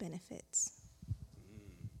health benefits?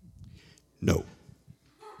 No.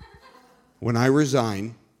 When I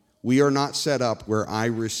resign, we are not set up where I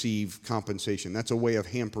receive compensation. That's a way of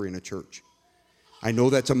hampering a church. I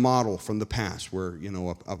know that's a model from the past where,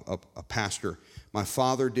 a pastor, my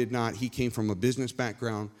father did not, he came from a business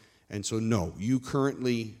background, and so no, you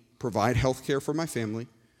currently provide health care for my family,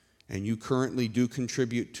 and you currently do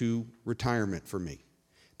contribute to retirement for me.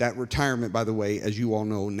 That retirement, by the way, as you all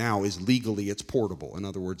know now, is legally, it's portable. In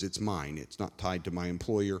other words, it's mine. It's not tied to my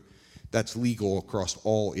employer. That's legal across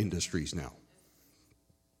all industries now.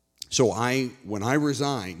 So when I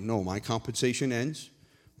resign, no, my compensation ends,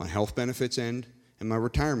 my health benefits end, and my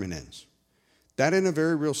retirement ends. That, in a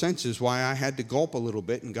very real sense, is why I had to gulp a little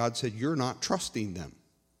bit, and God said, "You're not trusting them."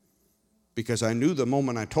 Because I knew the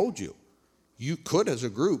moment I told you, you could, as a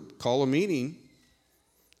group, call a meeting.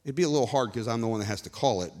 It'd be a little hard because I'm the one that has to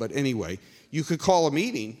call it, but anyway, you could call a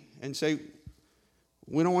meeting and say,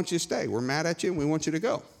 "We don't want you to stay. We're mad at you, and we want you to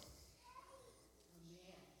go."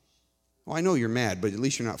 Well, I know you're mad, but at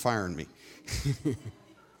least you're not firing me.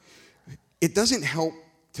 It doesn't help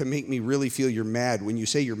to make me really feel you're mad when you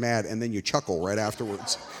say you're mad and then you chuckle right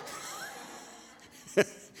afterwards.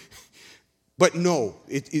 But no,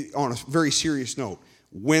 on a very serious note,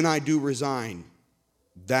 when I do resign,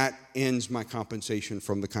 that ends my compensation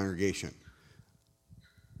from the congregation.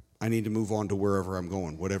 I need to move on to wherever I'm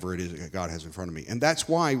going, whatever it is that God has in front of me. And that's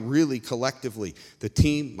why, really, collectively, the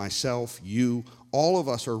team, myself, you, all of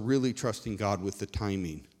us are really trusting God with the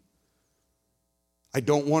timing. I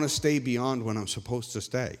don't want to stay beyond when I'm supposed to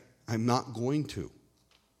stay. I'm not going to.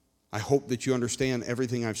 I hope that you understand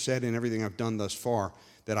everything I've said and everything I've done thus far,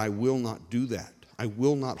 that I will not do that. I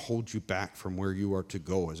will not hold you back from where you are to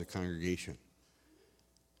go as a congregation.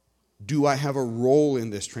 Do I have a role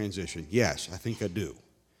in this transition? Yes, I think I do.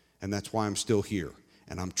 And that's why I'm still here.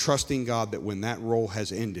 And I'm trusting God that when that role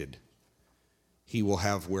has ended, he will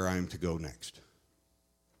have where I am to go next.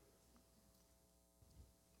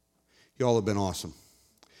 You all have been awesome.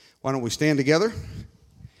 Why don't we stand together?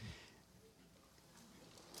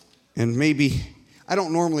 And maybe, I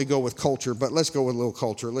don't normally go with culture, but let's go with a little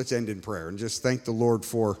culture. Let's end in prayer and just thank the Lord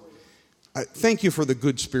thank you for the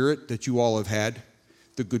good spirit that you all have had,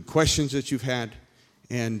 the good questions that you've had,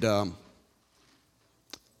 and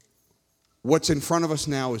what's in front of us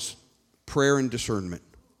now is prayer and discernment.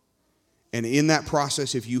 And in that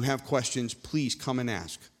process, if you have questions, please come and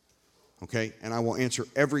ask, okay? And I will answer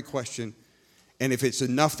every question. And if it's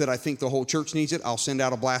enough that I think the whole church needs it, I'll send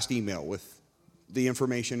out a blast email with the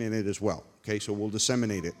information in it as well, okay? So we'll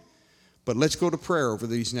disseminate it. But let's go to prayer over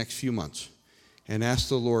these next few months and ask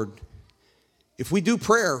the Lord, if we do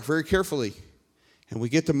prayer very carefully and we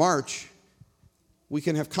get to March, we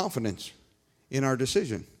can have confidence in our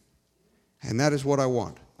decision. And that is what I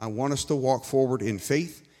want. I want us to walk forward in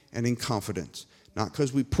faith and in confidence. Not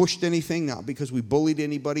because we pushed anything, not because we bullied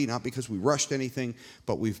anybody, not because we rushed anything,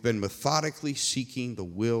 but we've been methodically seeking the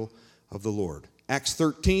will of the Lord. Acts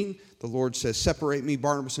 13, the Lord says, separate me,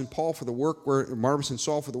 Barnabas and Saul, for the work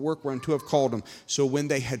whereunto I've called them. So when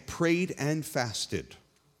they had prayed and fasted,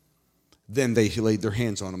 then they laid their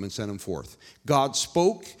hands on them and sent them forth. God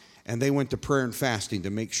spoke, and they went to prayer and fasting to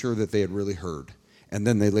make sure that they had really heard. And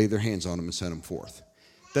then they laid their hands on them and sent them forth.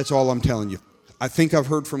 That's all I'm telling you. I think I've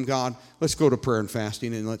heard from God. Let's go to prayer and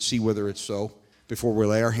fasting, and let's see whether it's so before we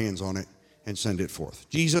lay our hands on it and send it forth.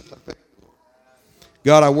 Jesus,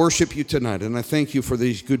 God, I worship you tonight, and I thank you for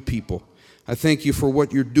these good people. I thank you for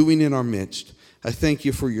what you're doing in our midst. I thank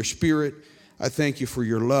you for your spirit. I thank you for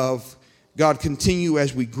your love. God, continue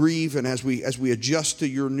as we grieve and as we adjust to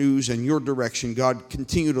your news and your direction. God,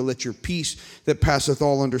 continue to let your peace that passeth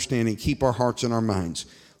all understanding keep our hearts and our minds.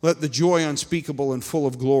 Let the joy unspeakable and full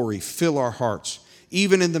of glory fill our hearts,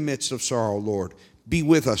 even in the midst of sorrow, Lord. Be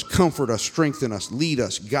with us, comfort us, strengthen us, lead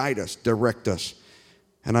us, guide us, direct us.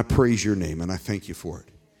 And I praise your name, and I thank you for it.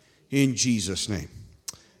 In Jesus' name,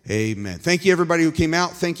 amen. Thank you, everybody who came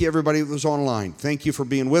out. Thank you, everybody who was online. Thank you for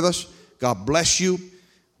being with us. God bless you.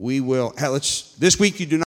 We will, this week you do not